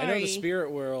 I'm I sorry. know the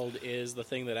spirit world is the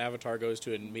thing that Avatar goes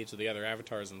to and meets with the other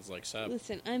avatars and is like sub.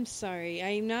 Listen, I'm sorry.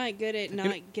 I'm not good at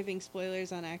not giving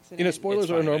spoilers on accident. You know, spoilers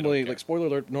It's are fine, I don't normally care. like spoiler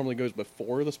alert normally goes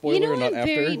before the spoiler, You know, and not I'm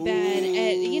after. very bad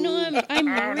at. You know, I'm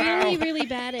really, no. really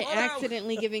bad at Oh, no.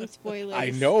 accidentally giving spoilers. I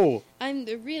know. I'm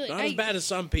the really. Not as bad as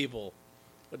some people,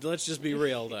 but let's just be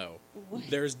real though. What?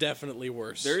 There's definitely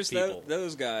worse There's people.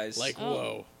 those guys. Like Oh.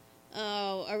 whoa,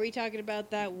 Oh, are we talking about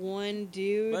that one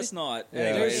dude? Let's not. Yeah,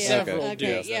 Anyways, there's Yeah, several okay,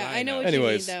 dudes. yeah, that I know what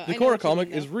Anyways, you mean, though. the I know Korra what you comic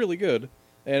mean, is though. really good,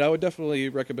 and I would definitely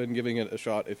recommend giving it a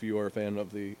shot if you are a fan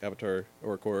of the Avatar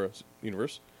or Korra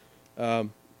universe.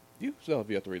 You still have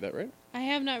yet to read that, right? I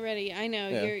have not read it. I know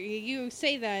Yeah. you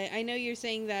say that. I know you're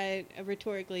saying that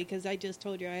rhetorically because I just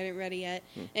told you I hadn't read it yet,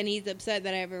 and he's upset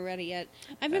that I haven't read it yet.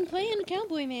 I've been playing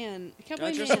Cowboy Man.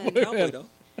 Cowboy Just Man. cowboy, though.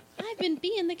 I've been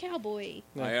being the cowboy.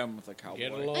 I am with a cowboy.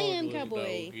 get along, I am little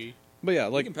cowboy. doggy. But yeah,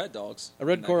 You like can pet dogs. I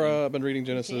read in that Korra. game. I've been reading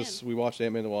Genesis. can. We watched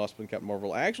Ant-Man and the Wasp and Captain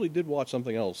Marvel. I actually did watch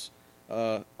something else.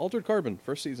 Altered Carbon,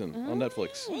 first season on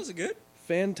Netflix. Was it good?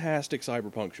 Fantastic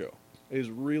cyberpunk show. It is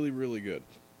really, really good.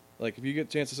 Like, if you get a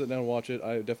chance to sit down and watch it,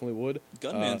 I definitely would.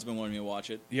 Gunman's been wanting me to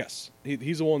watch it. Yes,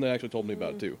 he's the one that actually told me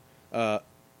about it too.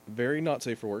 Very not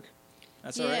safe for work.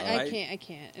 That's Yeah, all right. I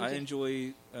can't. I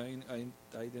enjoy.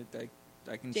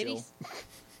 I can chill. Titties?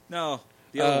 No,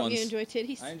 the other ones. You enjoy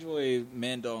titties? I enjoy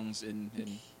mandongs in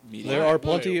media. There are Whoa,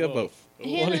 plenty of whoa. both.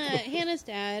 Hannah's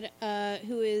dad,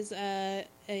 who is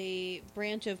a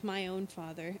branch of my own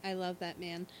father. I love that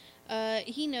man.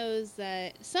 He knows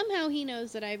that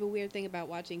I have a weird thing about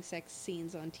watching sex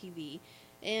scenes on TV.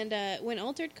 And when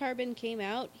Altered Carbon came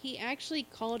out, he actually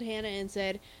called Hannah and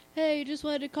said, "Hey, just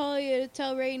wanted to call you to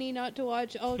tell Rainey not to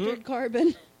watch Altered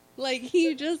Carbon." Like,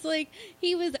 he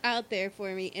was out there for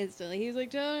me instantly. He was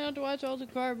like, "Tell her not to watch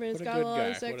Altered Carbon. It's What a got good a lot guy.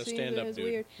 of sex What a scenes and stand-up it's dude.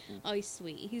 weird." Oh, he's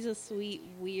sweet. He's a sweet,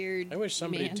 weird I wish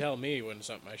somebody man. would tell me when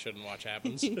something I shouldn't watch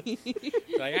happens.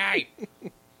 Like, hey,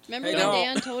 Remember Hey, when no.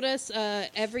 Dan told us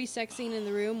every sex scene in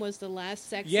the room was the last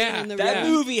sex Yeah, scene in the That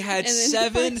room? movie had And then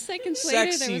 7 5 seconds sex later, there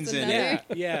was scenes in another.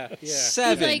 it. yeah.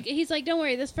 7. He's like, don't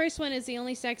worry, this first one is the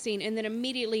only sex scene, and then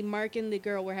immediately Mark and the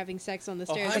girl were having sex on the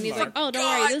stairs, I and he's like, forgot. oh, don't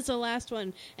worry, this is the last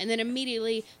one, and then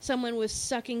immediately someone was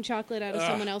sucking chocolate out of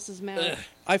someone else's mouth.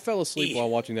 I fell asleep Yeah. while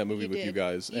watching that movie You with did. you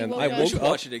guys, You and woke I up. We woke should up.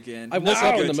 watch it again. I woke It's a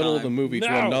up in good the middle of the time. movie to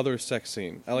No. another sex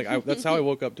scene. That's how I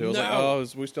woke up to. I was like, No. "Oh,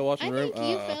 is we still watching I the room?" think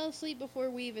you fell asleep before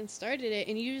we even started it,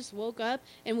 and you just woke up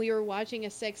and we were watching a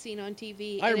sex scene on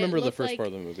TV. I and it remember the looked first like, part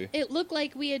of the movie. It looked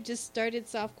like we had just started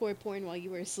softcore porn while you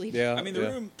were asleep. Yeah, I mean, the yeah.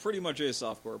 room pretty much is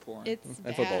softcore porn. It's And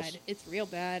bad. footballs. It's real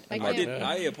bad. And I can't- did.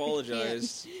 I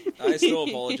apologize. I still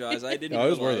apologize. I didn't No,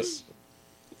 it was worth realize.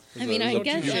 I mean, I Don't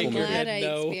guess you I'm shake your glad head I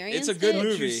no. experienced It's a good it.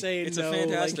 movie. say It's no a like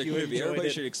fantastic you movie. enjoyed Everybody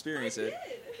it. should experience it.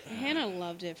 Hannah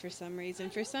loved it for some reason,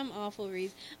 for some awful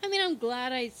reason. I mean, I'm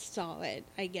glad I saw it.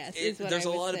 I guess is what There's I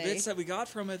a would lot say. of bits that we got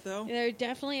from it, though. There are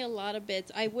definitely a lot of bits.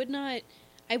 I would not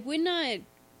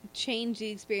change the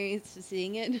experience to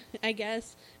seeing it. I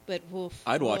guess, but woof,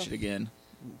 I'd watch woof, it again.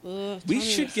 woof, We Tommy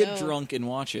should get Wiseau. drunk and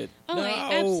watch it. Oh, No.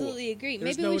 I absolutely agree.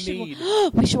 There's Maybe no we should. need.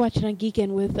 We should watch it on Geekend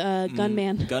with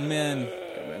Gunman. Gunman.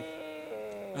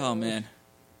 Oh man.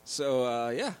 So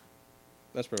yeah.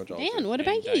 That's pretty much all. Dan, what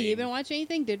about you? dying. You been watching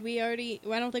anything? Did we already?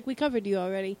 Well, I don't think we covered you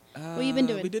already. What you been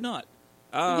doing? We did not.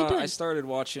 What you doing? I started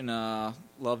watching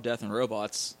Love, Death, and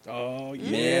Robots. Oh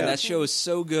yeah, Man, that show is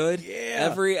so good. Yeah.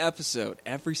 Every episode,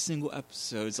 every single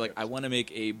episode, it's like I want to make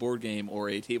a board game or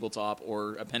a tabletop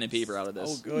or a pen and paper out of Oh,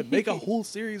 this. good. Make a whole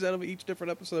series out of each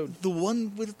different episode. The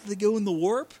one with they go in the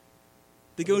warp,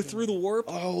 they go through the warp.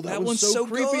 Oh, that was one's so so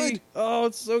creepy. good. Oh,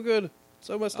 it's so good.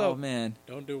 So messed Oh up. man,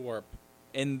 Don't do warp.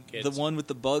 and Kids. the one with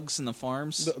the bugs and the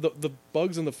farms. The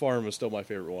bugs in the farm is still my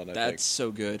favorite one. I That's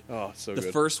so good. think. Oh, it's so The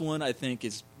good. first one I think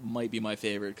might be my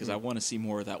favorite because I want to see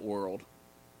more of that world.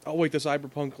 Oh wait, the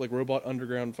cyberpunk like robot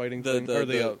underground fighting The thing. Or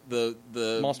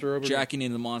the Monster Over- jacking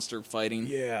in the monster fighting.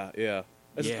 yeah.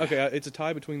 It's, Yeah. Okay, it's a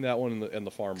tie between that one and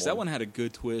the farm. 'Cause that one had a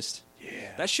good twist.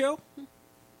 Yeah. That show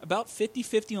about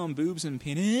 50-50 on boobs and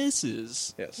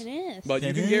penises, Yes. Penis. But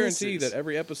you can guarantee Penises. that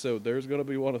every episode there's going to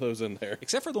be one of those in there.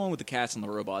 except for the one with the cats and the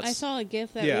robots. I saw a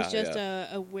gif that Yeah, was just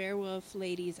a werewolf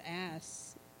lady's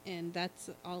ass, and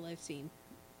that's all I've seen.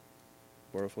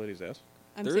 Werewolf lady's ass.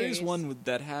 I'm There serious. is one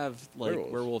that have like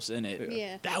Werewolves. werewolves in it. Yeah.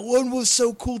 Yeah. That one was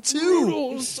so cool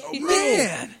too.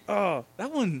 Man, Oh,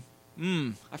 that one.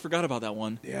 I forgot about that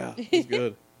one. yeah, it's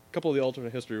good. A couple of the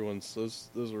alternate history ones. Those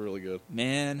were really good.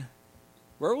 Man,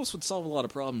 werewolves would solve a lot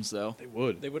of problems though. They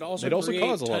would. They would also They'd also create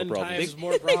cause a lot of 10 problems. times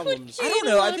more problems. I don't Create a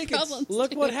know. lot I of think it's problems.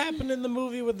 Look what happened in the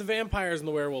movie with the vampires and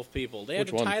the werewolf people. They had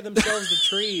Which to one? tie themselves to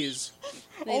trees.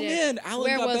 They Oh did. man, Alan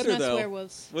got werewolves, better not though.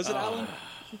 werewolves. Was it Alan?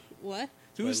 What?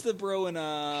 Who's the bro in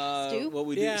Stu? what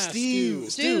we do? Yeah,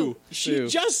 Steve. Stu. She Stu.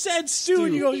 just said Stu,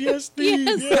 and you go, yes, Steve.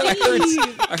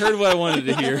 Yes, I heard what I wanted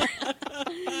to hear.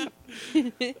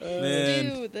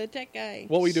 Man, Stu, the tech guy.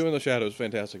 What We Do in the Shadows,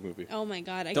 fantastic movie. Oh my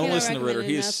god! I don't cannot listen to recommend Ritter.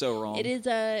 it He is enough. so wrong. It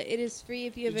is free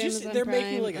if you have Did you see- Amazon they're Prime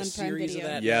making like a on Prime series Video.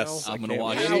 of that Yes, now? I'm gonna can't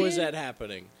watch wait. it. How is that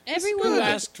happening? Everyone, Who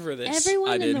asked for this? I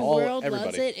everyone did. in the All- world loves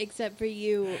everybody. it except for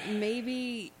you.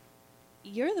 Maybe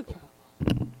you're the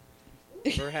problem.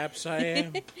 Perhaps I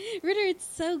am. Ritter, it's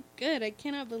so good. I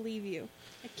cannot believe you.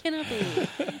 I cannot believe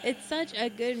it. It's such a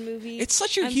good movie. It's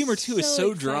such your I'm humor too. Is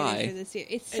so excited dry. for this year.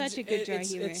 It's such a good dry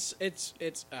humor. It's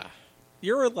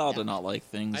You're allowed to No. not like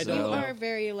things. I though. don't You know. are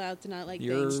very allowed to not like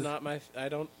You're- things. it's not my. I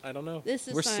don't know. This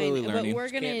is We're fine, slowly but learning. we're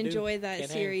gonna Can't do. enjoy that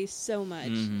Can't hang. series so much.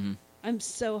 Mhm. I'm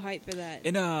so hyped for that.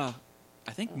 And I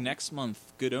think next month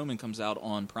Good Omen comes out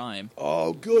on Prime.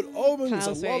 Oh, Good Omens!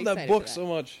 Kyle's I very love that excited book for that. so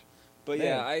much. But Man,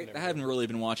 yeah, never I haven't really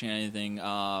been watching anything.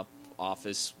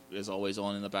 Office is always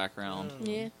on in the background.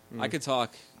 Yeah, I could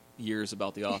talk years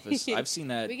about The Office. I've seen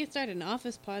that. we could start an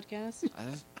Office podcast.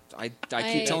 I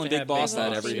keep telling Have Big Boss Big that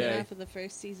Boss. every I've seen day. half of the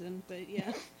first season, but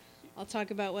yeah, I'll talk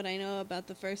about what I know about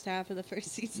the first half of the first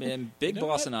season. Man, Big You know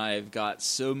Boss what? and I have got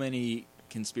so many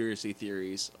conspiracy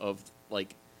theories of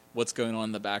like what's going on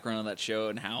in the background of that show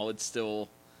and how it's still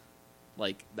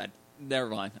like that. Never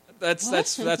mind.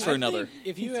 That's for another.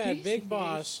 If you Conspiracy had Big theories.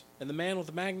 Boss and the Man with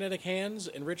the Magnetic Hands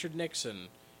and Richard Nixon,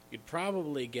 you'd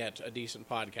probably get a decent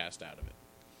podcast out of it.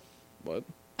 What?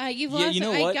 You've Yeah, lost. you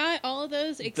know I what? got all of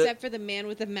those except for the man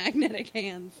with the magnetic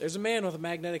hands. There's a man with a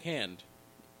magnetic hand.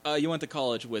 You went to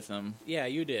college with him. Yeah,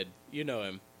 you did. You know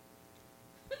him.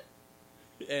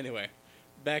 Anyway,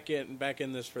 back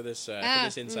in this for this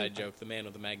inside joke. The man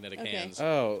with the magnetic Okay. hands.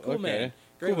 Oh, Cool okay. man.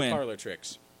 Great Cool with man. parlor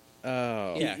tricks.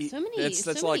 Oh, Yeah. He- So many. That's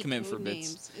so all I many come in for code bits.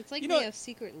 names. It's like You we know- have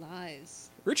secret lives.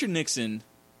 Richard Nixon.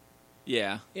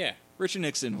 Yeah, Yeah. Richard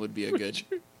Nixon would be a good.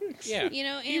 Yeah. You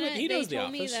know, He- Anna, he they knows The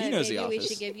told me Office. that He knows The maybe we Office.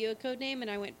 should give you a code name,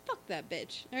 and I went, "Fuck that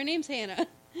bitch." Her name's Hannah.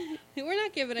 We're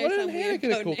not giving her Why some didn't Hannah weird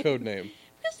get a code cool name. code name?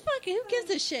 Just fucking. Who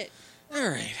gives a shit? All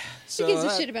right. So Who gives a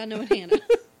that- shit about knowing Hannah?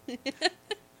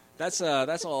 that's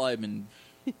all I've been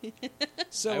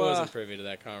So I wasn't privy to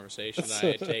that conversation.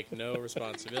 I take no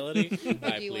responsibility.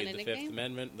 I you want plead a the Fifth nickname?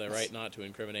 Amendment, the right not to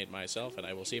incriminate myself, and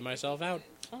I will see myself out.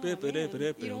 Oh, Bip, man. bip,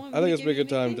 bip, You don't want I me think to it's a give you good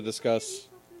time to nickname? discuss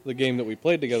the game that we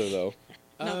played together, though.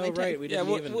 Not my Oh, turn. right. We didn't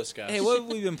even discuss. Hey, what have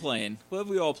we been playing? What have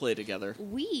we all played together?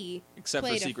 We Except for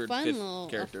played Secret a fun Fifth little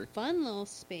character. a fun little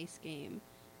space game.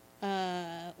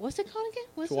 What's it called again?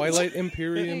 What's Twilight There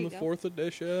Imperium, you the go. 4th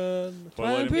edition.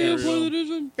 Twilight Imperium.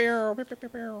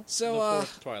 So, The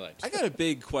fourth Twilight. I got a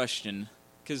big question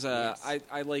because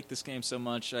I like this game so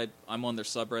much. I'm on their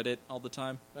subreddit all the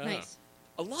time. Uh-huh. Nice.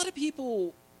 A lot of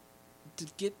people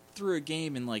get through a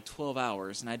game in like 12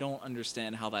 hours, and I don't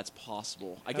understand how that's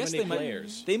possible. I How guess many they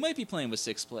players? might be playing with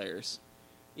 6 players.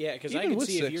 Yeah, because I Even can with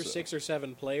see if 6, you're though. 6 or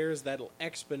 7 players, that'll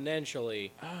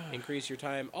exponentially increase your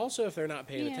time. Also, if they're not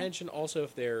paying Yeah. attention. Also,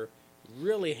 if they're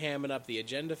really hamming up the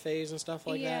agenda phase and stuff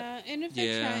like that. Yeah, and if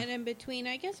they're Yeah. trying in between,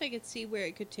 I guess I could see where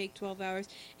it could take 12 hours.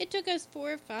 It took us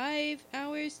 4 or 5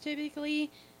 hours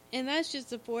typically, and that's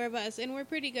just the 4 of us, and we're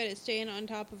pretty good at staying on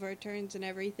top of our turns and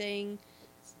everything.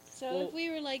 So Well- if we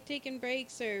were like taking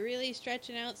breaks or really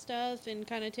stretching out stuff and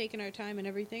kind of taking our time and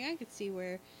everything, I could see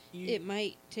where You, it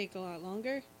might take a lot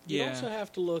longer. you Yeah. also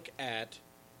have to look at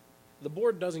the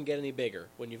board doesn't get any bigger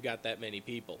when you've got that many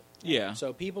people. Yeah.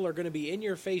 So people are going to be in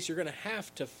your face. You're going to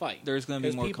have to fight. There's gonna be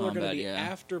 'Cause more people are combat, to be yeah.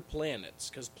 after planets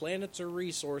because planets are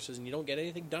resources and you don't get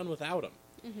anything done without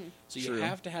them. So you True.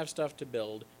 have to have stuff to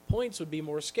build. Points would be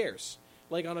more scarce.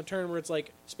 Like on a turn where it's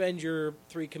like spend your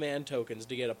 3 command tokens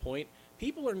to get a point.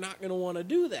 People are not going to want to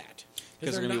do that 'Cause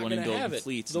they're they're gonna be not wanting going to to build have it.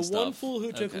 fleets The and one stuff. fool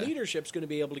who took Okay. leadership is going to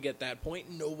be able to get that point.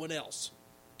 No one else.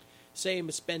 Same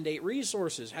as spend 8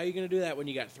 resources. How are you going to do that when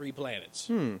you got 3 planets?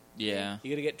 Yeah. You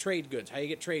got to get trade goods. How you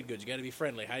get trade goods? You got to be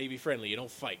friendly. How do you be friendly? You don't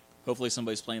fight. Hopefully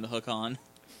somebody's playing the hook on.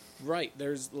 Right.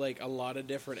 There's like a lot of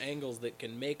different angles that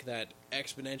can make that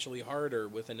exponentially harder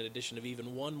with an addition of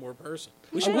even one more person.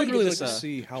 We I should would probably really give like this to a-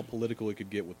 see how political it could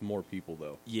get with more people,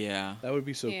 though. Yeah. That would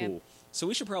be so Yeah. cool. So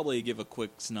we should probably give a quick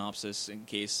synopsis in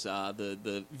case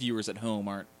the viewers at home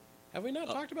aren't. Have we not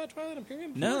talked about Twilight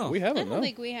Imperium? No. We I haven't, don't no.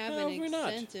 think we have No, an we're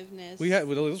not. extensiveness. We had.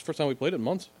 Well, this is the first time we played it in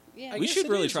months. Yeah, I We guess should it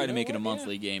really is, try you to know make it a what? Yeah.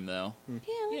 monthly game, though. yeah,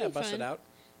 it'll Yeah, be bust fun. it out.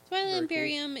 Twilight Very cool.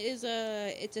 Imperium is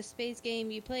it's a space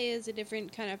game. You play as a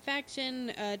different kind of faction,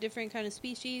 a different kind of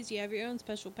species. You have your own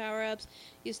special power ups.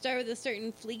 You start with a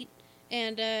certain fleet,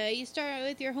 and you start out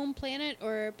with your home planet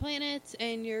or planets,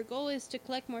 and your goal is to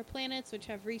collect more planets, which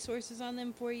have resources on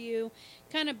them for you.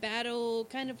 Kind of battle,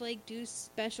 kind of like do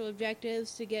special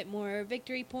objectives to get more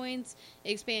victory points,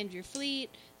 expand your fleet,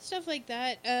 stuff like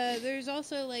that. There's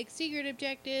also like secret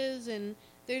objectives and.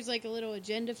 There's like a little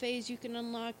agenda phase you can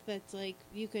unlock that's like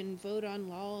you can vote on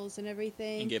laws and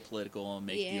everything. And get political and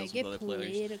make yeah, deals get with other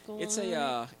players. political.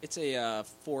 It's a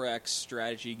 4X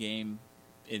strategy game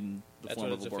in the That's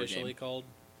form what of it's a board officially game. called.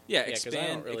 Yeah, Yeah, because I expand,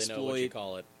 don't really know what you exploit,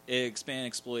 call it. expand,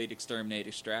 exploit, exterminate,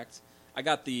 extract. I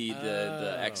got the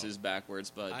Oh. X's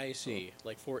backwards, but I see.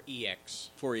 Like 4EX.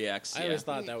 4EX. I Yeah, always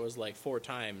thought that was like 4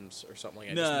 times or something.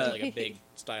 I No. just meant like a big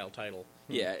style title.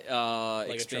 yeah. Like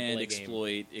a Expand, AAA game.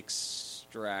 exploit,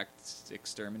 extract,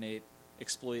 exterminate,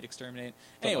 exploit, exterminate.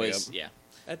 Something like Anyways, that. yeah.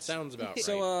 That sounds about right.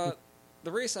 So,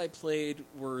 the race I played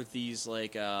were these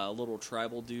like little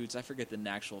tribal dudes. I forget the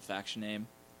actual faction name,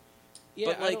 yeah,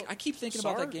 but like don't- I keep thinking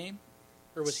about Sar? that game.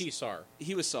 Or was he Sar?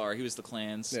 He was Sar. He was the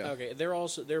clans. Yeah. Okay,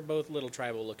 they're both little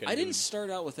tribal looking. I didn't dudes. start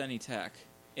out with any tech.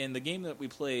 In the game that we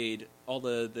played, all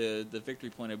the victory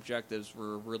point objectives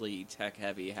were really tech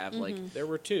heavy. Have like There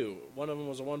were 2. One of them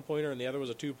was a 1-pointer and the other was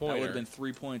a 2-pointer. that would have been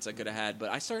 3 points I could have had, but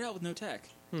I started out with no tech.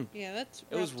 yeah, that's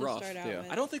It was to rough. start out Yeah.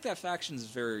 with. I don't think that faction's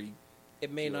very.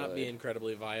 It may not be Good.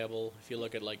 incredibly viable if you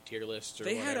look at like tier lists or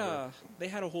They whatever.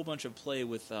 had a whole bunch of play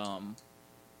with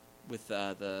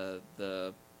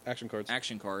the Action cards.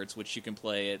 action cards, which you can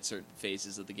play at certain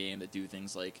phases of the game that do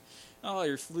things like, oh,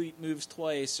 your fleet moves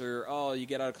twice, or oh, you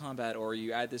get out of combat, or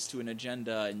you add this to an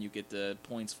agenda and you get the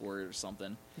points for it, or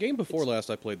something. Game before last,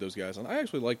 I played those guys, and I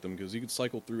actually liked them because you could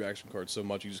cycle through action cards so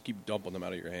much you just keep dumping them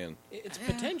out of your hand. It's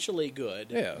potentially good.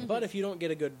 Yeah. But if you don't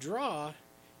get a good draw,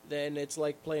 then it's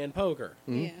like playing poker.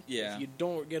 Yeah. Yeah, If you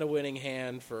don't get a winning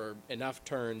hand for enough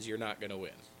turns, you're not going to win.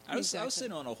 I was Exactly.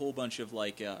 sitting on a whole bunch of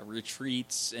like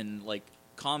retreats and like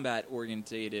combat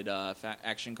orientated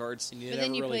action cards. And you But never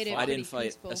then you really played it I fought. didn't pretty fight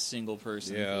peaceful. a single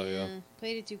person. Yeah.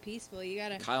 Played it too peaceful. You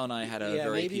gotta. Kyle and I had a Yeah,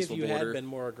 very maybe if peaceful you border. had been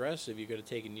more aggressive, you could have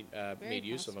taken made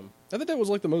use of possible. them. I think that was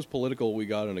like the most political we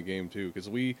got in a game too, because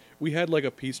we had like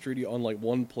a peace treaty on like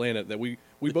one planet that we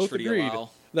The both Treaty of agreed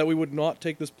Isle. that we would not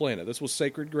take this planet. This was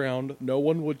sacred ground. No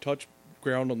one would touch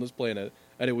ground on this planet,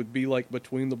 and it would be like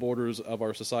between the borders of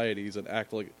our societies and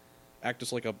act like act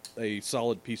as like a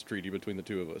solid peace treaty between the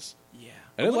two of us. Yeah.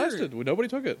 And it lasted. Nobody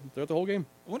took it throughout the whole game.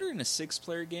 I wonder in a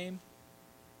 6-player game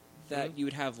that you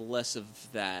would have less of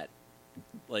that,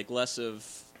 like less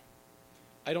of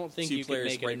I don't think two you can players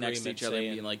make an right next to agreement each other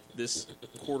saying, being like, this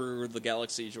quarter of the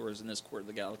galaxy is yours and this quarter of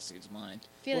the galaxy is mine.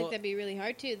 I feel like that'd be really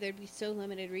hard too. There'd be so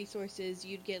limited resources.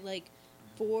 You'd get like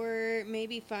 4,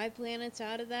 maybe 5 planets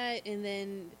out of that, and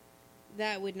then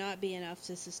that would not be enough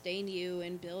to sustain you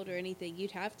and build or anything.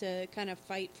 You'd have to kind of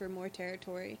fight for more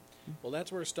territory. well,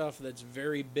 that's where stuff that's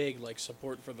very big, like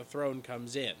support for the throne,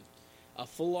 comes in. A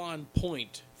full-on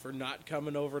point for not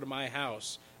coming over to my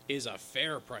house is a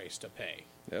fair price to pay.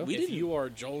 Yeah. We If didn't- you are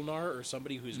Jolnar or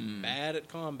somebody who's bad at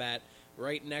combat,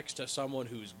 right next to someone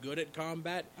who's good at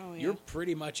combat, Oh, yeah. you're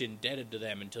pretty much indebted to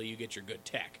them until you get your good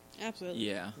tech, Absolutely.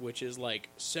 Yeah. which is like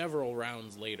several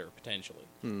rounds later, potentially.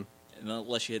 And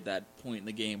unless you hit that point in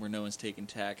the game where no one's taking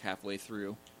tack halfway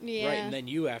through. Yeah. Right, and then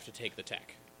you have to take the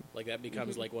tech. Like, that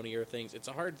becomes like one of your things. It's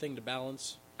a hard thing to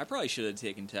balance. I probably should have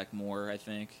taken tech more, I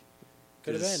think.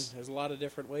 Could have been. 'Cause There's a lot of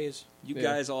different ways. You Yeah.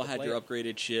 guys all To had play your it.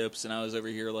 upgraded ships, and I was over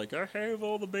here like, I have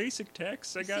all the basic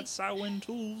techs. I got Samhain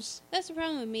tools. That's the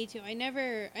problem with me too. I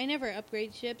never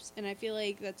upgrade ships, and I feel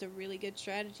like that's a really good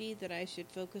strategy that I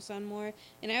should focus on more.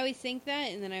 And I always think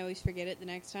that, and then I always forget it the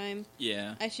next time.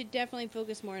 Yeah. I should definitely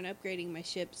focus more on upgrading my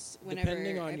ships whenever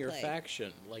Depending on I your play.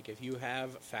 faction. Like, if you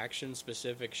have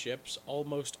faction-specific ships,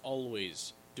 almost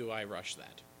always do I rush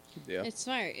that. Yeah. It's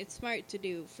smart. It's smart to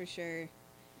do for sure.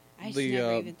 I just The,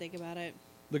 never even think about it.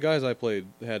 The guys I played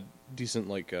had decent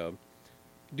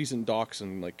decent docks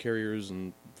and like carriers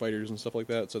and fighters and stuff like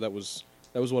that. So that was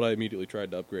what I immediately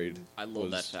tried to upgrade. I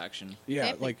love that was- faction. Yeah,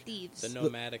 Epic like thieves. The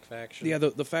nomadic faction. yeah,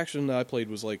 the faction that I played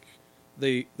was like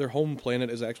their home planet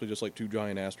is actually just like 2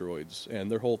 giant asteroids, and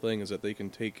their whole thing is that they can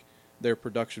take their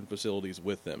production facilities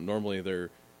with them. Normally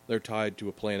they're tied to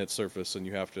a planet's surface, and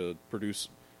you have to produce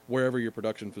wherever your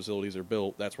production facilities are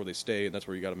built. That's where they stay, and that's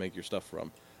where you got to make your stuff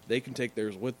from. They can take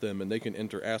theirs with them, and they can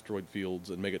enter asteroid fields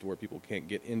and make it to where people can't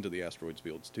get into the asteroids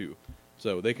fields too.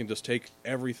 So they can just take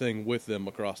everything with them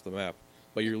across the map,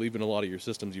 but you're leaving a lot of your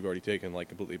systems you've already taken like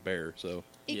completely bare. So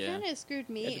It Yeah. kind of screwed Had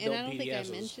me, to and build I don't think I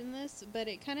PDSs. mentioned this, but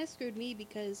it kind of screwed me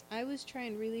because I was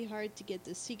trying really hard to get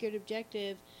the secret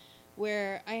objective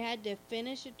where I had to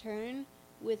finish a turn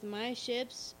with my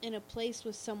ships in a place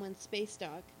with someone's space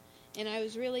dock. And I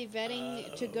was really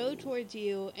vetting to go towards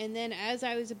you, and then as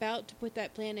I was about to put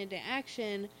that plan into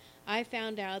action, I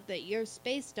found out that your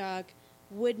space dock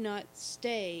would not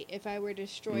stay. If I were to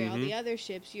destroy all the other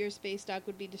ships, your space dock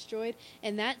would be destroyed,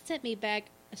 and that sent me back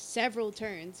several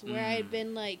turns where I had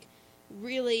been like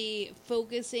really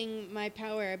focusing my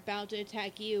power about to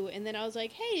attack you, and then I was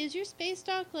like, hey, is your space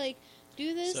dock like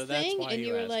do this So that's thing? why And you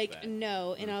you were asked like, that.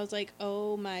 no. And I was like,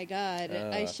 oh my god,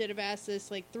 I should have asked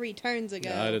this like 3 turns ago.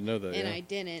 I didn't know that, and yeah. I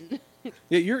didn't.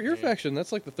 yeah, your faction,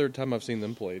 that's like the 3rd time I've seen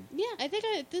them played. Yeah, I think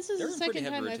this is They're the in pretty second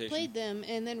heavy time I've rotation. played them,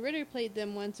 and then Ritter played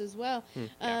them once as well,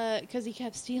 Yeah. because he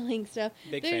kept stealing stuff.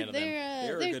 Big they're, fan of them.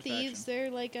 They're a they're good thieves. faction.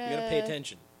 They're like You gotta pay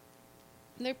attention.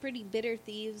 They're pretty bitter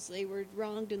thieves. They were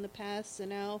wronged in the past, so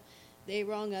now they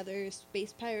wrong others.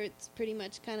 Space pirates, pretty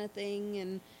much kind of thing,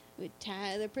 and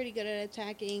they're pretty good at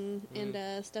attacking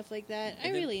and stuff like that. I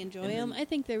And then- really enjoy and them. then- I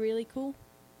think they're really cool.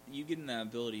 You getting the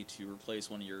ability to replace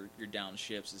one of your down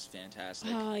ships is fantastic.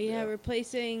 Oh yeah,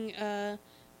 replacing. The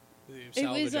It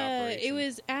salvage was operation. it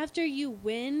was after you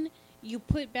win, you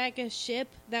put back a ship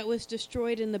that was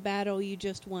destroyed in the battle you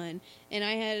just won. And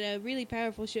I had a really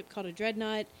powerful ship called a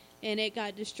Dreadnought, and it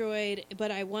got destroyed,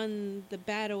 but I won the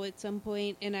battle at some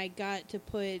point, and I got to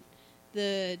put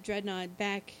the Dreadnought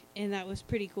back, and that was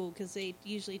pretty cool because they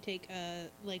usually take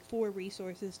like 4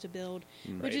 resources to build,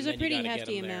 Right, which is and a then you pretty gotta get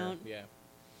hefty 'em there. amount. Yeah.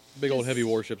 Big old Just- heavy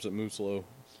warships that move slow.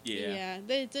 Yeah.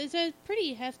 It's a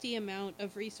pretty hefty amount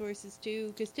of resources too,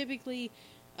 because typically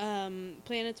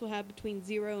planets will have between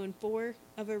 0 and 4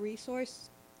 of a resource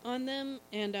on them,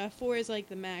 and 4 is like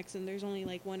the max, and there's only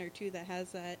like 1 or 2 that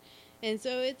has that, and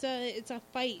so it's a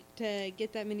fight to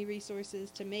get that many resources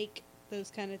to make those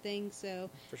kind of things. So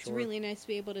For it's sure. really nice to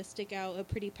be able to stick out a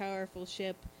pretty powerful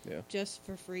ship Yeah. just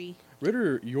for free.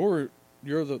 Ritter, you're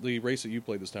the race that you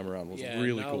played this time around was Yeah,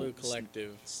 really Nalu cool.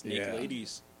 Collective. Snake Yeah.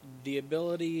 ladies. The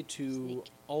ability to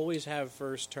Snake. always have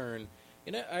first turn.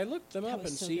 You know, I looked them That up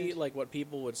was and so see good. like what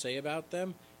people would say about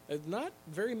them. Not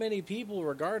very many people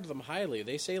regard them highly.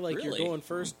 They say like your Really? going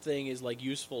first thing is like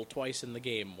useful twice in the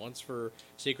game, once for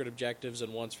secret objectives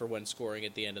and once for when scoring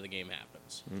at the end of the game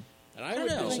happens. And I I would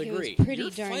don't know. Like, it was disagree. pretty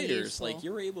Your darn fighters, useful. like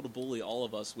you're able to bully all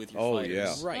of us with your Oh,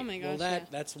 fighters. yeah. Right. Oh my well, gosh, yeah.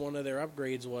 that's one of their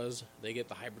upgrades was they get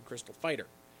the hybrid crystal fighter,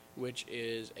 which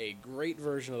is a great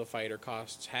version of the fighter.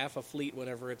 Costs half a fleet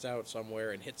whenever it's out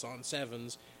somewhere and hits on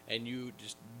 7s, and you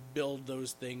just build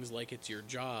those things like it's your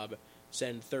job.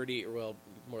 Send 30, or well,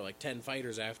 more like 10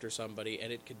 fighters after somebody,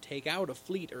 and it can take out a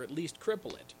fleet or at least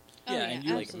cripple it. Oh, yeah, and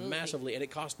you absolutely. massively, and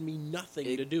it cost me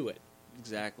nothing to do it.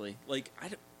 Exactly. Like, I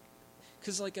don't...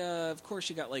 Because, like, of course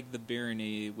you got, like, the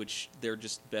Barony, which they're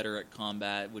just better at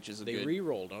combat, which is a They good...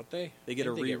 re-roll, don't they? They get I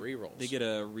a think they get re-rolls. They get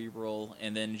a re-roll,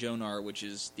 and then Jonar, which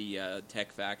is the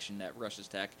tech faction that rushes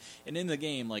tech. And in the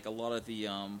game, like, a lot of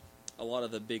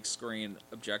the big screen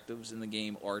objectives in the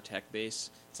game are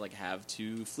tech-based. It's like have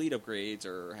 2 fleet upgrades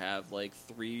or have, like,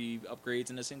 3 upgrades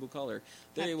in a single color.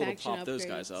 They're Have able to faction pop those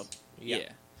guys upgrades. up. Yeah.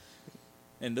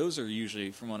 And those are usually,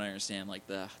 from what I understand, like,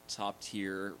 the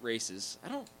top-tier races. The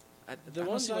I don't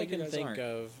ones see I why you can guys think aren't.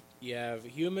 of, you have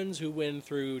humans who win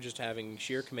through just having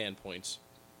sheer command points,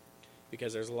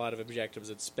 because there's a lot of objectives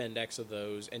that spend X of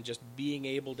those, and just being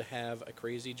able to have a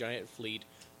crazy giant fleet,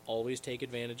 always take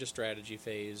advantage of strategy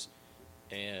phase,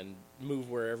 and move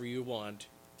wherever you want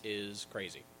is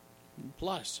crazy.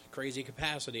 Plus, crazy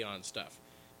capacity on stuff.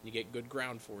 You get good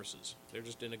ground forces. They're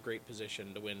just in a great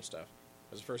position to win stuff.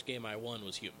 The first game I won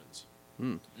was humans.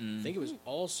 I think it was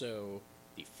also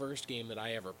the first game that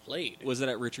I ever played. Was it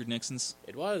at Richard Nixon's?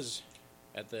 It was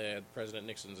at the President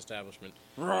Nixon's establishment.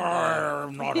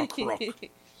 I'm not a crook.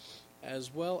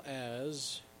 As well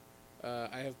as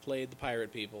I have played the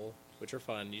Pirate People, which are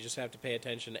fun. You just have to pay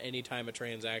attention any time a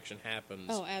transaction happens.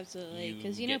 Oh, absolutely. You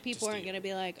Because you know get to people aren't steal. going to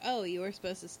be like, "Oh, you were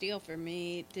supposed to steal from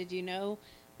me. Did you know?"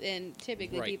 And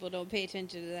typically Right. people don't pay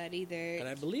attention to that either. And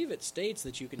I believe it states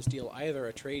that you can steal either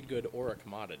a trade good or a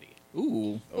commodity.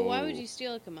 Ooh. But why would Oh. you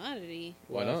steal a commodity?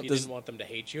 Why Well, not? if you Does- didn't want them to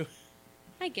hate you,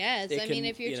 I guess. They I mean, can,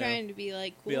 if you're you know, trying to be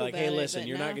like cool be like, about hey, it, listen, but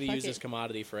you're no, not going to fuck use it. this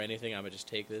commodity for anything. I'm going to just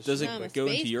take this. Does it I'm a go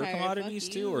into space your pirate, commodities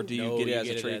fuck too, you. or do you No, get it you as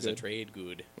get a trade as a good? trade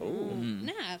good.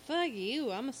 Nah, fuck you.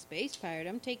 I'm a space pirate.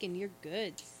 I'm taking your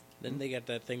goods. Then they get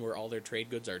that thing where all their trade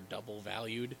goods are double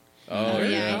valued. Oh,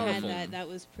 Very yeah, I had powerful. that. That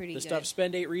was pretty The good. stuff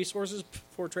spend 8 resources,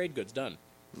 4 trade goods done.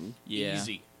 Yeah.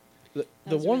 Easy. The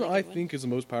was a one really I good one. think is the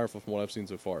most powerful from what I've seen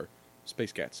so far,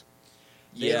 Space Cats.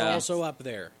 They're Yeah. also up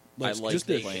there. I like just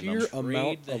the playing sheer them. amount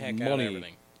Trade the of heck out of money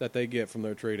everything. that they get from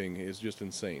their trading is just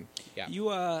insane. Yeah.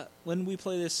 You when we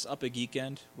play this up at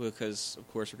Geekend, because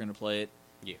of course we're going to play it.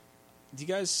 Yeah. Do you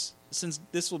guys, since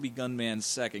this will be Gunman's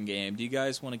second game, do you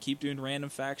guys want to keep doing random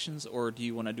factions, or do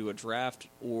you want to do a draft,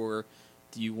 or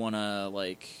do you want to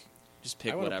like just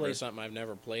pick I want to whatever? play something I've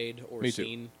never played or Me too.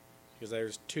 seen. Because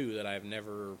there's 2 that I've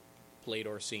never played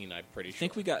or seen, I'm pretty I sure.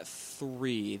 think we got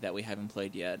 3 that we haven't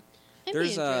played yet. I'd be There's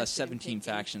interested in 17 picking.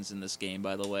 factions in this game,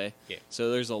 by the way. Yeah.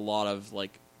 So there's a lot of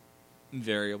like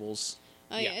variables.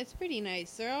 Oh yeah, Yeah. it's pretty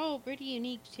nice. They're all pretty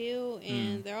unique too, Mm.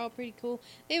 and they're all pretty cool.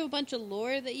 They have a bunch of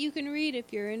lore that you can read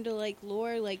if you're into like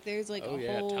lore. Like there's like Oh, a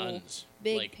yeah, whole tons.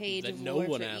 big Like, page that of no lore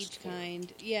one for asked each for.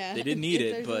 kind. Yeah, They didn't need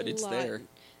it, There's but a it's lot. there.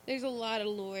 There's a lot of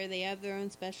lore. They have their own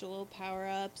special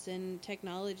power-ups and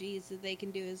technologies that they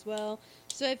can do as well.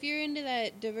 So if you're into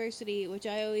that diversity, which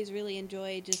I always really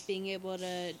enjoy, just being able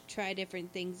to try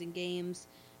different things in games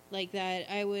like that,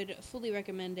 I would fully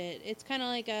recommend it. It's kind of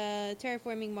like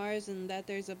Terraforming Mars, in that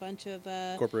there's a bunch of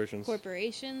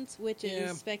corporations, which Yeah.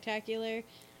 is spectacular.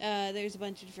 There's a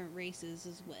bunch of different races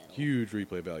as well. Huge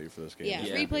replay value for this game. Yeah,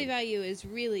 Yeah. replay value is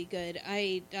really good.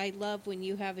 I love when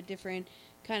you have a different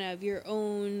kind of your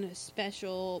own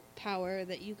special power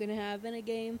that you can have in a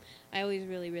game. I always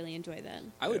really, really enjoy that.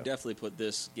 I would Yeah. definitely put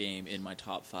this game in my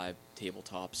top 5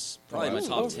 tabletops. Probably Oh, my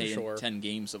top for 10, sure. 10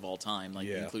 games of all time, like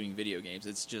Yeah. including video games.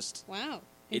 It's just Wow.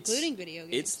 It's- Including video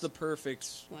games. it's the perfect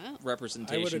Wow. I would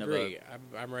representation agree.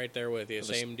 of I'm right there with you. of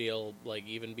a- Same deal. Like,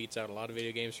 even beats out a lot of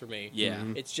video games for me. Yeah.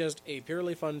 Mhm. It's just a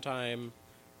purely fun time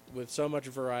with so much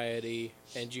variety,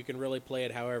 and you can really play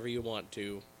it however you want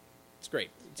to. It's great.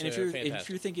 It's And if fantastic.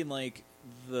 you're thinking like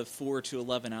the 4 to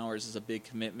 11 hours is a big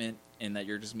commitment, and that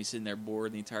you're just gonna be sitting there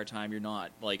bored the entire time, you're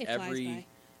not. Like It flies by.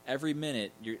 every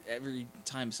minute, every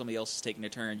time somebody else is taking a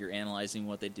turn, you're analyzing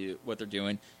what they're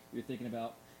doing. You're thinking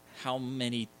about how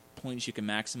many points you can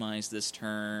maximize this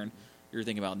turn. You're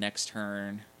thinking about next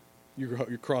turn.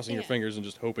 You're crossing your Yeah. fingers and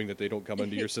just hoping that they don't come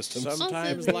into your system.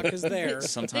 Sometimes Also- luck is there.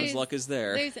 Sometimes There's- luck is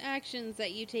there. There's actions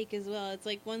that you take as well. It's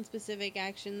like one specific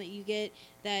action that you get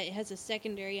that has a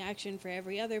secondary action for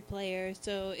every other player.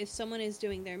 So if someone is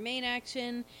doing their main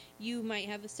action, you might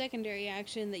have a secondary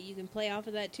action that you can play off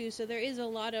of that too. So there is a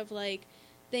lot of like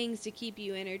things to keep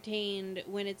you entertained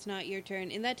when it's not your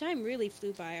turn. And that time really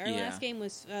flew by. Our Yeah. last game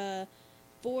was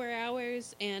 4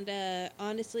 hours, and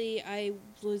honestly, I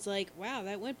was like, wow,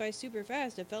 that went by super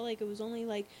fast. It felt like it was only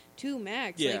like 2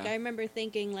 max. Yeah. Like, I remember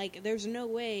thinking, like, there's no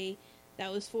way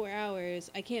that was 4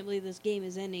 hours. I can't believe this game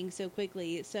is ending so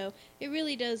quickly. So it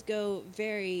really does go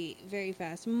very, very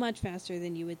fast, much faster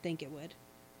than you would think it would.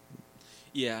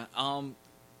 Yeah.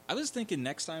 I was thinking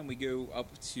next time we go up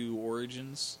to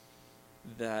Origins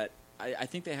that I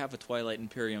think they have a Twilight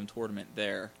Imperium tournament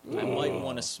there. I might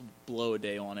want to blow a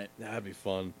day on it. That'd be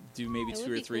fun. Do maybe That 2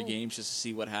 would or be 3 cool. games just to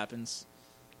see what happens.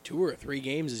 2 or 3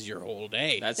 games is your whole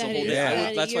day. That's That the whole is- day.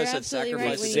 that- That's why I you're said absolutely right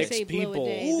sacrifice when you Six say blow a people.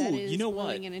 day. That Ooh, is you know what?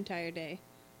 blowing an entire day.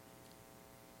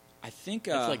 I think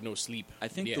That's like no sleep. I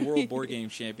think Yeah. the World Board Game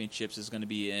Championships is going to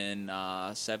be in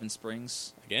Seven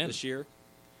Springs Again. this year.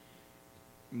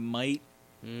 Might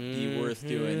be worth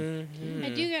doing. I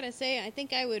do gotta say, I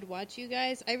think I would watch you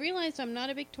guys. I realized I'm not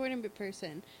a big tournament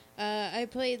person. I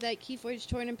played that Keyforge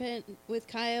tournament with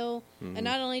Kyle, and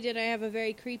not only did I have a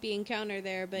very creepy encounter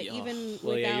there, but Yeah. even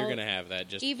Well, yeah, you're without gonna have that.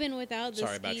 Just even without the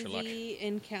Sorry about your luck. skeezy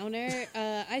encounter,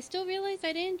 I still realized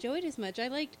I didn't enjoy it as much. I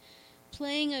liked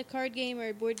playing a card game or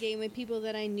a board game with people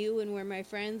that I knew and were my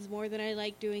friends more than I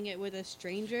liked doing it with a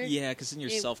stranger. Yeah, because then you're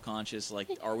It- self-conscious. Like,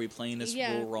 are we playing this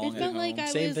Yeah, rule wrong it at felt home? like I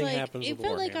Same was thing like happens it with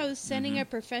felt like I Warhammer. was sending a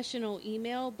professional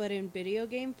email, but in video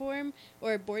game form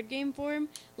or board game form.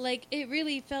 Like it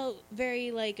really felt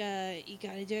very like you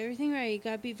got to do everything right. You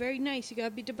got to be very nice. You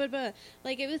got to be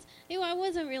like it was. It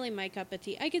wasn't really my cup of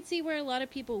tea. I could see where a lot of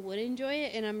people would enjoy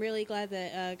it, and I'm really glad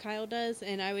that Kyle does.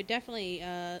 And I would definitely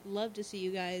love to see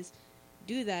you guys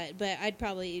do that, but I'd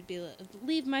probably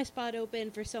leave my spot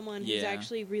open for someone who's Yeah.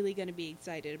 actually really going to be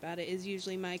excited about it. Is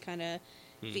usually my kind of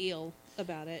feel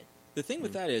about it. The thing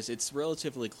with that is, it's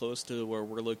relatively close to where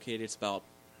we're located. It's about,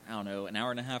 I don't know, an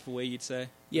hour and a half away, you'd say?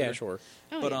 yeah, Or- sure.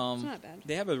 Oh, But yeah, it's not bad.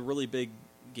 they have a really big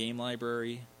game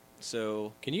library,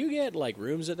 so Can you get like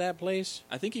rooms at that place?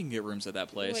 I think you can get rooms at that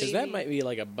place. What do Because you that mean? might be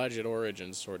like a budget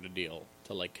Origins sort of deal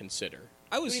to like consider.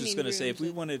 I was What do you just mean going to say, if rooms we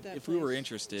at wanted, that if we were place?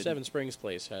 interested, Seven Springs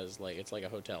place has like it's like a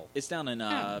hotel. it's down in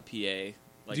PA.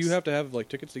 Like, Do you have to have like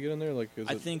tickets to get in there? Like, is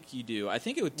I it- think you do. I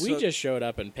think it would. We just showed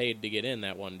up and paid to get in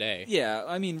that one day. Yeah,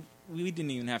 I mean, we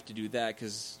didn't even have to do that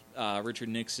because Richard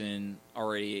Nixon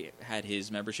already had his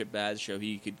membership badge, so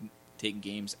he could take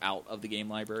games out of the game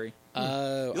library. I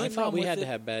only thought problem we with had to it-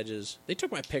 have badges. They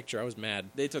took my picture. I was mad.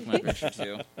 They took my picture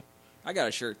too. I got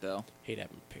a shirt though. Hate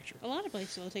having a picture. A lot of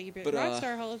places will take your picture. But,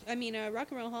 Rockstar Rock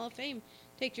and Roll Hall of Fame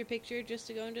takes your picture just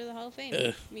to go into the Hall of Fame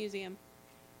Ugh. museum.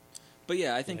 But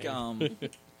yeah, I think Yeah.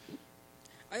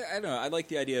 I don't know. I like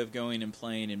the idea of going and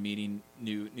playing and meeting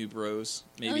new bros.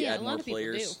 Maybe oh, yeah, add a more lot of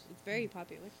players. people do. It's very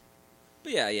popular.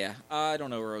 But yeah. I don't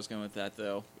know where I was going with that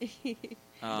though. It'd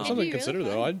something be to consider really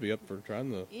though? fun. I'd be up for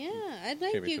trying the. Yeah, I'd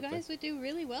think you Championship guys would do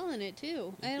really well in it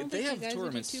too. I don't They think you have guys would do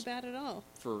tournaments. too bad at all.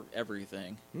 For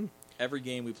everything, Hmm. every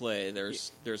game we play,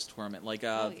 there's a tournament. Like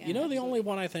Oh, yeah. You know, the absolutely. only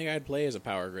one I think I'd play is a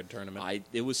Power Grid tournament.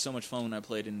 it was so much fun when I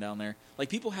played in down there. Like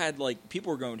people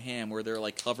were going ham where they're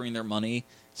like covering their money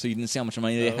so you didn't see how much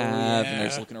money they Oh, have, and yeah. they're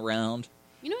just looking around.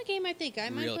 You know what game I think I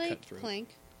might Real play? cutthroat. Clank.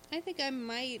 I think I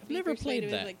might be never played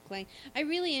persuaded that. with Clank. I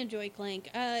really enjoy Clank.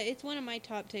 It's one of my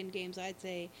top 10 games, I'd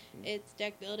say. It's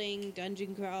deck building,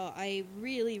 dungeon crawl. I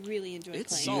really, really enjoy It's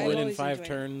Clank. Do you solid. I've win in always 5 enjoyed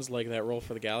turns like that Roll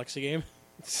for the Galaxy game?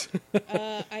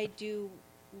 it. I do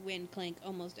win Clank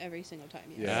almost every single time.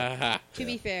 Yes. Yeah. Aha. To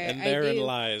be fair, And I therein do.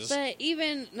 lies. But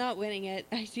even not winning it,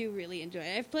 I do really enjoy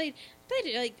it. I've played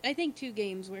like I think 2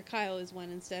 games where Kyle has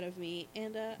won instead of me,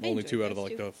 and I Only enjoyed 2 out of those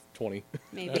like too. the 20.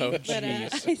 Maybe, Oh, but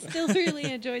jeez. I still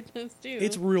really enjoyed those too.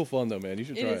 It's real fun though, man. You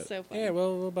should It try is it. so fun. Yeah,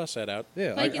 well, we'll bust that out.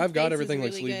 Yeah, Clank in I've got Space is everything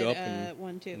like really sleeved good, up, and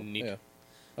one too. Neat. yeah, I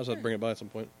just have to bring it by at some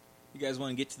point. You guys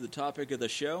want to get to the topic of the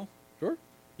show? Sure.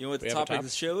 You know what We the have a topic of top-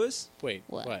 the show is? Wait,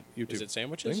 What? what? YouTube Is it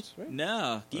sandwiches? Things, right?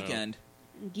 No, Geek Oh. End.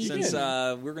 Geek Since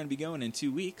End. we're going to be going in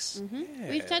 2 weeks. Mhm.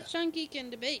 We've touched on Geek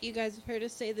and Debate. You guys have heard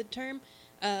us say the term.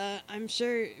 I'm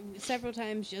sure several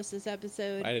times just this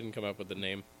episode. I didn't come up with the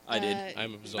name. I did.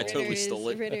 I'm absolved. I totally stole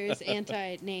it. Ritter's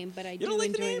anti-name, but I do don't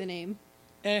like the enjoy name?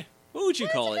 the name. What would you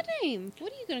Well, call it's it? a good name.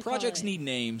 What are you going to Projects call it? need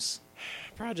names.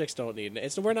 Projects don't need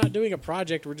it. We're not doing a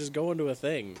project. We're just going to a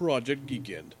thing. Project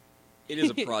Geekend. It is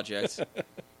a project.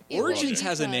 It Origins will be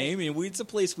has a fun. name, and it's a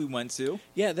place we went to.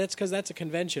 Yeah, that's because that's a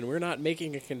convention. We're not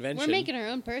making a convention. We're making our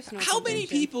own personal. How many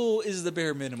convention. people is the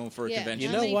bare minimum for a Yeah. You convention?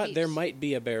 How know many what? peeps? There might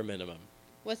be a bare minimum.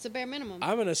 What's the bare minimum?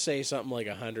 I'm gonna say something like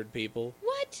 100 people.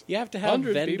 What? You have to have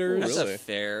 100 people? vendors. That's Really? a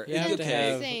fair. You have to okay.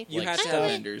 have, Insane. You like, have to stuff. have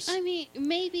would- vendors. I mean,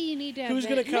 maybe you need to have. Who's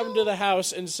gonna come to the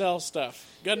house and sell stuff?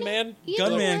 Gunman. You know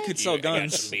Gunman what? could sell Yeah, I got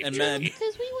guns some beef and jerky. men.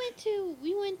 Because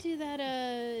we went to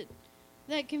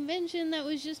that convention that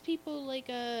was just people like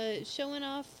showing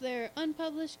off their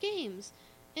unpublished games,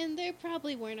 And there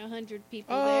probably weren't 100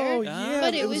 people Oh, there. yeah.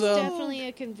 But it was a definitely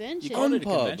a convention. You called it a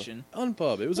Unpub. convention.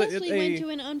 Unpub. It was Plus, we went a to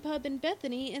an unpub in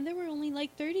Bethany, and there were only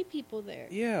like 30 people there.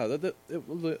 yeah, it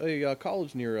was a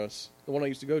college near us, the one I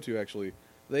used to go to actually.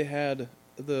 They had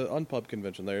the Unpub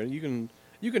convention there. You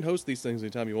can host these things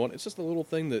anytime you want. It's just a little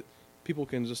thing that people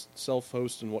can just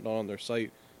self-host and whatnot on their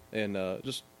site, and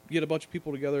just get a bunch of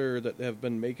people together that have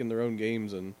been making their own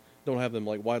games and don't have them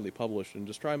like widely published, and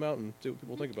just try them out and see what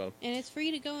people think about them. And it's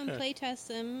free to go and play test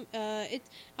them. It's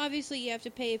obviously you have to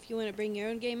pay if you want to bring your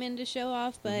own game in to show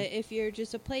off, but if you're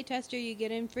just a play tester, you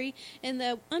get in free. And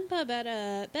the Unpub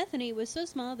at Bethany was so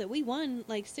small that we won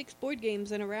like 6 board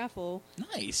games in a raffle.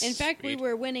 Nice. In fact, we Sweet.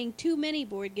 were winning too many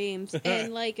board games,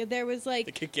 and like there was like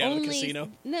They kick you out of only the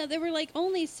casino? no, there were like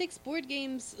only 6 board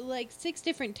games, like 6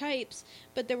 different types,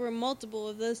 but there were multiple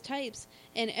of those types,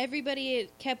 and everybody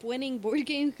kept winning board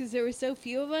games because there were so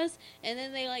few of us. And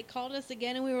then they like called us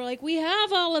again, and we were like, "We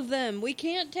have all of them. We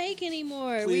can't take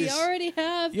anymore. Please. We already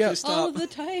have Yeah. all Stop. of the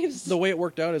types." The way it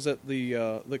worked out is that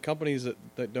the companies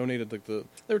that donated like they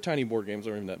were tiny board games,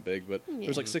 they weren't even that big, but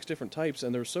there's like 6 different types,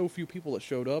 and there were so few people that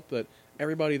showed up that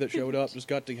everybody that showed up just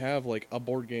got to have like a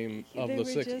board game of there the were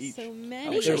 6 just each. so many. I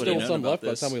wish I There's would've still known some about left by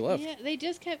the this. time we left. Yeah, they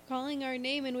just kept calling our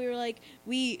name, and we were like,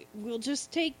 "We'll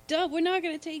just take we're not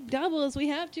going to take doubles. We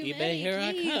have too You many. bet here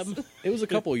I please." come. It was a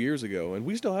couple of years ago, and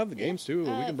we still have the games too. We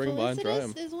can bring them by and try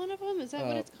them. Felicitas is one of them. Is that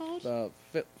what it's called?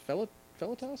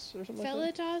 Felicitas or something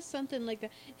like that? Felicitas, something like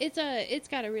that. It's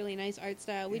got a really nice art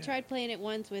style. We tried playing it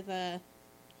once with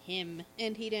him,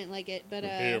 and he didn't like it. But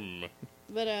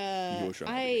But Go shopping.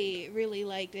 I really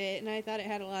liked it, and I thought it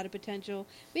had a lot of potential.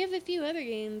 We have a few other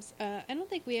games. I don't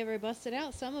think we ever busted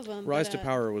out some of them. Rise but, to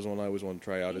Power was one I always wanted to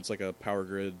try out. It's like a power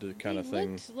grid kind of they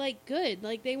thing. looked like good.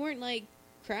 Like they weren't like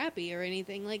crappy or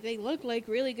anything. Like they looked like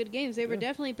really good games. They were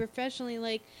definitely professionally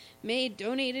like made,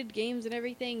 donated games and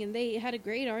everything, and they had a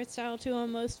great art style to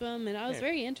them, most of them, and I was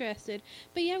very interested.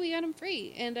 But yeah, we got them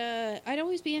free, and I'd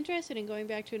always be interested in going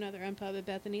back to another Unpub at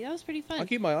Bethany. That was pretty fun. I'll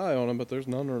keep my eye on them, but there's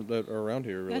none that are around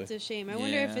here really. That's a shame. I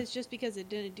wonder if Yeah. it's just because it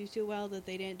didn't do too well that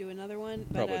they didn't do another one.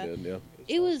 But, Probably did, yeah.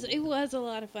 It was a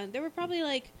lot of fun. There were probably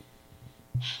like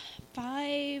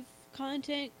 5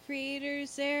 content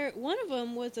creators there. One of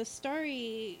them was a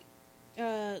starry,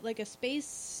 like a space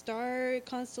star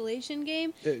constellation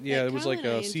game. Yeah, that it was Kyle like and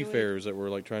I enjoyed. seafarers that were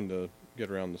like trying to get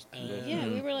around this. Yeah,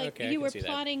 we were like, Okay, I you can were see that.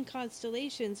 plotting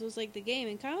constellations was like the game,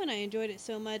 and Kyle and I enjoyed it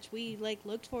so much we like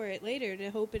looked for it later to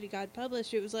hope it got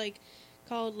published. It was like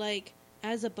called like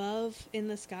As Above in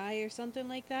the Sky or something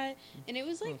like that, and it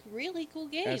was like really cool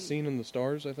game. As Seen in the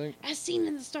Stars, I think. As Seen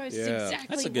in the Stars is Yeah. exactly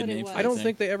That's a good what name it for was. it. I don't think.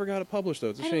 think they ever got it published though.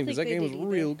 It's a I don't shame because think that game they was did either.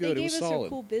 real good. They It gave was us solid. their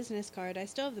cool business card. I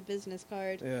still have the business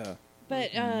card. Yeah.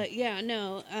 But yeah,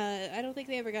 no, I don't think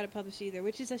they ever got it published either,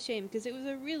 which is a shame because it was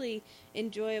a really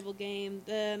enjoyable game.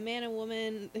 The man and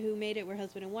woman who made it were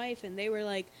husband and wife, and they were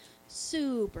like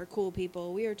super cool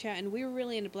people. We were chatting. We were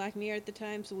really into Black Mirror at the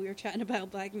time, so we were chatting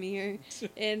about Black Mirror,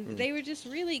 and they were just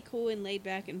really cool and laid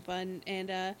back and fun. And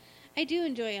I do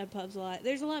enjoy Unpubs a lot.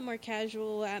 There's a lot more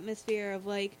casual atmosphere of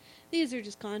like these are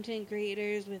just content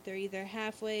creators with their either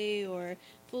halfway or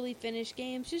fully finished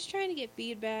games, just trying to get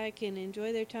feedback and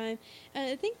enjoy their time.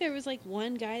 I think there was like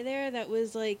one guy there that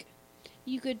was like,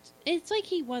 it's like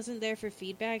he wasn't there for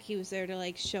feedback. He was there to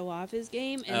like show off his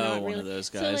game and not one really. of those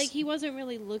So guys. like he wasn't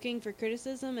really looking for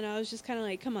criticism, and I was just kind of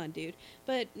like, come on, dude.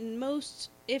 But most,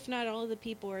 if not all, of the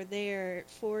people are there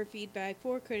for feedback,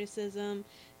 for criticism.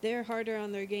 They're harder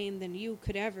on their game than you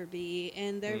could ever be,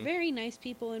 and they're very nice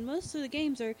people. And most of the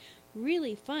games are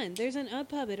really fun. There's an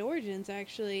Unpub at Origins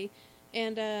actually.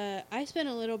 And I spent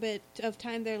a little bit of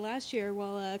time there last year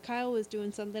while Kyle was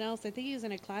doing something else. I think he was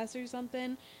in a class or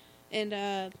something.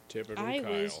 And Typical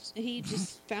he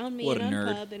just found me What in a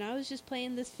nerd. Unpub, and I was just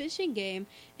playing this fishing game.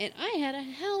 And I had a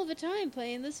hell of a time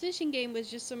playing this fishing game with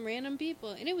just some random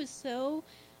people. And it was so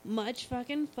much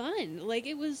fucking fun. Like,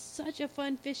 it was such a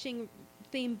fun fishing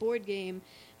themed board game.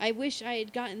 I wish I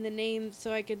had gotten the name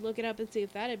so I could look it up and see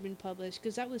if that had been published,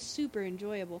 because that was super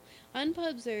enjoyable.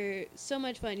 Unpubs are so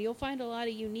much fun. You'll find a lot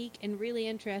of unique and really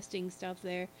interesting stuff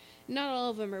there. Not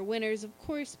all of them are winners, of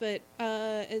course, but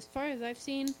as far as I've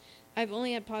seen, I've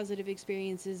only had positive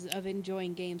experiences of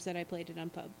enjoying games that I played at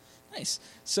Unpub. Nice.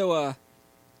 So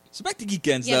back to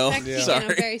Geekends, Yes, though. back to Geekend, Sorry.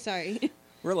 I'm very sorry.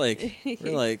 We're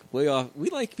like way off. We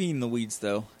like being in the weeds,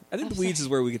 though. I think I'm the weeds sorry. is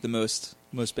where we get the most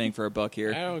bang for our buck I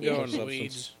here. don't Yeah. go in the Substance.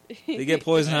 weeds. They get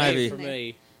poison That ain't ivy. for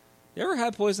me. You ever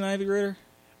had poison ivy, Ritter?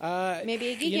 Maybe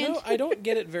a You know, Geekend. I don't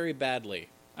get it very badly.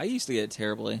 I used to get it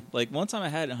terribly. Like, one time I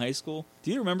had it in high school.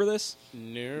 Do you remember this?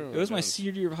 No. It was my don't.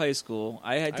 senior year of high school.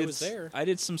 I was there. I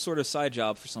did some sort of side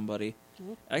job for somebody.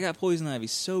 I got poison ivy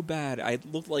so bad. I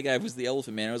looked like I was the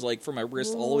Elephant Man. It was like from my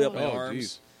wrist all the way up my Oh, arms.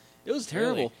 jeez. It was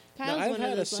terrible. Really? Kyle's No, I've one of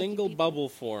had a those lucky single people. bubble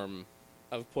form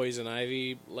of poison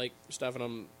ivy like stuff, and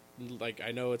I'm like,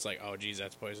 I know it's like, oh geez,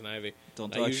 that's poison ivy.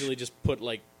 Don't I touch. usually just put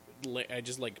I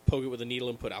just like poke it with a needle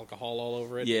and put alcohol all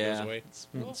over it. And it Yeah, goes away.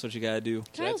 that's what you gotta do.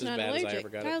 So Kyle's that's as not bad as I allergic. ever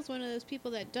got it. Kyle's one of those people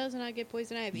that does not get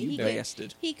poison ivy. You he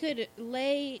bastard. he could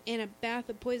lay in a bath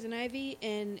of poison ivy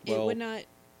and it Well, would not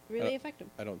really affect him.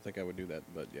 I don't think I would do that,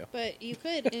 but yeah. But you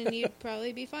could, and you'd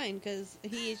probably be fine because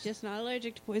he's just not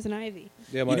allergic to poison ivy.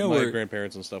 Yeah, my, You know my where-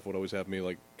 grandparents and stuff would always have me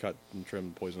like cut and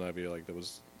trim poison ivy, like that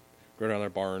was growing around their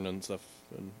barn and stuff.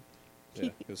 And yeah,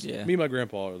 'cause Yeah. me and my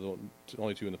grandpa are the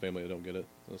only two in the family that don't get it.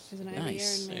 That's- Poison ivy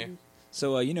Nice. and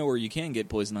So you know where you can get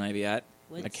poison ivy at?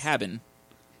 A woods. cabin.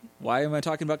 Why am I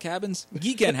talking about cabins?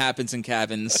 Geekend happens in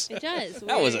cabins. It does.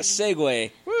 That was a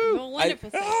segue. Well, wonderful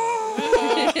segue.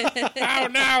 Oh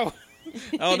no!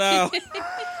 Oh no.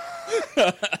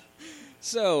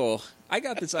 So I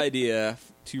got this idea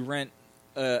to rent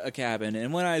a cabin,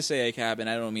 and when I say a cabin,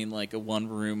 I don't mean like a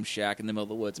one-room shack in the middle of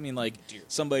the woods. I mean like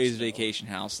somebody's vacation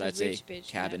house. That's Rich a bitch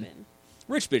cabin.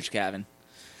 Rich bitch cabin.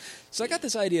 So I got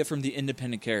this idea from the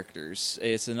Independent Characters.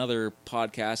 It's another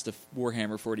podcast, a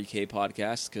Warhammer 40K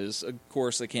podcast, because of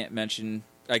course I can't do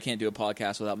a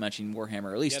podcast without mentioning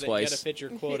Warhammer at least You twice. gotta fit your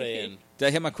quota in. Did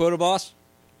I hit my quota, boss?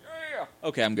 Yeah.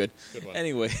 Okay, I'm good. Good one.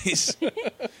 Anyways,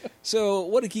 so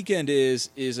what a Geekend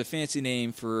is a fancy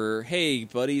name for, hey,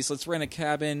 buddies, let's rent a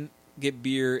cabin, get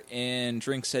beer, and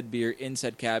drink said beer in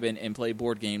said cabin, and play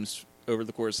board games over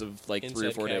the course of like In 3 or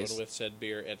said 4 cabin days. with said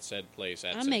beer at said place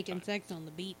at I'm said making time. sex on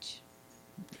the beach.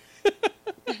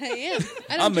 I am.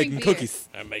 I don't I'm drink making beer. cookies.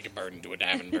 I'm making bird into a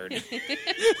diving bird.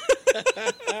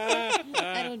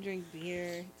 I don't drink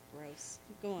beer. It's gross.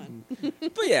 Go on.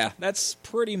 But yeah, that's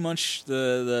pretty much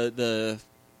the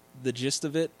gist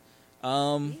of it.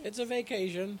 It's a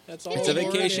vacation. That's all. It's a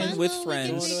we're vacation doing. with Fun little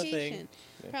weekend friends. Doing a thing. vacation.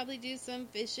 Probably do some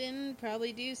fishing.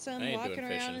 Probably do some I ain't walking doing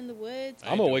around fishing. in the woods. I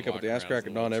I'm ain't gonna doing wake up at walking the ass around crack in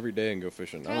of the dawn woods. every day and go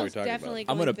fishing. I know what you're Kyle's talking definitely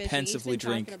about. I'm gonna going fishing. He's pensively been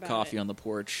drink talking about coffee it. on the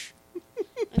porch.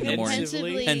 I'm the morning.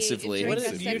 Pensively? Pensively. What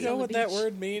drink is, sex do you on know the what that beach.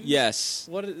 word means? Yes.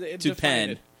 What is it? To Define pen.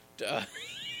 it. Duh.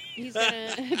 He's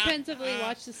gonna pensively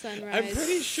watch the sunrise. I'm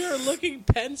pretty sure looking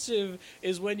pensive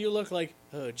is when you look like,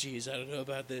 oh, geez, I don't know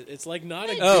about this. It's like not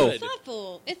a Oh. good. It's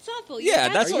thoughtful. It's thoughtful. Yeah,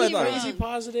 You're that's what I absolutely thought. Crazy wrong.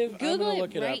 positive. I'm Google gonna it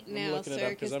look it right up. I'm now, looking it sir, up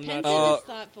because I'm not pensive Uh, is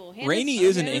thoughtful. Hannah's- Rainey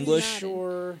is an Hannah's English. nodding.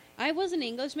 sure. I was an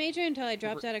English major until I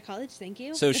dropped out of college. Thank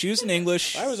you. So she was in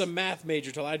English. I was a math major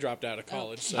till I dropped out of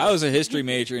college. So. I was a history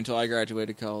major until I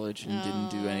graduated college and didn't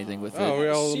do anything with Oh, we it.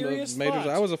 all Serious majors. thoughts.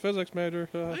 I was a physics major.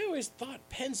 I always thought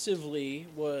pensively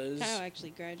was Kyle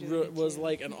actually graduated. was too.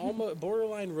 like an almost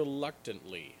borderline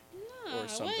reluctantly No, or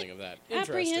something what? of that.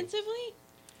 Interesting. Apprehensively?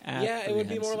 Yeah, it would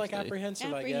be more like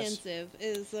Apprehensively. apprehensive, I guess. Apprehensive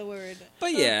is the word.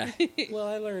 But yeah, Well,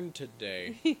 I learned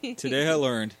today. today I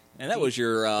learned. And that was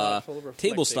your Thoughtful, reflecting.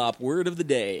 table stop word of the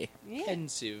day. Yeah.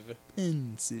 Pensive.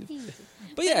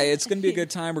 But yeah, it's going to be a good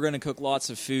time. We're going to cook lots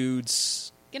of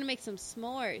foods. Gonna make some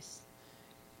s'mores.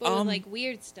 But with like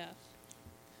weird stuff.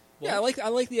 Yeah, I like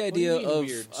the do you idea mean of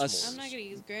weird us. I'm not gonna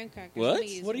use graham crackers. What? I'm gonna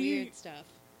use What do you- weird stuff.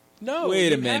 No,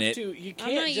 Wait a you minute. Have to. You I'm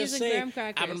can't not just using say, graham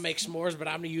crackers. I'm going to make s'mores, but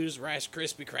I'm going to use Rice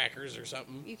Krispie crackers or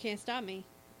something. You can't stop me.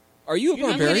 Are you a You-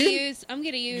 I'm gonna barbarian? use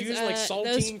use, like, those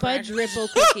saltine fudge crackers? ripple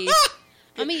cookies.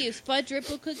 I'm gonna use fudge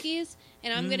ripple cookies,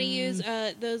 and I'm gonna use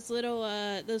those little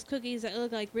those cookies that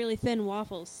look like really thin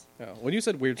waffles. Yeah. When you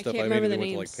said weird I stuff, can't I remember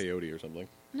immediately the went to like names. peyote or something.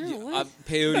 No, what?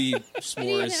 Peyote What do you think?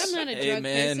 s'mores. I'm not a Hey, drug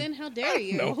man. person. How dare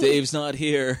you? Dave's not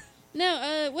here.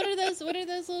 No, what are those? What are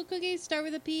those little cookies? Start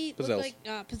with a P. Look Pizzelles. like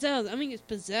Pizzelles. I'm gonna use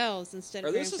Pizzelles instead Are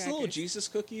of graham those just crackers. little Jesus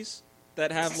cookies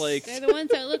that have like, They're the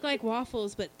ones that look like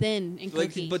waffles but thin and like,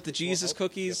 cookie. but the Jesus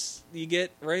cookies you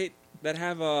get right that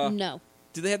have no.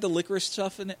 Do they have the licorice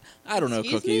stuff in it? I don't know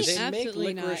Excuse me? cookies. They make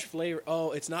Absolutely licorice not. flavor.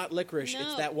 Oh, it's not licorice. No.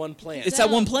 It's that one plant. It's that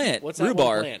one plant. What's that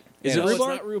rhubarb. one plant? Is no, it it's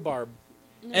rhubarb? not rhubarb.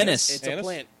 Anise. It's a Anise?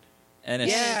 plant.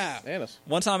 Anise. Yeah. Anise.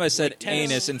 One time I said Like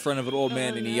tennis. anus in front of an old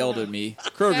man Oh, and he no. yelled at me.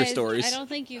 Kroger Guys, stories. I don't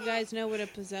think you guys know what a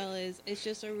pizzelle is. It's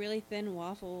just a really thin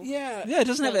waffle. Yeah. Yeah, it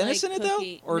doesn't have but, anise like, in it though.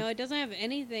 cookie. Or No, it doesn't have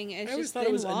anything. It's I always just thought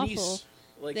thin it was waffle. anise.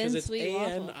 Like, Thin 'cause it's sweet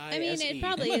waffle. A-N-I-S-E. I mean, it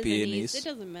probably It might is be anise. anise. It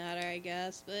doesn't matter, I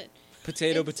guess. But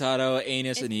Potato,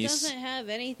 anus, It anise. doesn't have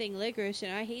anything licorice,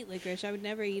 and I hate licorice. I would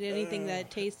never eat anything that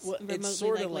tastes Well, remotely it's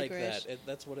sort like of like licorice. that.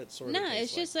 That's what it sort of No,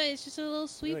 tastes it's just a little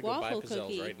sweet I'm gonna go buy waffle Pizzelles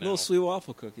cookie. right now. Little sweet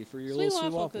waffle cookie for your Sweet little sweet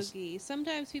waffle waffles. cookie.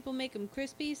 Sometimes people make them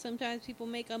crispy. Sometimes people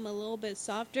make them a little bit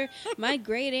softer. My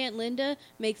great aunt Linda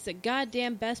makes the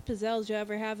goddamn best pizzelles you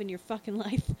ever have in your fucking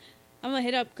life. I'm gonna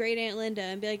hit up great aunt Linda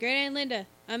and be like, Great Aunt Linda,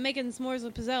 I'm making s'mores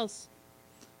with pizzelles.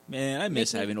 Man, I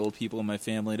miss Make me- having old people in my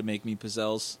family to make me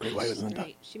pizzelles.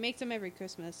 Great. She makes them every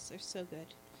Christmas. They're so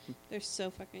good. They're so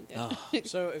fucking good. Oh.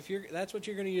 So if that's what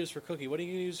you're going to use for cookie, what are you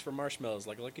going to use for marshmallows?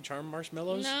 Like Lucky Charm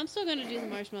marshmallows? No, I'm still gonna do the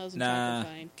marshmallows and Nah,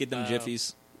 chocolate fine. get them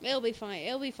jiffies. It'll be fine.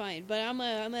 It'll be fine. But I'm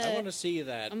I a want to see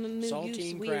that I'm gonna use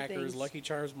saltine weird crackers, things. Lucky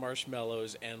Charms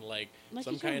marshmallows, and like Lucky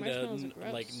some Charm kind of marshmallows are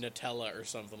gross. like Nutella or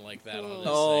something like that on this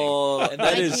Oh, thing. And that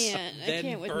I then, is. can't. I then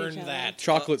can't with burn Nutella. that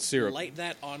Chocolate syrup. Light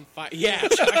that on fire. Yeah,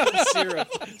 chocolate syrup,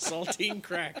 saltine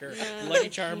cracker, No, Lucky I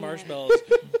Charm can't. marshmallows.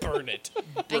 Burn it.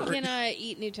 I Burn. cannot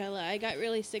eat Nutella. I got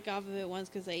really sick off of it once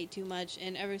because I ate too much,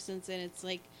 and ever since then, it's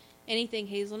like anything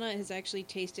hazelnut has actually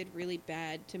tasted really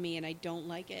bad to me, and I don't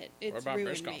like it. It's What about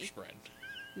ruined Biscoff me. spread?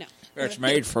 No, It's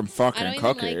made from I fucking don't even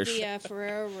like cookies. the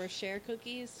Ferrero Rocher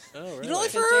cookies. Oh, really? You don't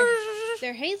like 'Cause Ferrero?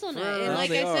 they're hazelnut, Ferrero. and No, like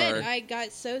they I said, are. I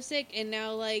got so sick, and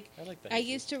now like I like that. I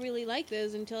used to really like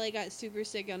those until I got super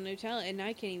sick on Nutella, and now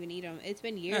I can't even eat them. It's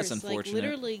been years, That's like unfortunate.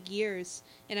 literally years,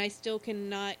 and I still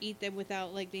cannot eat them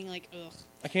without like being like, ugh.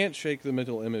 I can't shake the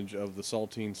mental image of the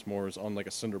saltine s'mores on like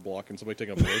a cinder block and somebody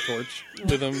taking a blowtorch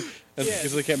to them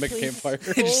because they can't make a Please. campfire.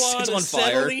 Full on, It's on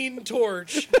fire. acetylene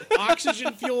torch,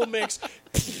 oxygen fuel mix,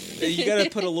 You gotta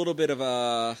put a little bit of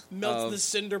melts the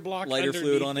cinder block lighter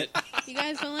fluid underneath on it. You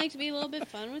guys don't like to be a little bit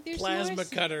fun with your Plasma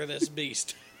s'mores? cutter this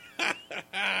beast. You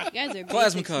guys are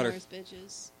Plasma basic cutter. s'mores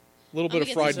bitches. A little bit I'm of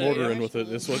gonna fried get these mortar in with it.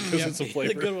 This one gives it some The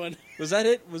flavor. good one. Was that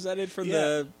it? Was that it for Yeah.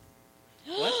 the?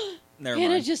 What? Never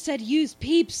Hannah mind. just said use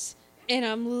Peeps, and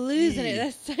I'm losing it.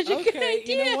 That's such a good Okay,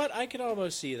 idea. you know what? I can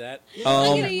almost see that. I'm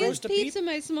gonna Um, use roast a Peeps peep? in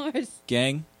my s'mores.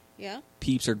 Gang, Yeah.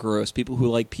 peeps are gross. People who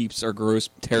like peeps are gross,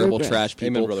 terrible, Okay. trash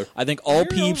people. Amen, brother. I think all You're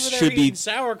peeps over there should be. eating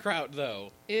sauerkraut,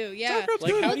 though. Ew, yeah.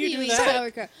 Like, how Both do you of do eat that?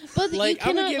 sauerkraut. Both Like, you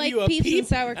I'm gonna cannot give like you a Peeps peep, and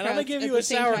sauerkraut. and I'm gonna give at you the a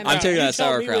same sauerkraut. time. I'm taking You that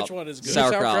tell me sauerkraut. which one is good.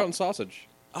 Sauerkraut. Sauerkraut and sausage.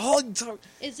 Oh,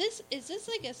 Is this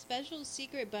like a special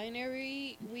secret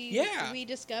binary Yeah. we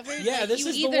discovered? Yeah, like, this you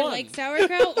is the either one. like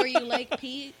sauerkraut or you like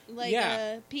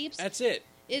Yeah. Peeps. That's it.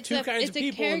 It's two a, kinds it's of a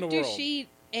people in the character world. sheet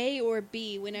A or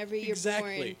B whenever you're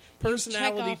Exactly. born. You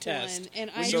Personality check off test. one,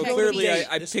 and When I so you check go to clearly date,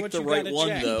 I this is picked what the you right gotta one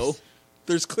check. though.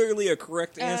 There's clearly a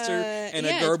correct answer and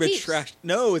yeah, a it's garbage Peeps. trash.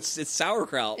 No, it's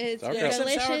sauerkraut. It's Sauerkraut. Yeah, except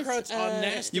delicious. sauerkraut's on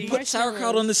nasty. You put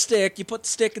sauerkraut on the stick, you put the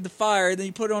stick in the fire, then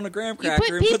you put it on a graham You put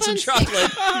cracker and put peep some on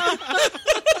chocolate,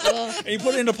 Ugh. and you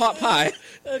put it in a pot pie.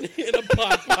 in a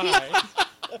pot pie.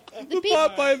 The peep,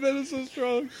 Pot pie bit is so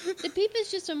strong. the peep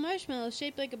is just a marshmallow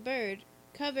shaped like a bird,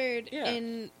 covered Yeah.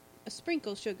 in a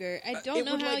sprinkle sugar. I It don't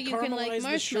know would, how like, you can like caramelize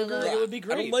the sugar. marshmallow. It would be I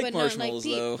great. don't like but not like marshmallows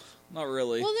Peep. though. Not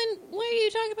really. Well, then why are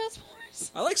you talking about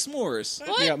s'mores? I like s'mores.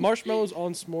 What? Yeah, marshmallows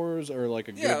on s'mores are like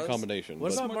a Yeah, good it's- combination.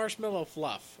 What but- about marshmallow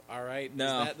fluff? All right,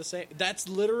 No. is that the same? That's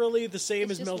literally the same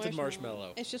It's as just melted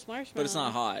marshmallow. It's just marshmallow. But it's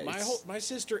not hot. My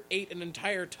sister ate an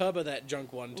entire tub of that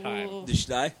junk one time. Ooh. Did she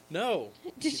die? No,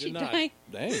 Did she did not. die?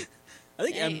 Dang. I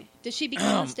think Dang. Did she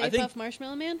become a Stay I think- Puft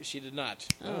Marshmallow Man? She did not.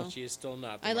 Oh. She is still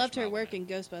not. The I loved her Marshmallow work Man. in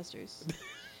Ghostbusters.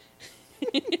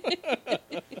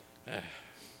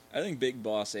 I think Big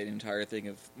Boss ate an entire thing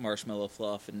of marshmallow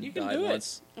fluff and You can died do it.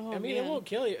 once. Oh, I mean, man. it won't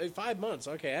kill you. 5 months.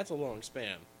 Okay, that's a long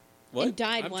span. What? And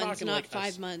died I'm once, talking not like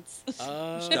 5 months.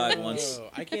 Oh, died once.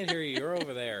 I can't hear you. You're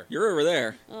over there. You're over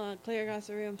there, Oh, clear across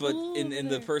the room. but Oh, in over the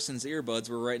there. person's earbuds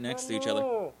were right next to each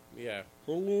other. Yeah.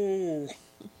 Hello.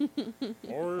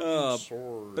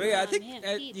 Sword. But yeah, I Oh, think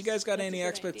man, you Peeps. guys got That's a any good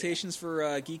expectations for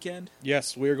Geekend?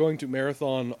 Yes, we are going to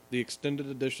marathon the extended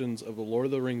editions of the Lord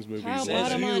of the Rings movies. Kyle Says bought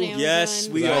them you. on Amazon. Yes,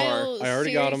 we Kyle are. I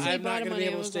already got 'em. seriously I'm bought not 'em going to on be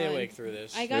able to stay Amazon. awake through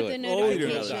this. I got Really? the Oh, you do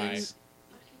know notification. that.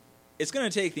 It's going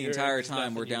to take the You're- entire there's time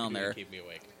nothing we're you can down do to there. Keep me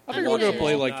awake. I I'm think we're gonna- going to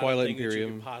play like Not a Twilight thing that you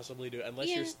Imperium. can possibly do unless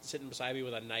Yeah. you're sitting beside me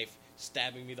with a knife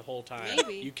stabbing me the whole time.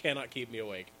 Maybe. You cannot keep me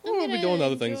awake. I'm We'll be gonna doing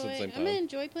other things at the enjoy- same I'm gonna time.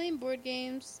 enjoy playing board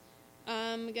games.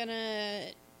 I'm gonna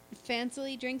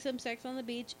fancily drink some sex on the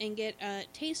beach and get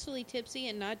tastefully tipsy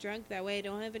and not drunk. That way I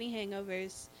don't have any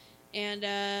hangovers. And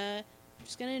I'm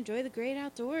just gonna enjoy the great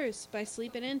outdoors by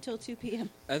sleeping in till 2 p.m.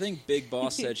 I think Big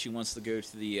Boss said she wants to go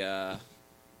to the.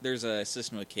 There's a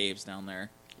system of caves down there.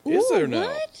 Is Ooh, there now?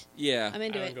 What? Yeah. I'm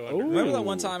into I it. don't go Oh. under. Remember that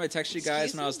one time I texted you guys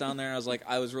Excuse when I was me? down there? I was like,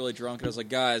 I was really drunk, and I was like,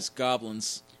 guys,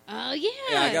 goblins. Oh yeah.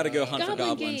 Yeah, I gotta go hunt for Goblin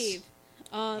goblins. Cave.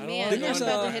 Oh don't man, wanna I'm go about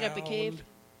to around. hit up a cave.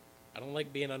 I don't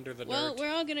like being under the Well, dirt. we're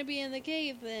all gonna be in the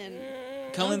cave then.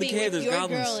 Come I'll in the be cave. with There's your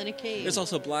goblins. girl in a cave. There's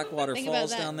also Blackwater Think about Falls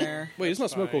that. down there. Wait, it's not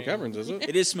Smoke Hole Fine. Caverns, is it?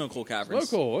 It is Smoke Hole Caverns.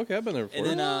 Smoke Hole. Okay, I've been there before. And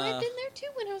then, Oh, I've been there too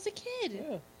when I was a kid. yeah.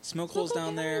 Smoke Smoke Hole's Hole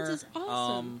down Caverns there. is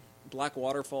awesome. Black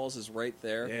Waterfalls is right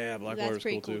there. Yeah, That's Blackwater's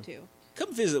pretty cool cool too. too.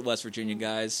 Come visit West Virginia,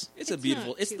 guys. It's a It's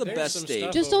beautiful. not It's too the bad. best There's some state.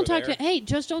 stuff. Just don't over talk there. to. Hey,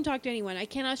 just don't talk to anyone. I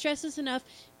cannot stress this enough.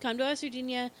 Come to West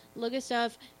Virginia, look at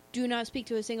stuff. Do not speak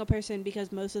to a single person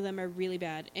because most of them are really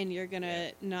bad, and you're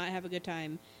gonna not have a good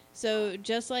time. So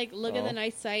just like look at Oh. the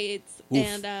nice sites Oof.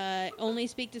 and only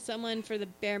speak to someone for the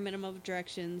bare minimum of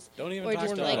directions, Don't even or talk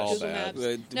just to like all us. Google bad. Maps. We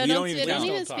No, don't don't even count.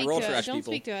 even Don't speak We're all to trash us. Don't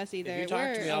people. speak to us either. If you talk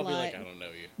We're to me, a I'll be lot. like, I don't know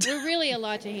you. We're really a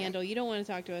lot to handle. You don't want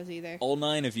to talk to us either. All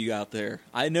 9 of you out there.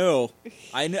 I know.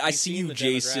 I know. I You've see seen you, the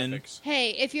Jason. demographics.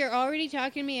 Hey, if you're already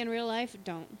talking to me in real life,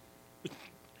 don't.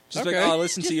 Just Okay. like, oh, I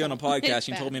listened to Just you on a don't. podcast. It's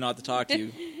You told bad. me not to talk to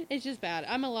you. It's just bad.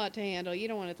 I'm a lot to handle. You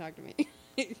don't want to talk to me.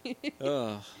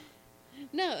 Ugh.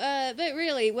 No, but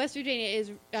really, West Virginia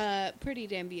is pretty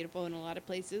damn beautiful in a lot of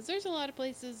places. There's a lot of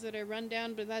places that are run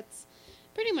down, but that's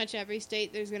pretty much every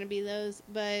state. There's going to be those.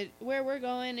 But where we're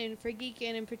going, and for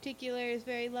Geekin in particular, is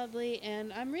very lovely,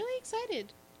 and I'm really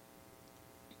excited.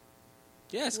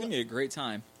 Yeah, it's gonna be a great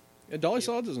time. And Dolly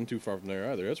Sods isn't too far from there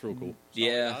either. That's real cool.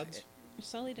 Yeah. Solid odds?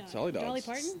 Solid Dog. Solid Dogs. Dolly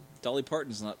Parton? Dolly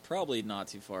Parton's probably not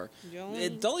too far.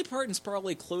 Jolene. Dolly Parton's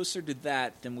probably closer to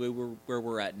that than where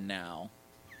we're at now.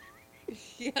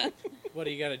 Yeah. What,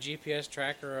 do you got a GPS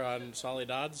tracker on Solid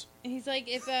Odds? He's like,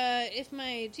 if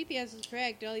my GPS is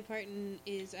correct, Dolly Parton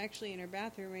is actually in her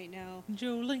bathroom right now,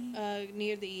 Jolene.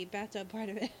 near the bathtub part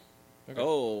of it.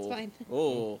 Oh. It's fine.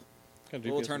 Oh. Kind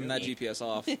of We'll GPS turn you that got? GPS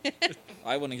off.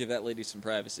 I want to give that lady some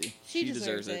privacy. She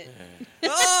deserves it. it.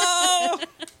 Oh!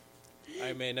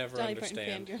 I may never Dolly Parton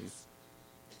understand. fangirls.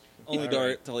 Only All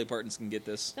right. Dolly Partons can get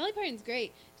this. Dolly Parton's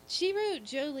great. She wrote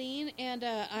Jolene and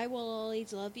I Will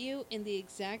Always Love You in the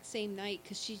exact same night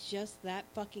because she's just that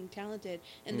fucking talented.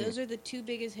 And those are the 2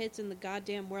 biggest hits in the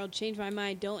goddamn world. Change my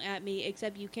mind. Don't at me,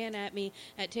 except you can at me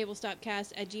at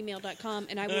tabletopcast@gmail.com,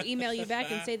 and I will email you back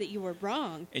and say that you were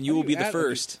wrong. And you How will do be the add-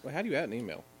 first. okay, how do you add an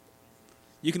email?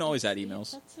 You can always add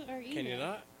emails. That's our email. Can you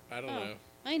not? I don't Oh, know.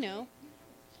 I know.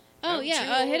 Oh Don't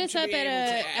yeah, you hit want us to up be able to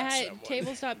add at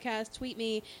someone? tabletopcast. Tweet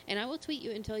me, and I will tweet you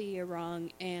and tell you you're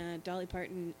wrong. And Dolly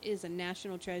Parton is a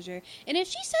national treasure. And if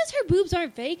she says her boobs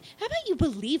aren't fake, how about you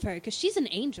believe her? Because she's an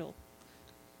angel.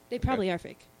 They probably are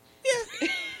fake.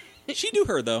 She do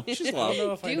her though. She's I don't loud.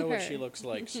 know if I Do know what her. she looks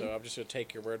like, so I'm just going to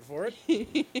take your word for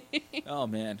it. Oh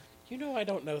man. You know I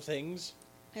don't know things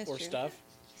That's or true. stuff.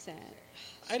 Sad.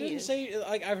 I didn't is. say,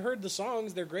 like, I've heard the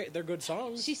songs. They're great. They're good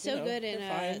songs. She's you so know, good in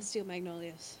they're fine. Steel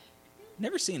Magnolias.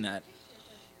 Never seen that.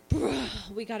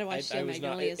 We gotta watch I Steel was not,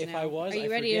 Magnolias if now. I was, Are you I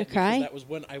ready forget to because cry? That was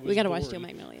when I was We gotta watch born. Steel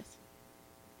Magnolias.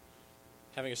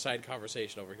 Having a side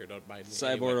conversation over here. Don't mind me.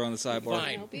 Sideboard Anyway. on the sideboard.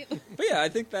 Fine. Help you? But yeah, I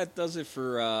think that does it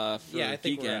for Yeah, I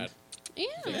think we're Geekend. at. Yeah.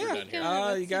 think we're I done think, here.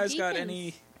 that's You the guys got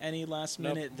Geekends. any last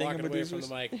Nope, minute walking away from the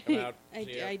thingamadoozers? mic. I'm out.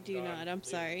 See ya. I do Gone. not. I'm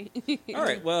sorry. All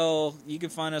right. Well, you can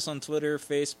find us on Twitter,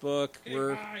 Facebook.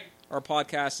 Our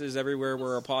podcast is everywhere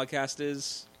where our podcast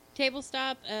is.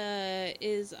 Tabletop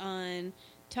is on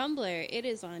Tumblr. It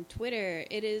is on Twitter.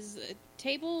 It is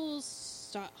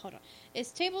Tablestop. Hold on. It's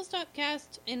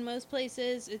Tabletopcast in most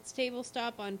places. It's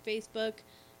Tablestop on Facebook.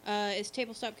 It's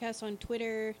Tabletopcast on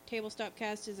Twitter.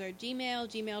 Tabletopcast is our Gmail.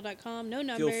 Gmail.com. No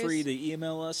numbers. Feel free to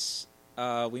email us.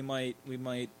 We might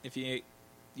if you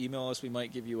email us, we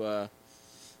might give you a.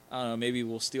 I don't know. Maybe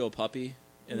we'll steal a puppy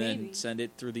and Maybe. then send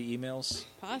it through the emails.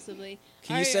 Possibly.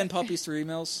 Can you send puppies through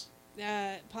emails?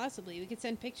 Possibly. We could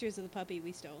send pictures of the puppy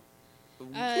we stole.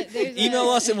 There's Email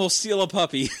us and we'll steal a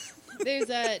puppy. There's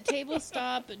a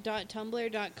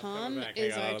tablestop.tumblr.com Back.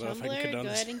 is Hang on, our I don't know if I can Tumblr. condone Go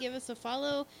this. ahead and give us a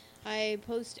follow. I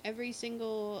post every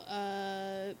single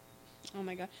oh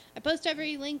my god. I post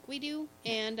every link we do,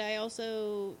 and I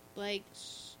also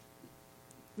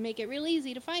make it real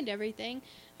easy to find everything.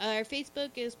 Our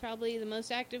Facebook is probably the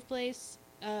most active place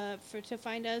to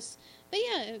find us. But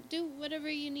yeah, do whatever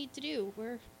you need to do.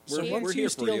 So We're once here you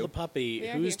for steal you. the puppy, We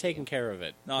are who's here. taking care of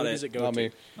it? Not Who it. does it go Not to?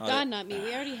 me. God, not me.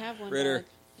 We already have one Ritter, dog.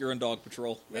 you're on Dog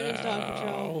Patrol. Ritter's Dog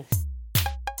Patrol. Oh.